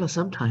find Marla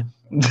sometime.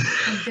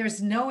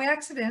 There's no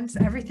accidents.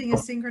 Everything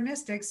is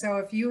synchronistic. So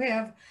if you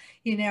have,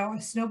 a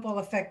snowball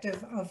effect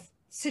of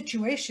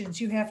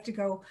situations, you have to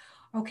go,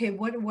 okay,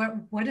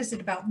 what is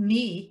it about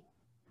me,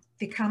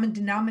 the common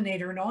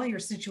denominator in all your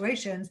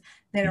situations,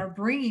 that are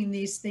bringing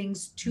these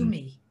things to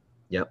me?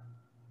 Yep.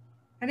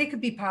 And it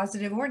could be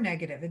positive or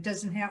negative. It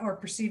doesn't have, or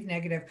perceived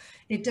negative.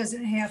 It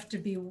doesn't have to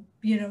be,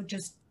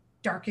 just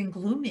dark and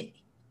gloomy.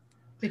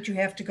 That you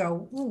have to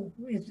go, ooh,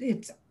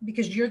 it's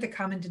because you're the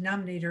common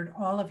denominator in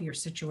all of your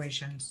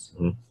situations.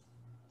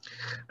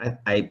 Mm-hmm.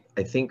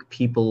 I think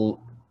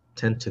people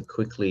tend to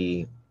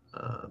quickly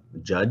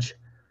judge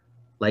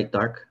light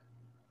dark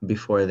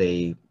before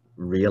they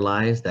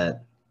realize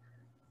that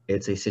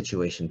it's a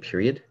situation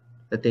period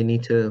that they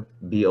need to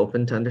be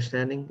open to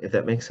understanding, if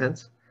that makes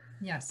sense.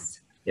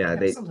 Yes. Yeah,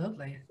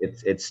 absolutely.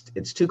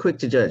 It's too quick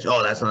to judge.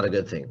 Oh, that's not a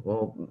good thing.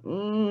 Well,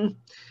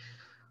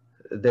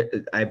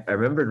 I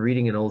remembered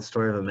reading an old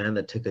story of a man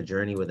that took a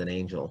journey with an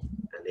angel,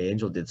 and the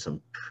angel did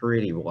some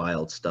pretty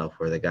wild stuff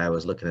where the guy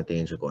was looking at the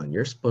angel going,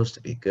 "You're supposed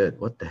to be good.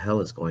 What the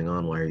hell is going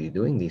on? Why are you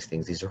doing these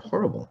things? These are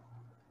horrible."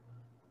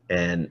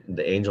 And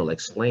the angel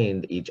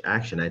explained each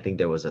action. I think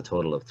there was a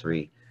total of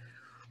 3,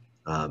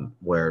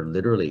 where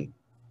literally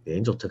the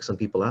angel took some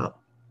people out.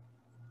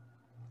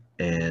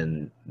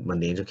 And when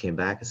the angel came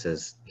back, it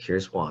says,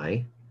 "Here's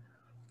why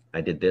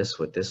I did this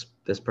with this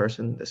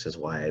person. This is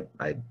why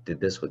I did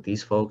this with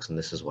these folks, and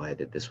this is why I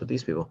did this with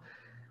these people."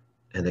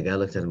 And the guy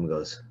looked at him and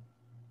goes,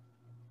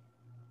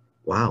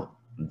 "Wow,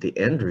 the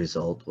end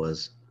result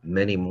was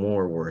many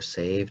more were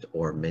saved,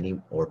 or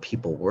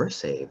people were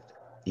saved,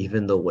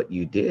 even though what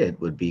you did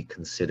would be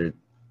considered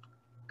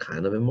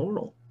kind of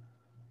immoral."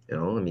 I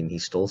mean, he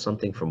stole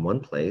something from one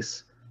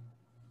place.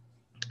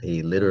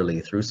 He literally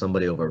threw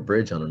somebody over a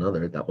bridge on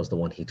another. That was the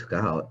one he took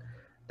out.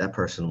 That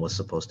person was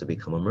supposed to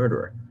become a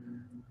murderer.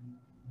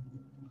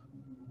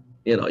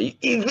 You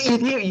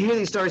hear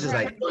these stories. It's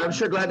like, I'm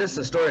sure glad this is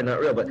a story,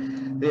 not real. But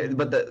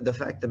the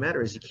fact of the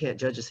matter is, you can't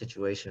judge a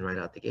situation right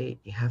out the gate.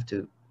 You have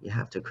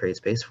to create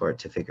space for it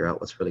to figure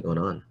out what's really going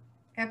on.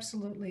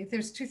 Absolutely.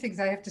 There's 2 things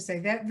I have to say.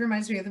 That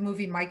reminds me of the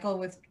movie Michael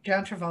with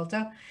John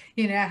Travolta.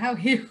 How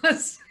he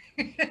was.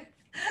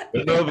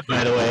 Good movie,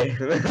 by the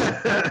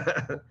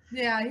way.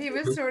 Yeah, he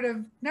was sort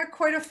of not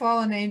quite a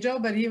fallen angel,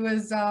 but he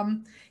was.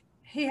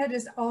 He had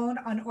his own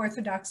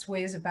unorthodox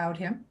ways about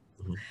him.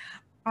 Mm-hmm.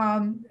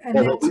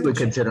 And what we would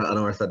consider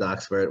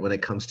unorthodox when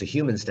it comes to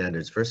human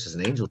standards versus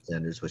an angel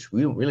standards, which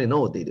we don't really know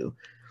what they do.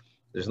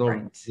 There's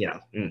no,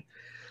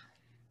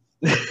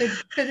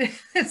 But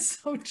it's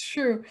so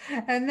true.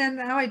 And then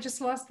now I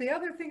just lost the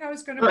other thing I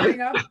was going to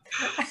bring up.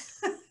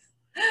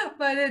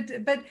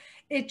 but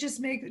it just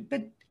makes,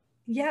 but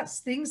yes,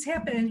 things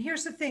happen. And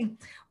here's the thing.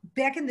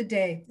 Back in the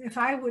day, if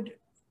I would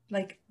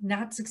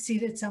not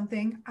succeed at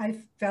something, I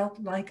felt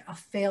like a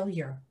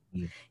failure.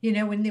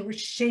 When there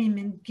was shame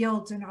and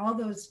guilt and all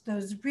those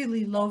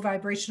really low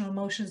vibrational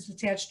emotions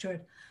attached to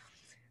it.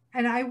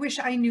 And I wish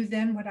I knew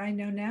then what I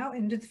know now,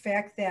 into the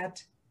fact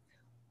that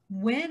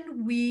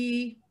when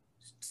we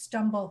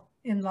stumble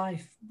in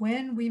life,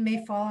 when we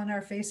may fall on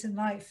our face in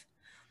life,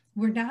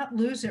 we're not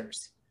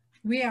losers.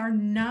 We are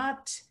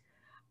not,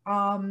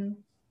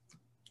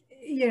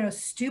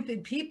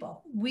 stupid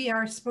people. We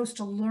are supposed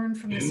to learn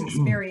from this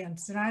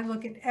experience. And I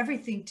look at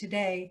everything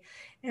today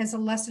as a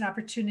lesson,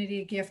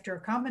 opportunity, a gift, or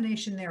a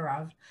combination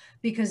thereof,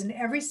 because in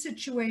every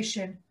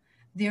situation,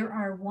 there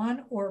are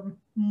one or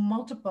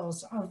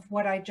multiples of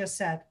what I just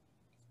said: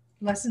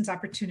 lessons,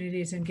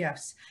 opportunities, and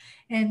gifts.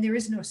 And there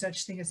is no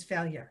such thing as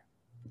failure.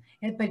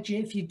 But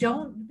if you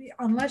don't,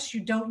 unless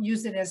you don't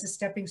use it as a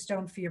stepping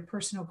stone for your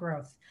personal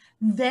growth,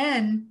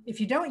 then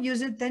if you don't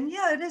use it, then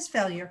yeah, it is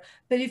failure.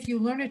 But if you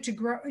learn it to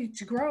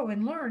grow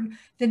and learn,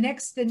 then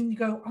you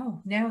go,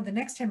 oh, now the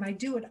next time I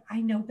do it,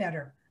 I know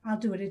better. I'll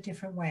do it a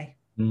different way.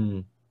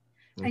 Mm.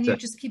 And you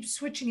just keep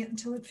switching it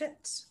until it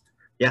fits.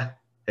 Yeah,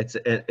 it's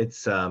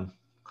how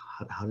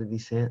did he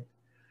say it?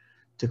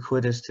 To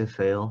quit is to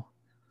fail.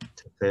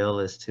 To fail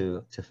is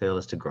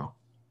to grow.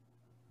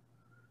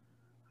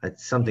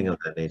 It's something of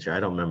that nature. I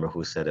don't remember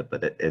who said it,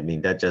 but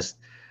that just,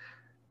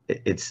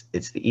 it's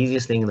the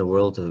easiest thing in the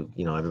world to,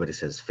 everybody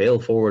says fail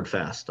forward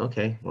fast.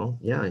 Okay, well,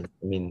 yeah, I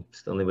mean,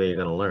 it's the only way you're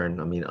going to learn.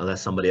 I mean,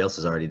 unless somebody else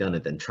has already done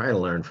it, then try to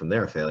learn from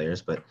their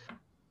failures. But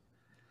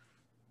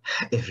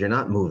if you're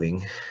not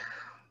moving,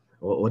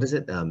 what is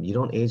it? You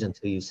don't age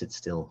until you sit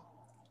still.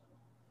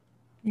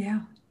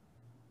 Yeah,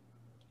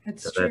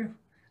 it's So true.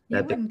 You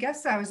that wouldn't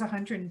guess I was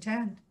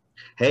 110.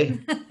 hey,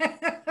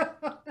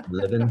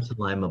 living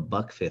till I'm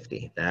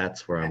 $150.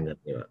 That's where I'm going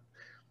to do it.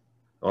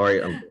 Or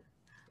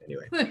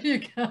anyway. There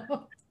you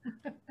go.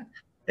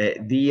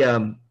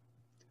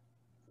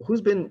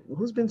 Who's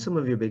been some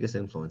of your biggest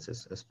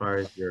influences as far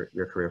as your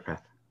career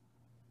path?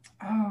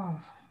 Oh.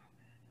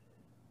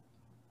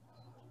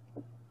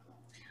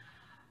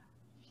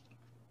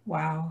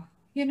 Wow.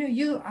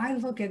 I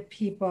look at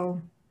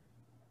people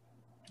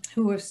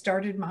who have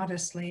started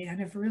modestly and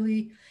have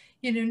really,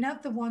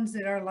 not the ones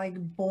that are like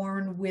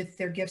born with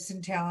their gifts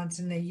and talents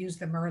and they use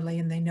them early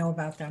and they know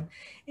about them.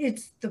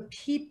 It's the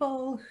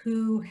people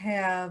who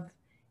have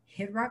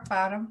hit rock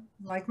bottom,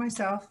 like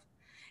myself,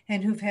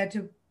 and who've had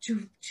to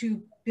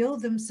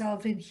build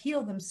themselves and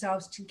heal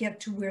themselves to get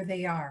to where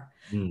they are.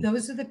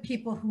 Those are the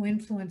people who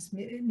influence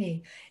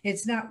me.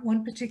 It's not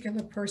one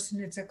particular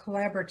person, it's a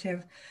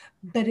collaborative,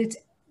 but it's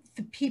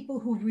the people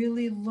who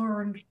really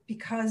learned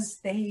because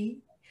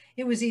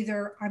it was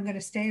either I'm going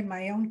to stay in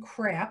my own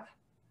crap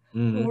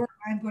or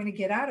I'm going to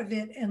get out of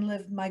it and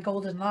live my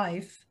golden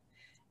life.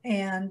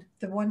 And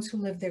the ones who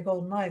live their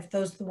golden life,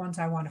 those are the ones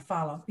I want to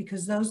follow,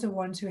 because those are the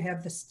ones who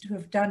have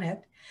done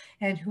it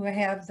and who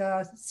have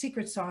the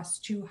secret sauce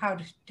to how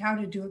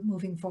to do it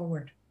moving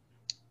forward.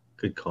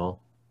 Good call.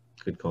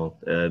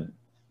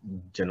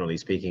 Generally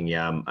speaking,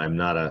 yeah, I'm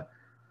not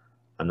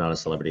a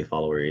celebrity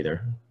follower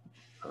either.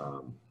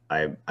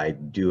 I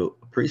do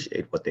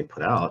appreciate what they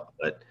put out,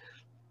 but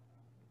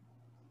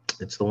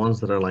it's the ones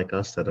that are like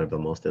us that are the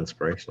most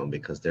inspirational,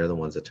 because they're the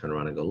ones that turn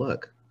around and go,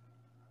 look,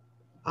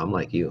 I'm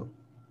like you.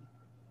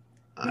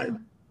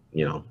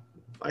 Yeah.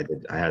 I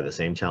had the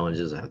same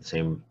challenges, I had the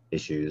same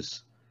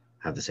issues,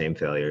 have the same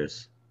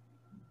failures.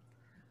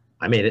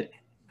 I made it.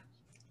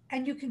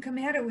 And you can come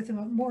at it with a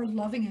more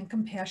loving and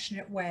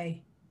compassionate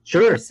way.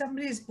 Sure. If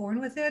somebody's born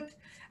with it,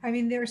 I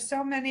mean, there are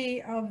so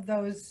many of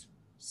those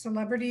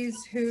celebrities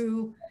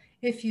who,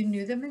 if you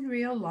knew them in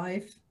real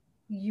life,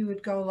 you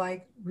would go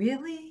like,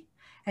 really?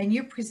 And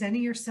you're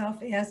presenting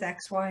yourself as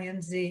X, Y,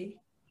 and Z.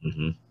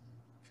 Mm-hmm.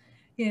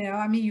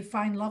 I mean, you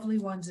find lovely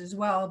ones as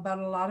well, but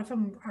a lot of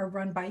them are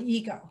run by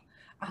ego.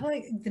 I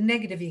like the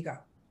negative ego,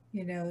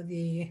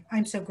 the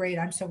I'm so great,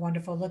 I'm so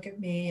wonderful, look at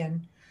me,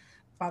 and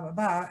blah, blah,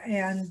 blah.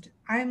 And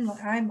I'm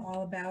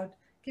all about,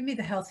 give me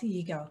the healthy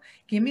ego.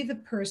 Give me the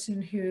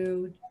person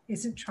who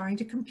isn't trying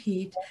to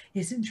compete,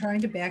 isn't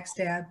trying to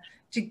backstab,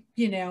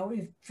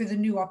 for the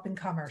new up and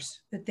comers,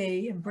 that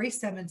they embrace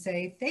them and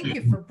say, thank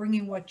you for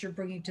bringing what you're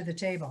bringing to the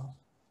table.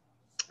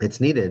 It's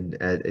needed.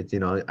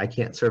 I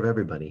can't serve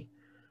everybody.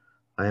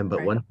 I am but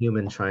Right. one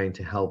human trying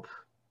to help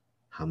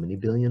how many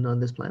billion on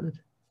this planet?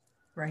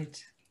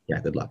 Right. Yeah,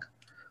 good luck.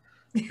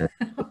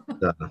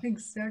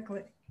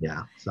 Exactly.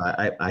 Yeah, so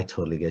I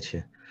totally get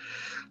you.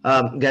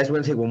 Guys, we're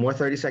going to take one more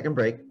 30-second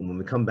break. And when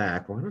we come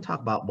back, we're going to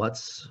talk about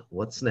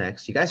what's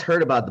next. You guys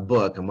heard about the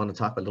book. I'm going to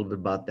talk a little bit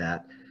about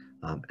that.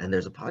 And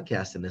there's a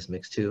podcast in this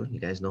mix too. You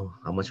guys know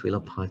how much we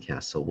love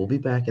podcasts. So we'll be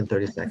back in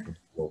 30 seconds.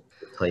 We'll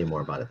tell you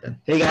more about it then.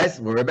 Hey guys,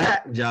 we're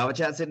back. Java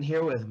Chat sitting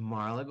here with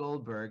Marla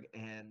Goldberg.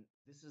 And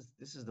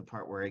this is the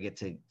part where I get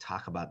to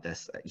talk about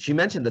this. She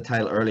mentioned the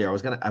title earlier. I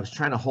was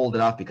trying to hold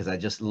it off because I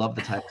just love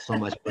the title so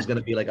much. It was going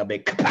to be like a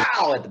big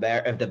kapow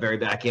at the very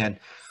back end.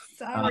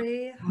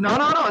 Sorry. No,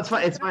 it's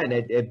fine. It's fine.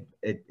 It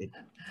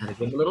kind of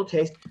gave me a little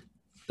taste.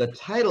 The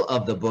title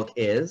of the book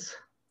is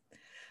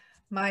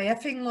My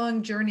Effing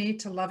Long Journey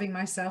to Loving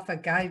Myself, A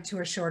Guide to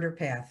a Shorter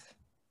Path.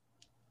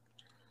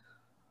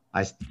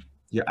 I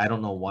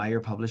don't know why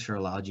your publisher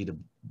allowed you to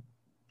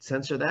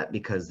censor that,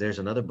 because there's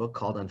another book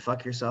called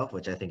Unfuck Yourself,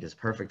 which I think is a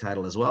perfect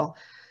title as well.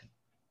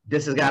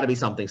 This has got to be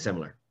something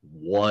similar.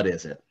 What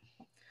is it?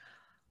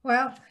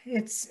 Well,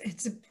 it's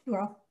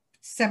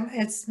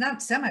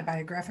not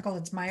semi-biographical.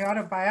 It's my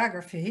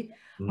autobiography,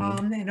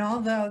 and all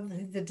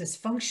the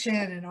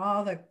dysfunction and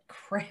all the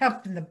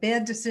crap and the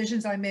bad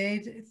decisions I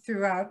made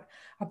throughout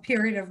a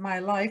period of my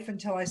life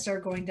until I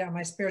started going down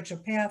my spiritual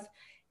path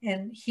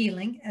and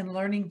healing and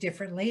learning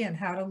differently and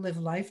how to live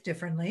life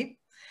differently.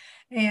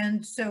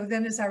 And so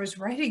then as I was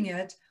writing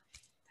it,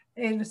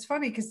 it was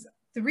funny because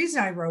the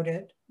reason I wrote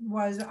it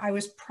was I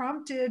was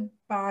prompted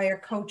by a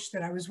coach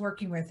that I was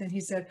working with. And he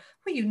said,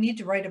 well, you need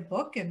to write a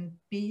book and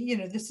be,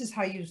 this is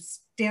how you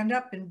stand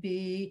up and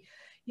be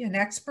an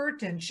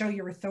expert and show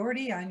your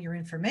authority on your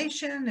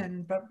information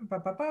and blah, blah,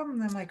 blah, blah.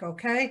 And I'm like,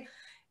 okay.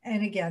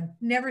 And again,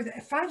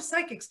 5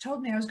 psychics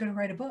told me I was going to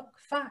write a book,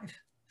 5.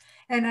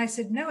 And I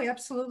said, no,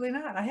 absolutely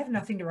not. I have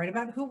nothing to write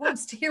about. Who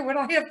wants to hear what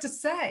I have to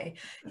say?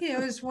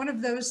 It's one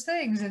of those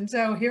things. And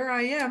so here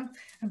I am.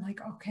 I'm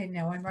like, okay,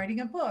 now I'm writing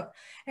a book.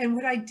 And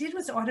what I did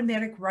was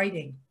automatic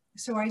writing.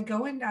 So I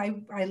go in,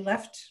 I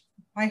left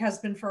my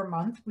husband for a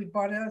month. We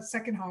bought a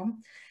second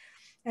home.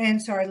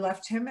 And so I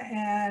left him,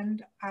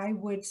 and I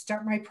would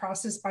start my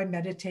process by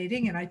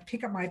meditating, and I'd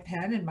pick up my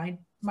pen and I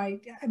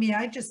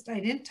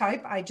didn't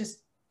type, I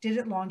just did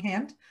it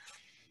longhand.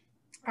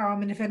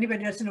 And if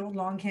anybody doesn't know what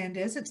longhand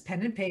is, it's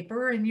pen and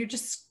paper, and you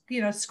just,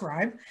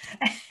 scribe.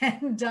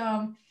 And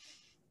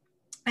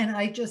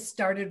I just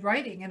started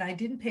writing, and I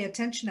didn't pay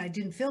attention. I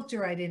didn't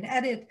filter, I didn't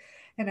edit.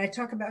 And I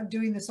talk about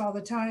doing this all the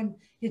time.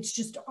 It's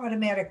just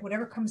automatic.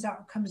 Whatever comes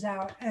out, comes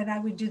out. And I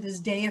would do this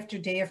day after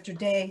day after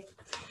day.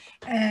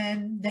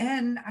 And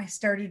then I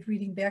started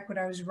reading back what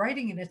I was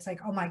writing, and it's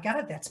like, oh my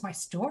God, that's my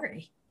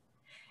story.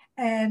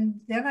 And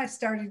then I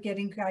started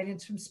getting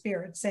guidance from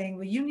Spirit saying,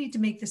 well, you need to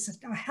make this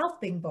a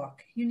helping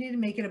book. You need to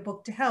make it a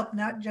book to help,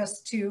 not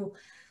just to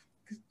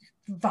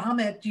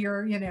vomit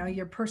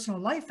your personal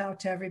life out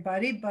to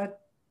everybody, but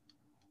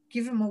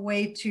give them a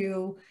way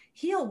to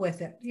heal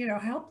with it,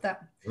 help them.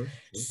 Sure.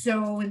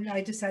 So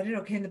I decided,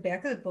 okay, in the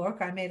back of the book,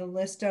 I made a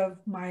list of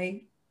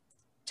my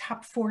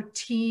top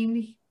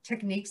 14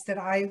 techniques that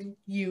I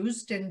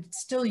used and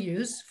still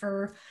use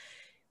for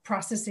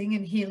processing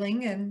and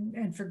healing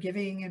and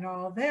forgiving and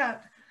all of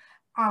that.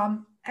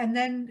 And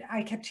then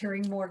I kept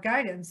hearing more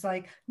guidance,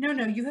 like, no,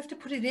 you have to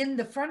put it in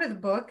the front of the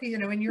book,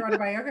 in your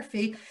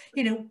autobiography,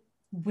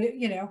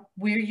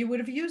 where you would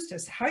have used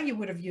this, how you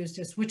would have used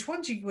this, which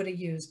ones you would have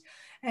used.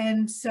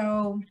 And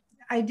so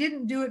I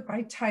didn't do it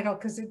by title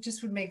because it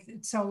just would make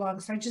it so long.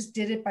 So I just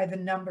did it by the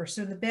number.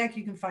 So in the back,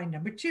 you can find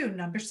number 2,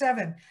 number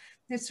 7.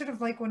 It's sort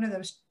of like one of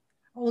those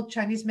old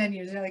Chinese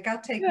menus. Like,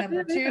 I'll take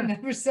number 2,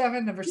 number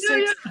 7, number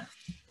 6.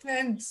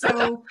 And so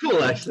that's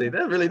cool, actually,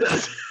 that really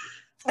does.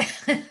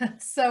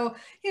 So,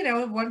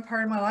 one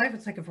part of my life,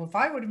 it's like, if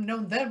I would have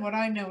known then what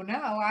I know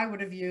now, I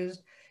would have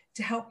used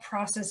to help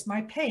process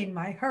my pain,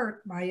 my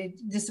hurt, my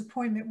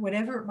disappointment,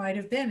 whatever it might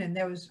have been. And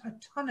there was a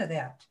ton of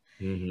that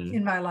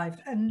in my life.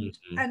 And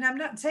I'm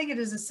not saying it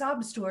as a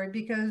sob story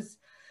because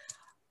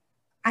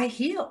I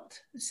healed.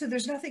 So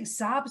there's nothing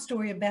sob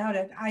story about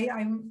it.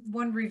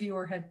 One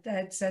reviewer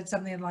had said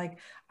something like,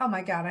 oh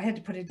my God, I had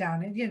to put it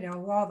down. And,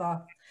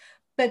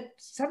 but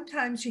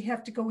sometimes you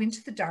have to go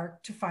into the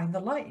dark to find the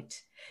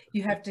light.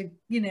 You have to,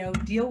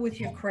 deal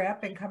with your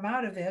crap and come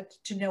out of it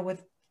to know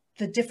what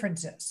the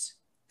difference is.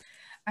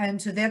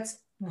 And so that's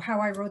how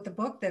I wrote the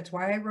book. That's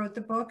why I wrote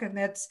the book. And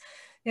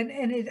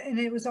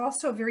it was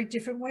also a very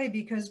different way,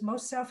 because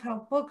most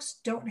self-help books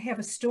don't have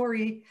a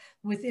story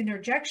with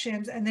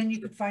interjections. And then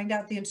you could find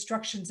out the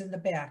instructions in the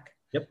back,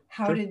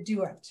 how to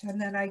do it. And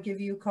then I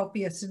give you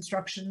copious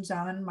instructions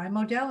on my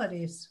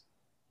modalities.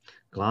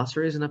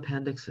 Glossaries and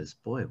appendixes.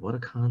 Boy, what a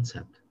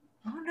concept.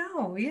 Oh,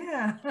 no.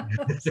 Yeah.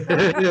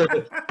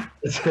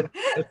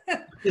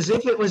 As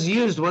if it was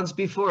used once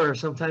before,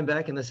 sometime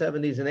back in the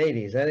 70s and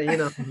 80s.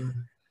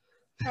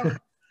 Oh,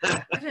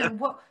 I don't know,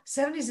 what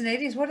 70s and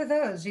 80s? What are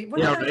those?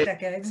 What are those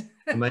decades?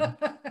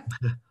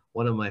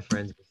 One of my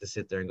friends used to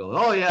sit there and go,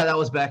 "Oh yeah, that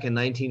was back in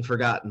 19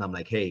 forgotten." I'm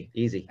like, "Hey,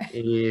 easy."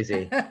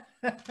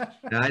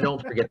 I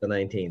don't forget the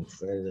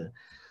 19th,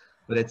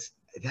 but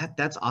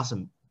that's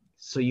awesome.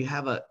 So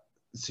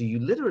you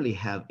literally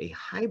have a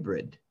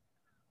hybrid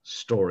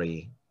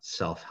story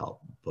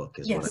self-help book,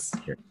 is what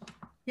I'm hearing.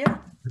 Yeah,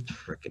 that's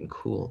freaking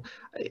cool.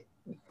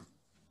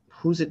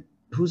 Who's it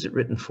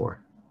written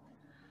for?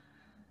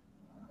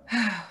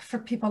 For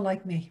people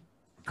like me,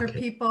 for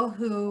people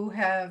who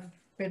have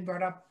been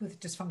brought up with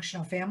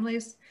dysfunctional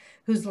families,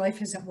 whose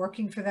life isn't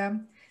working for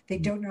them. They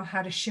don't know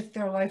how to shift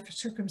their life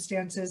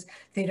circumstances.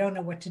 They don't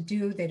know what to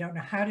do. They don't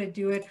know how to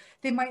do it.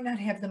 They might not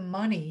have the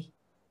money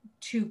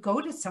to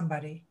go to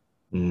somebody.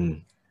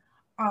 And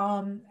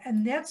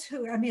that's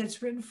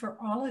it's written for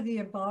all of the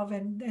above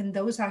and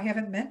those I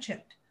haven't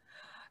mentioned,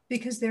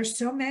 because there's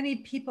so many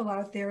people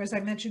out there, as I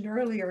mentioned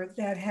earlier,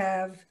 that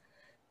have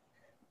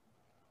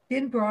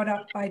been brought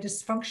up by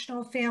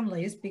dysfunctional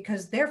families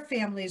because their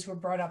families were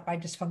brought up by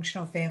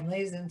dysfunctional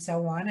families, and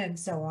so on and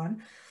so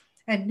on.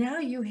 And now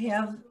you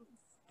have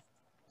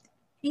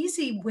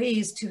easy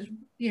ways to,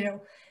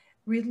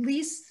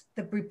 release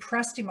the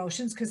repressed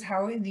emotions, because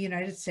how in the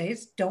United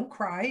States, don't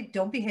cry,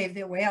 don't behave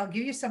that way. I'll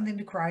give you something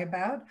to cry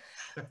about.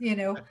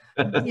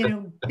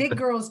 Big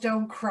girls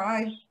don't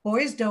cry,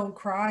 boys don't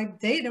cry,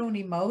 they don't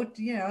emote,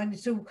 and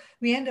so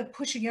we end up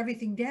pushing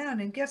everything down.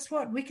 And guess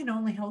what? We can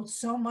only hold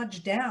so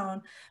much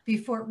down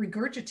before it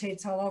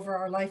regurgitates all over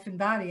our life and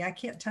body. I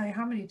can't tell you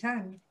how many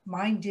times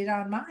mine did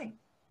on mine.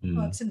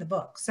 Well, it's in the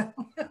book. So,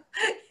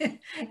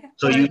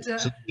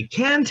 you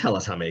can tell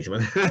us how many.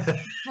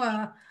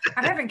 Well,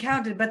 I haven't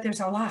counted, but there's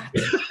a lot.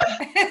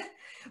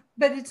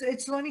 But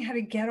it's learning how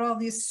to get all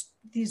these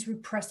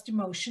repressed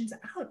emotions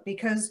out,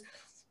 because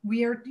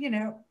we are,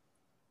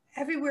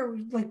 everywhere,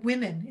 like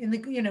women in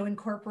the, in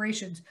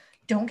corporations,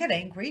 don't get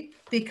angry,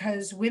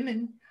 because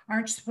women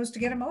aren't supposed to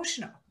get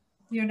emotional.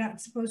 You're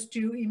not supposed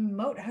to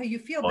emote how you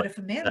feel. But if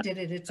a man did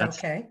it, it's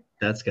okay.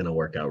 That's going to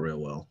work out real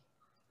well.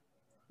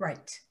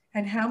 Right.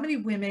 And how many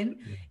women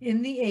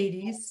in the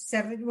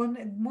 80s, well,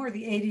 more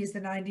the 80s, the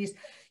 90s,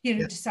 you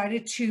know,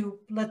 decided to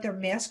let their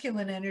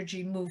masculine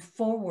energy move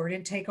forward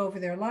and take over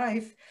their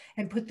life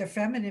and put their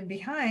feminine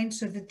behind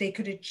so that they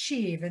could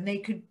achieve and they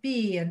could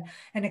be and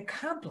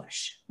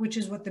accomplish, which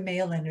is what the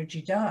male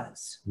energy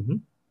does.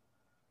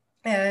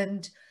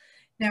 And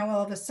now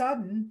all of a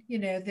sudden, you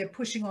know, they're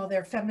pushing all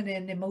their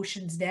feminine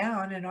emotions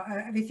down and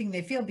everything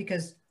they feel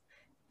because,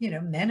 you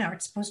know, men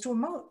aren't supposed to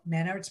emote.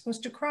 Men aren't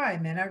supposed to cry.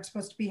 Men aren't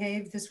supposed to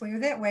behave this way or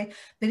that way.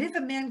 But if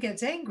a man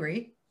gets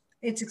angry,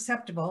 it's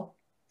acceptable.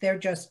 They're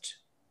just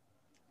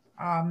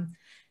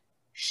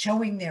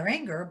showing their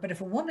anger. But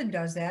if a woman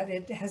does that,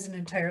 it has an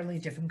entirely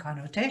different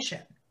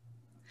connotation.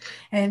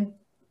 And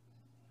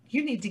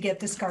you need to get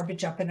this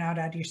garbage up and out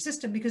of your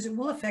system because it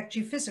will affect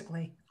you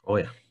physically. Oh,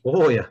 yeah.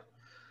 Oh, yeah.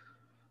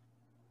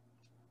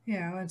 You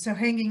know, and so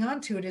hanging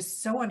on to it is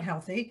so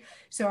unhealthy.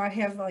 So I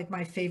have like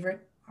my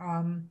favorite,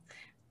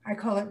 I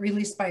call it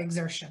release by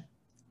exertion.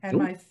 And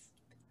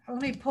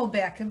let me pull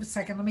back a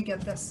second. Let me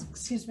get this.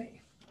 Excuse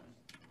me.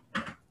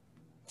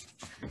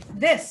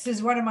 This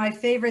is one of my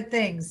favorite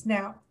things.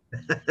 Now,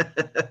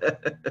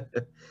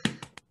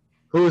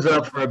 who's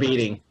up for a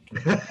beating?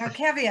 Now,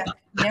 caveat,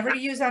 never to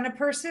use on a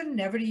person,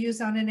 never to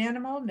use on an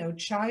animal, no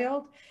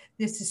child.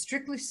 This is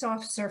strictly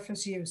soft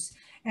surface use.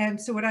 And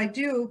so what I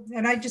do,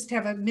 and I just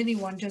have a mini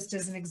one just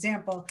as an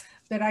example,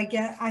 that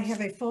I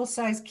have a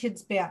full-size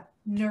kid's bat,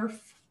 Nerf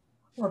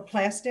or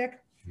plastic,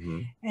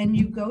 and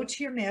you go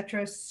to your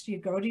mattress, you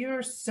go to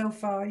your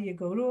sofa, you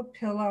go to a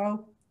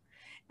pillow,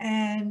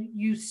 and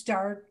you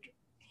start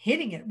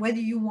hitting it. Whether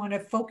you want to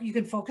focus, you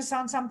can focus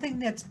on something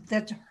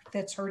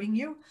that's hurting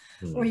you,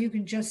 or you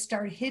can just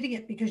start hitting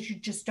it because you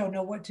just don't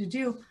know what to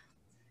do.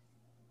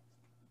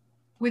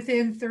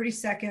 Within 30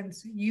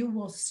 seconds, you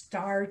will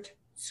start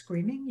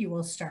screaming, you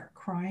will start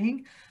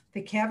crying.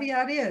 The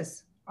caveat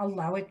is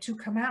allow it to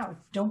come out.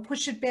 Don't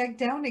push it back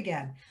down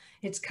again.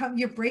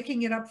 You're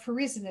breaking it up for a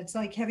reason. It's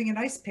like having an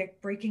ice pick,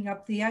 breaking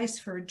up the ice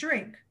for a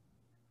drink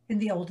in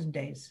the olden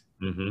days.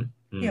 You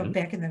know,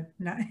 back in the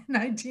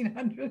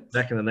 1900s.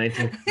 Back in the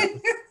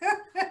 1900s.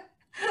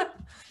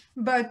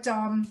 But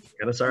kind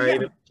of sorry I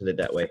mentioned it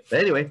that way. But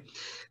anyway.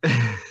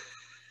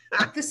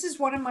 This is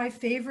one of my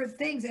favorite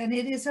things, and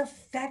it is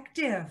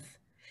effective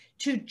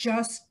to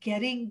just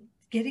getting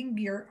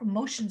your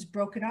emotions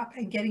broken up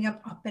and getting them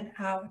up and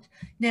out.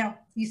 Now,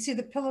 you see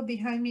the pillow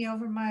behind me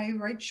over my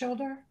right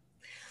shoulder?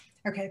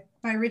 Okay,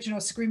 my original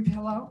scream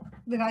pillow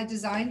that I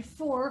designed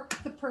for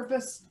the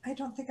purpose. I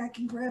don't think I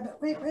can grab it.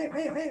 Wait.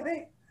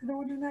 I don't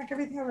want to knock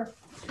everything over.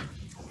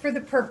 For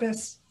the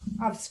purpose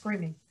of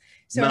screaming.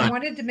 So I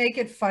wanted to make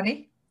it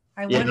funny.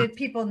 I wanted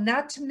people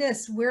not to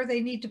miss where they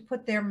need to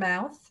put their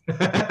mouth.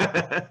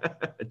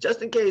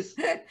 Just in case.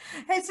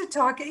 It's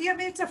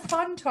it's a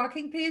fun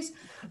talking piece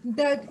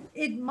that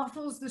it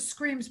muffles the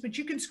screams, but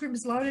you can scream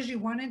as loud as you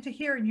want into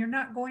here and you're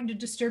not going to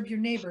disturb your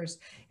neighbors,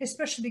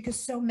 especially because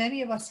so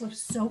many of us live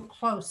so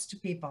close to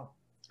people.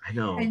 I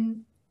know.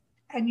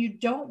 And you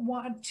don't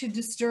want to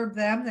disturb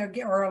them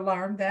or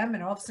alarm them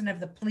and all of a sudden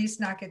have the police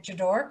knock at your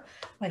door.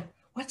 Like,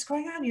 what's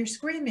going on? You're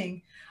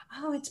screaming.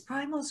 Oh, it's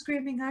primal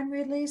screaming. I'm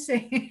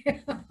releasing.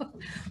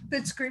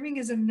 But screaming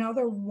is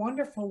another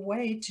wonderful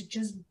way to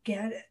just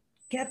get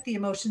the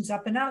emotions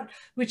up and out,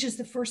 which is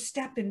the first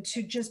step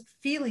into just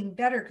feeling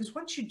better. Because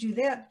once you do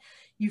that,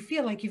 you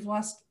feel like you've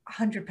lost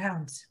 100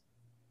 pounds.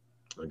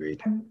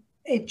 Agreed.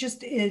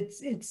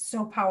 It's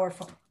so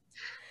powerful.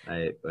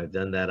 I've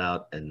done that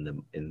out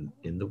in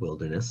the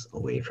wilderness,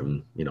 away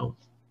from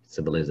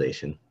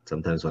civilization.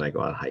 Sometimes when I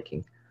go out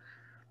hiking,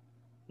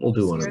 we'll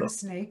do one of those.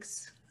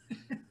 Snakes.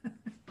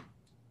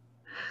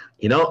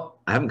 I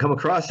haven't come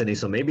across any,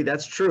 so maybe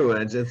that's true.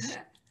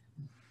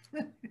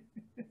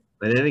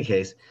 But in any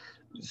case,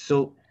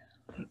 so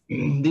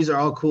these are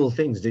all cool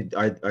things.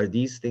 Are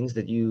these things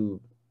that you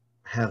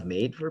have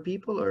made for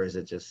people, or is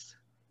it just?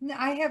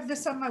 I have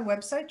this on my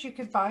website. You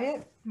could buy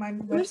it. My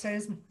website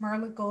is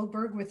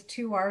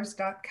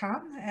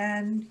marlagoldberg.com,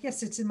 and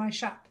yes, it's in my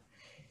shop.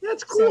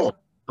 That's cool. So,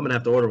 I'm gonna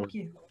have to order one.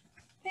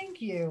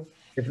 Thank you.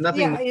 If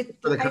nothing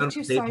for the I have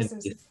 2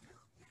 sizes.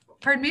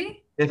 Pardon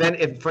me?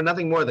 If for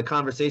nothing more, the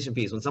conversation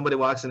piece. When somebody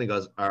walks in and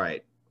goes, "All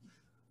right,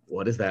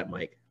 what is that,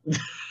 Mike?"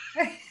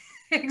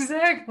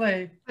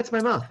 Exactly. That's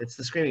my mouth. It's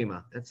the screaming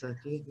mouth. That's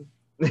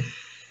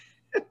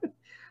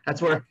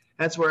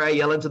where I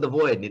yell into the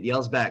void and it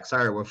yells back.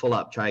 Sorry, we're full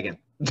up. Try again.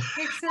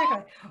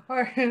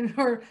 Exactly.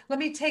 Or let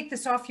me take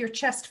this off your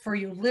chest for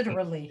you,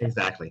 literally.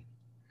 Exactly.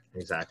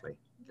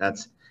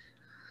 That's.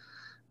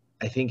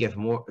 I think if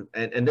more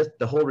and this,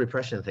 the whole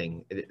repression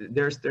thing.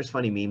 There's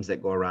funny memes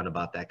that go around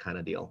about that kind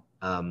of deal.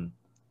 And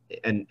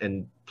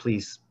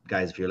please,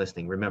 guys, if you're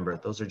listening, remember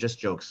those are just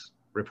jokes.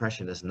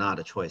 Repression is not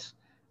a choice.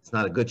 It's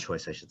not a good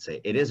choice, I should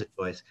say. It is a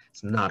choice.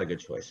 It's not a good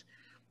choice.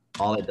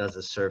 All it does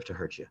is serve to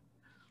hurt you.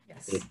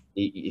 Yes.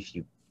 If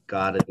you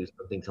gotta do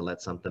something to let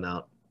something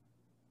out,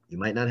 you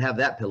might not have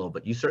that pillow,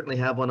 but you certainly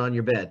have one on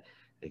your bed.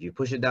 If you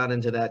push it down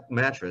into that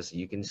mattress,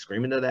 you can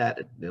scream into that.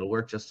 It'll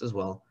work just as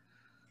well.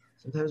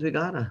 Sometimes we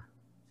gotta.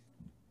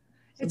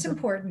 It's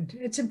important.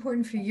 It's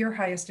important for your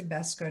highest and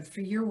best good,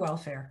 for your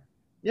welfare.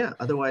 Yeah.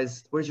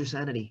 Otherwise, where's your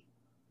sanity?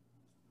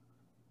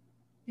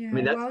 Yeah, I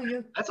mean,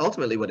 well, that's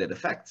ultimately what it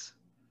affects.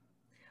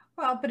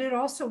 well, but it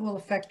also will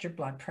affect your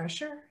blood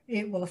pressure.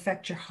 It will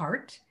affect your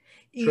heart.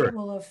 Sure. It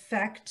will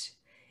affect,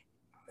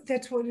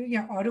 that's what,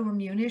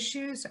 autoimmune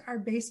issues are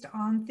based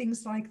on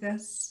things like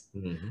this.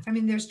 Mm-hmm. I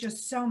mean, there's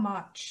just so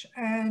much.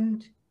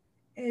 And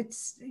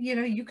it's,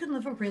 you can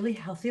live a really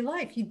healthy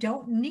life. You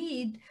don't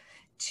need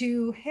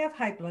to have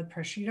high blood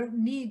pressure. You don't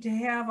need to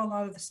have a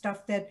lot of the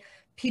stuff that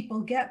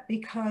people get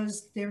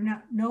because they're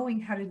not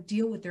knowing how to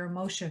deal with their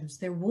emotions,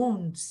 their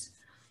wounds.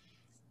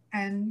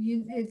 And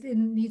it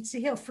needs to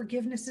heal.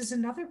 Forgiveness is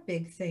another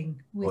big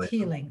thing with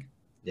healing.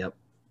 Yep.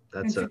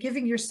 And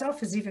forgiving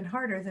yourself is even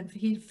harder than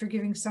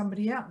forgiving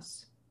somebody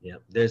else. Yeah.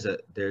 There's a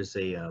there's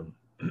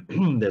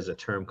a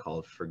term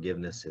called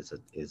forgiveness is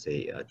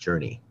a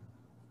journey.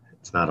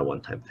 It's not a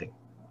one-time thing.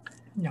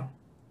 No,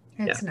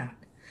 it's not.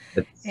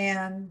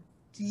 And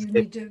you it,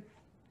 need to.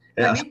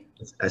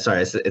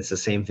 Sorry, it's the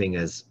same thing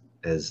as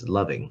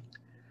loving.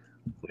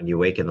 When you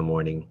wake in the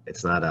morning,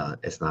 it's not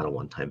a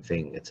one-time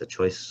thing. It's a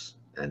choice.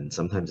 And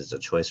sometimes it's a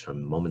choice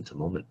from moment to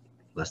moment,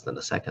 less than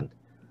a second.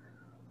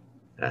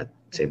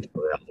 Same thing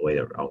all the way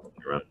around.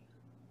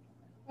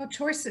 Well,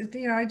 choice,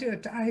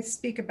 I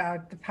speak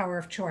about the power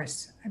of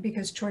choice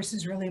because choice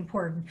is really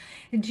important.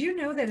 And do you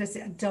know that as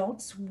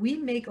adults, we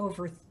make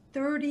over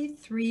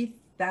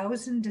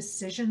 33,000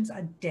 decisions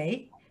a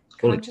day,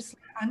 consciously,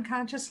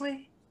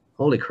 unconsciously?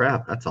 Holy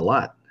crap, that's a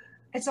lot.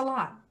 It's a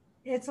lot.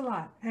 It's a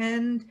lot.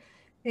 And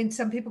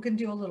some people can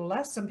do a little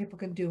less, some people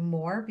can do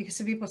more, because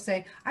some people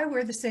say, I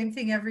wear the same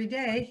thing every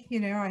day.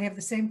 I have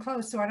the same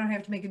clothes, so I don't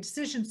have to make a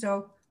decision.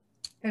 So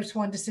there's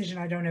one decision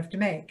I don't have to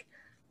make.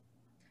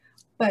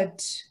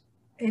 But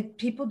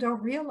people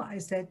don't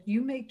realize that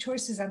you make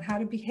choices on how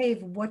to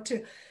behave, what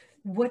to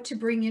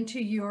bring into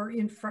your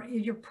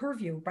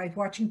purview by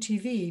watching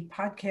TV,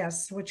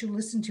 podcasts, what you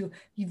listen to,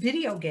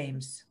 video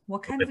games.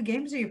 What kind of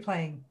games are you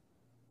playing?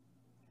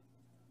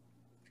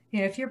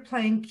 If you're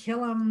playing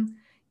kill 'em,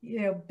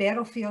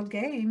 battlefield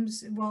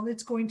games, well,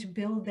 it's going to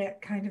build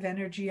that kind of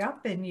energy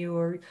up in you,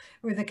 or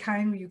the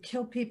kind where you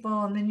kill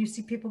people and then you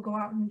see people go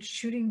out and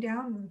shooting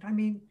down. I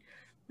mean,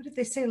 what did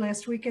they say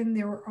last weekend?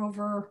 There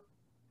were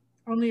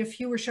only a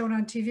few were shown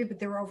on TV, but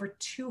there were over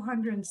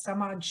 200 and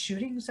some odd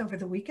shootings over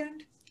the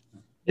weekend.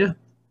 Yeah.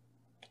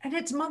 And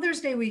it's Mother's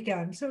Day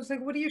weekend. So it's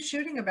like, what are you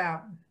shooting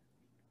about?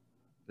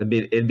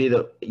 It'd be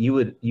you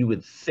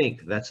would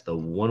think that's the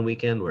one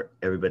weekend where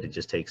everybody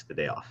just takes the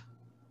day off.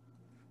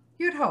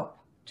 You'd hope.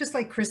 Just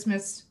like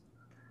Christmas,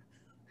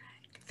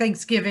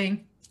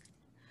 Thanksgiving.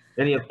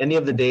 Any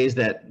of the days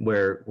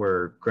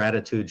where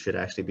gratitude should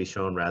actually be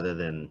shown rather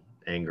than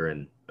anger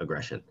and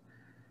aggression.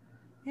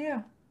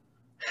 Yeah.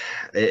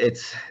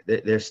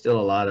 There's still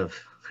a lot of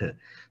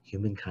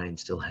humankind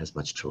still has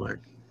much to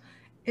learn.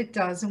 It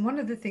does. And one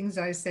of the things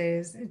I say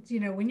is,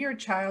 when you're a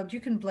child, you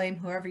can blame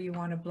whoever you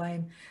want to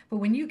blame. But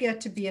when you get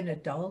to be an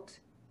adult,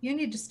 you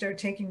need to start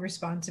taking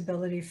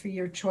responsibility for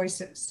your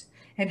choices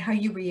and how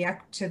you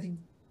react to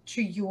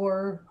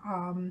your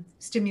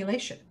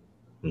stimulation.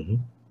 Mm-hmm.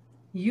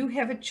 You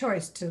have a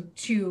choice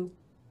to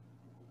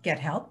get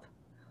help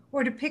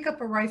or to pick up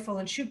a rifle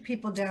and shoot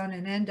people down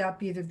and end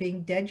up either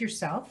being dead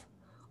yourself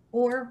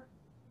or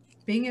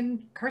being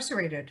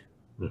incarcerated.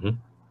 Mm-hmm.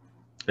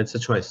 It's a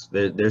choice.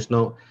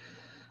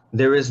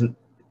 There isn't.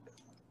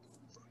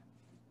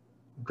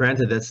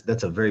 Granted,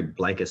 that's a very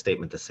blanket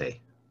statement to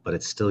say, but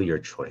it's still your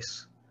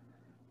choice.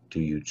 Do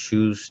you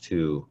choose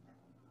to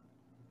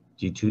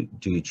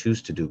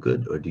do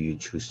good, or do you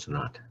choose to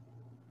not?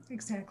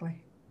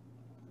 Exactly.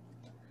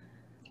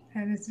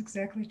 And it's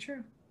exactly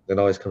true. It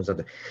always comes up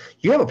to.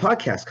 You have a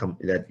podcast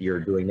that you're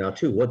doing now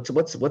too. What's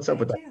up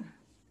with that?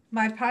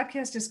 My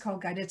podcast is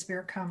called Guided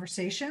Spirit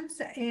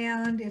Conversations,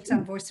 and it's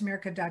on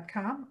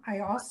voiceamerica.com. I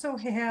also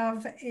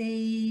have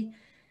a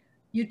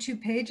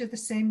YouTube page of the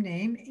same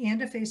name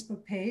and a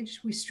Facebook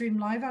page. We stream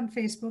live on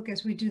Facebook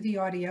as we do the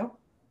audio,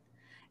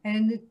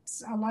 and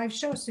it's a live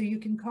show, so you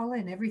can call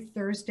in every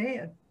Thursday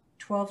at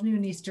 12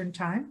 noon Eastern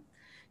time.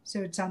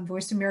 So it's on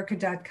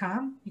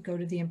voiceamerica.com. You go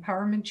to the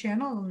Empowerment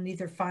channel and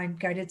either find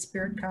Guided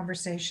Spirit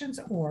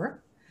Conversations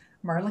or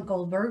Marla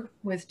Goldberg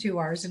with 2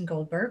 R's in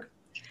Goldberg.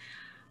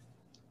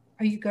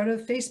 Or you go to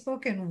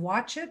Facebook and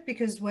watch it,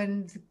 because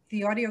when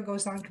the audio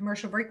goes on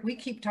commercial break, we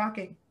keep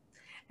talking.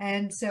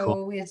 And so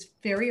cool. It's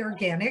very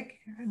organic.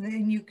 And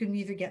then you can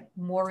either get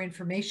more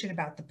information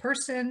about the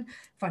person,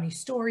 funny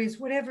stories,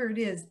 whatever it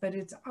is, but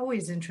it's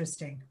always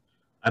interesting.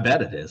 I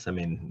bet it is. I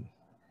mean,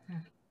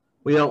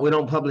 we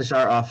don't publish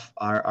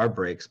our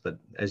breaks, but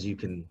as you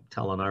can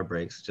tell on our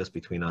breaks, just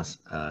between us,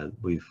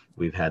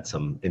 we've had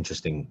some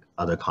interesting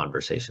other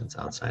conversations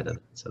outside of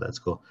it, so that's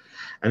cool.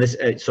 And this,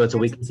 so it's a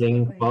weekly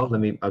thing. Well,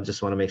 I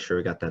just want to make sure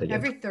we got that again.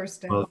 Every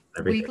Thursday,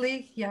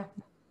 weekly, yeah.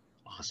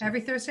 Awesome. Every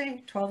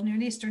Thursday, 12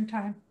 noon Eastern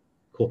time.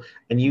 Cool.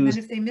 And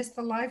if they missed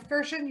the live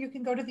version, you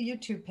can go to the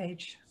YouTube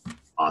page.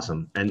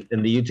 Awesome. And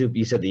the YouTube,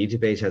 you said the YouTube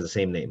page has the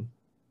same name.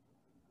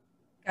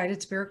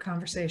 Guided Spirit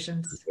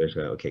Conversations.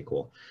 Okay,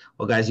 cool.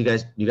 Well, guys, you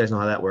guys know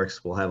how that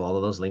works. We'll have all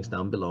of those links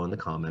down below in the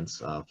comments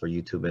for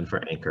YouTube and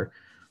for Anchor,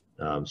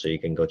 so you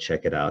can go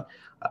check it out.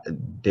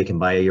 They can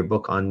buy your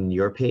book on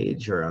your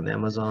page or on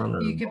Amazon.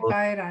 Or you can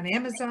buy it on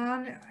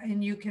Amazon,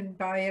 and you can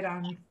buy it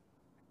on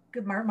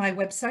my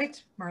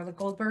website, Marla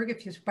Goldberg.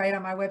 If you buy it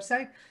on my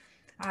website,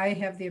 I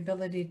have the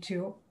ability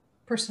to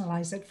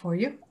personalize it for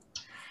you.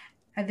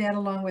 And that,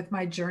 along with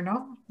my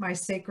journal, my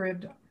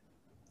sacred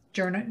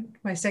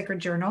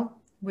journal,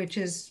 which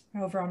is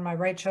over on my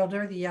right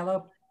shoulder, the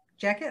yellow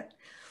jacket.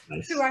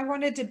 Nice. So I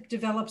wanted to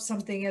develop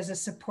something as a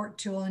support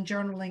tool, and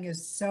journaling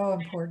is so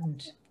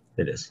important.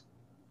 It is.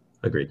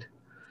 Agreed.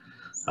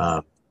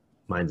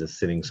 Mine's just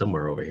sitting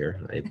somewhere over here.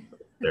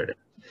 There it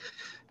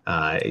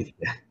is.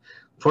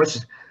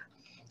 Fortunately,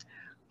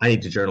 I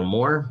need to journal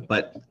more,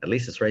 but at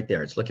least it's right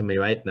there. It's looking me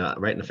right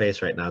in the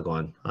face right now,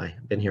 going, "Hi,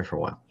 I've been here for a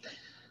while."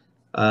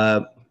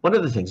 One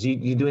of the things,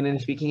 you doing any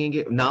speaking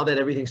engagement now that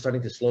everything's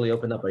starting to slowly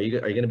open up? Are you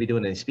going to be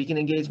doing any speaking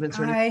engagements?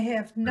 Or I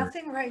have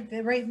nothing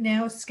right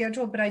now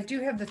scheduled, but I do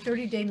have the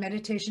 30-day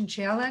meditation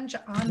challenge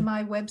on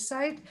my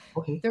website.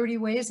 Okay. 30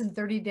 ways in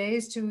 30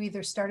 days to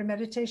either start a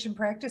meditation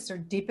practice or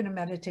deepen a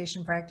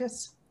meditation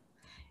practice.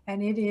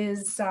 And it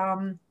is,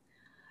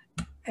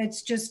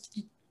 it's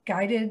just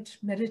guided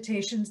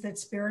meditations that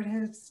Spirit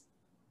has,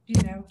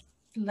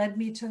 led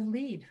me to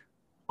lead.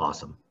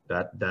 Awesome.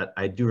 That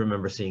I do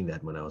remember seeing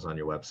that when I was on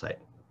your website.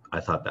 I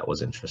thought that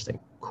was interesting.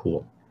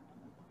 Cool.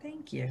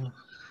 Thank you.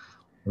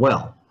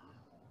 Well,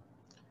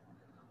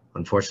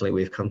 unfortunately,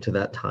 we've come to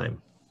that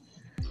time.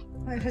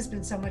 Well, it has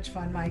been so much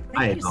fun, Mike.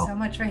 Thank you so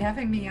much for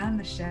having me on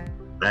the show.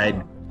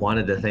 I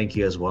wanted to thank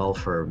you as well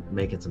for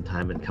making some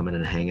time and coming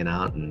and hanging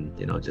out and,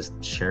 just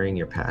sharing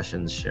your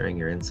passions, sharing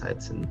your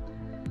insights, and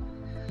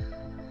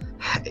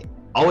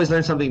always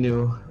learn something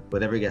new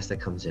with every guest that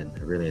comes in.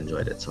 I really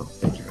enjoyed it. So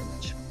thank you very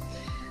much.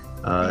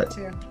 Me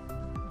too.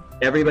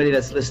 Everybody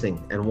that's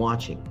listening and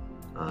watching,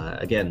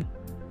 again,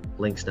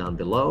 links down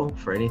below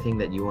for anything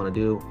that you want to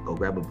do. Go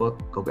grab a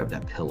book, go grab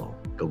that pillow.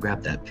 Go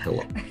grab that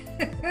pillow.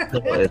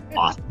 Pillow is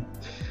awesome.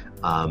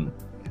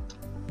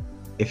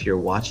 If you're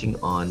watching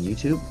on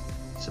YouTube,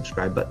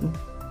 subscribe button,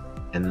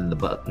 and then the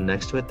button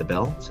next to it, the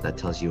bell. So that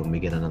tells you when we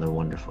get another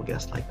wonderful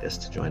guest like this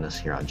to join us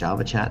here on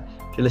Java Chat.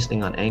 If you're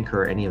listening on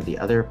Anchor or any of the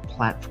other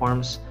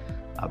platforms,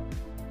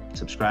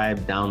 subscribe,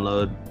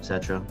 download,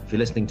 etc. If you're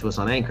listening to us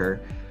on Anchor,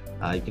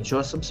 you can show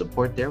us some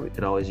support there. We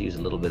could always use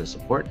a little bit of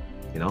support,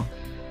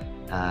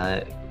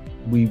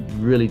 We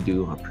really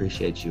do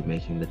appreciate you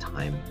making the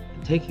time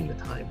and taking the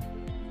time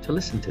to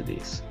listen to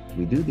these.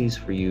 We do these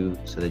for you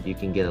so that you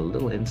can get a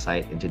little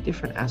insight into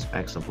different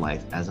aspects of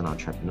life as an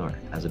entrepreneur,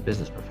 as a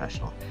business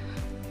professional,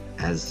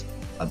 as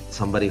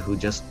somebody who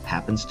just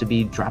happens to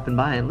be dropping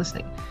by and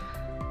listening.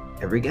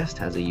 Every guest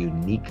has a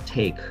unique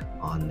take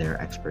on their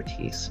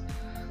expertise.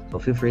 So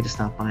feel free to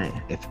stop by.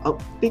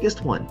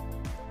 Biggest one,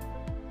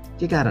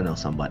 you gotta know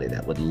somebody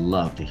that would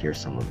love to hear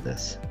some of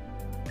this.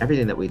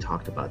 Everything that we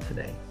talked about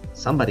today,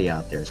 somebody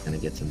out there is going to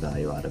get some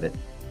value out of it.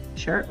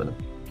 Share it with them.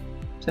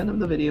 Send them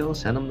the video,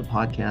 send them the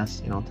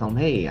podcast, tell them,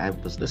 hey, I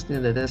was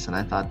listening to this and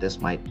I thought this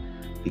might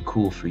be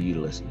cool for you to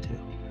listen to.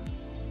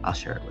 I'll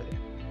share it with you.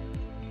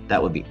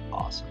 That would be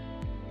awesome.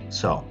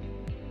 So,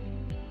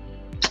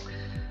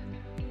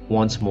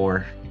 once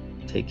more,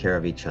 take care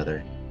of each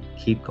other.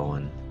 Keep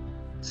going.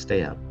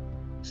 Stay up.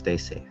 Stay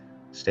safe.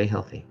 Stay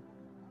healthy.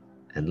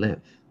 And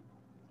live.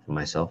 For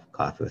myself,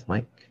 Coffee with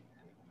Mike,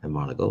 and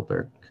Marla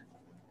Goldberg.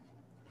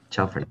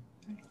 Ciao for now.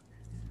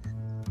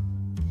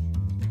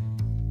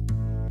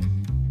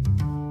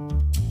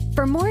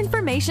 For more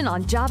information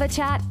on Java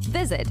Chat,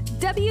 visit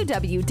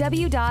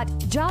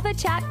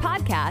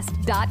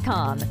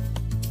www.javachatpodcast.com.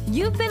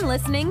 You've been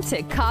listening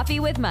to Coffee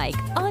with Mike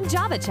on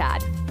Java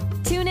Chat.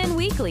 Tune in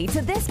weekly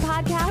to this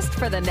podcast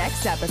for the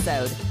next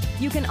episode.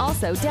 You can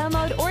also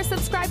download or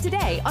subscribe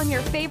today on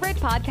your favorite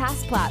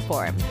podcast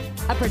platform.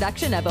 A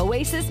production of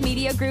Oasis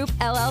Media Group,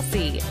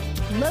 LLC.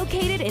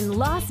 Located in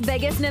Las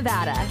Vegas,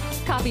 Nevada.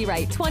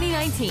 Copyright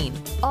 2019.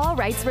 All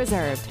rights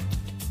reserved.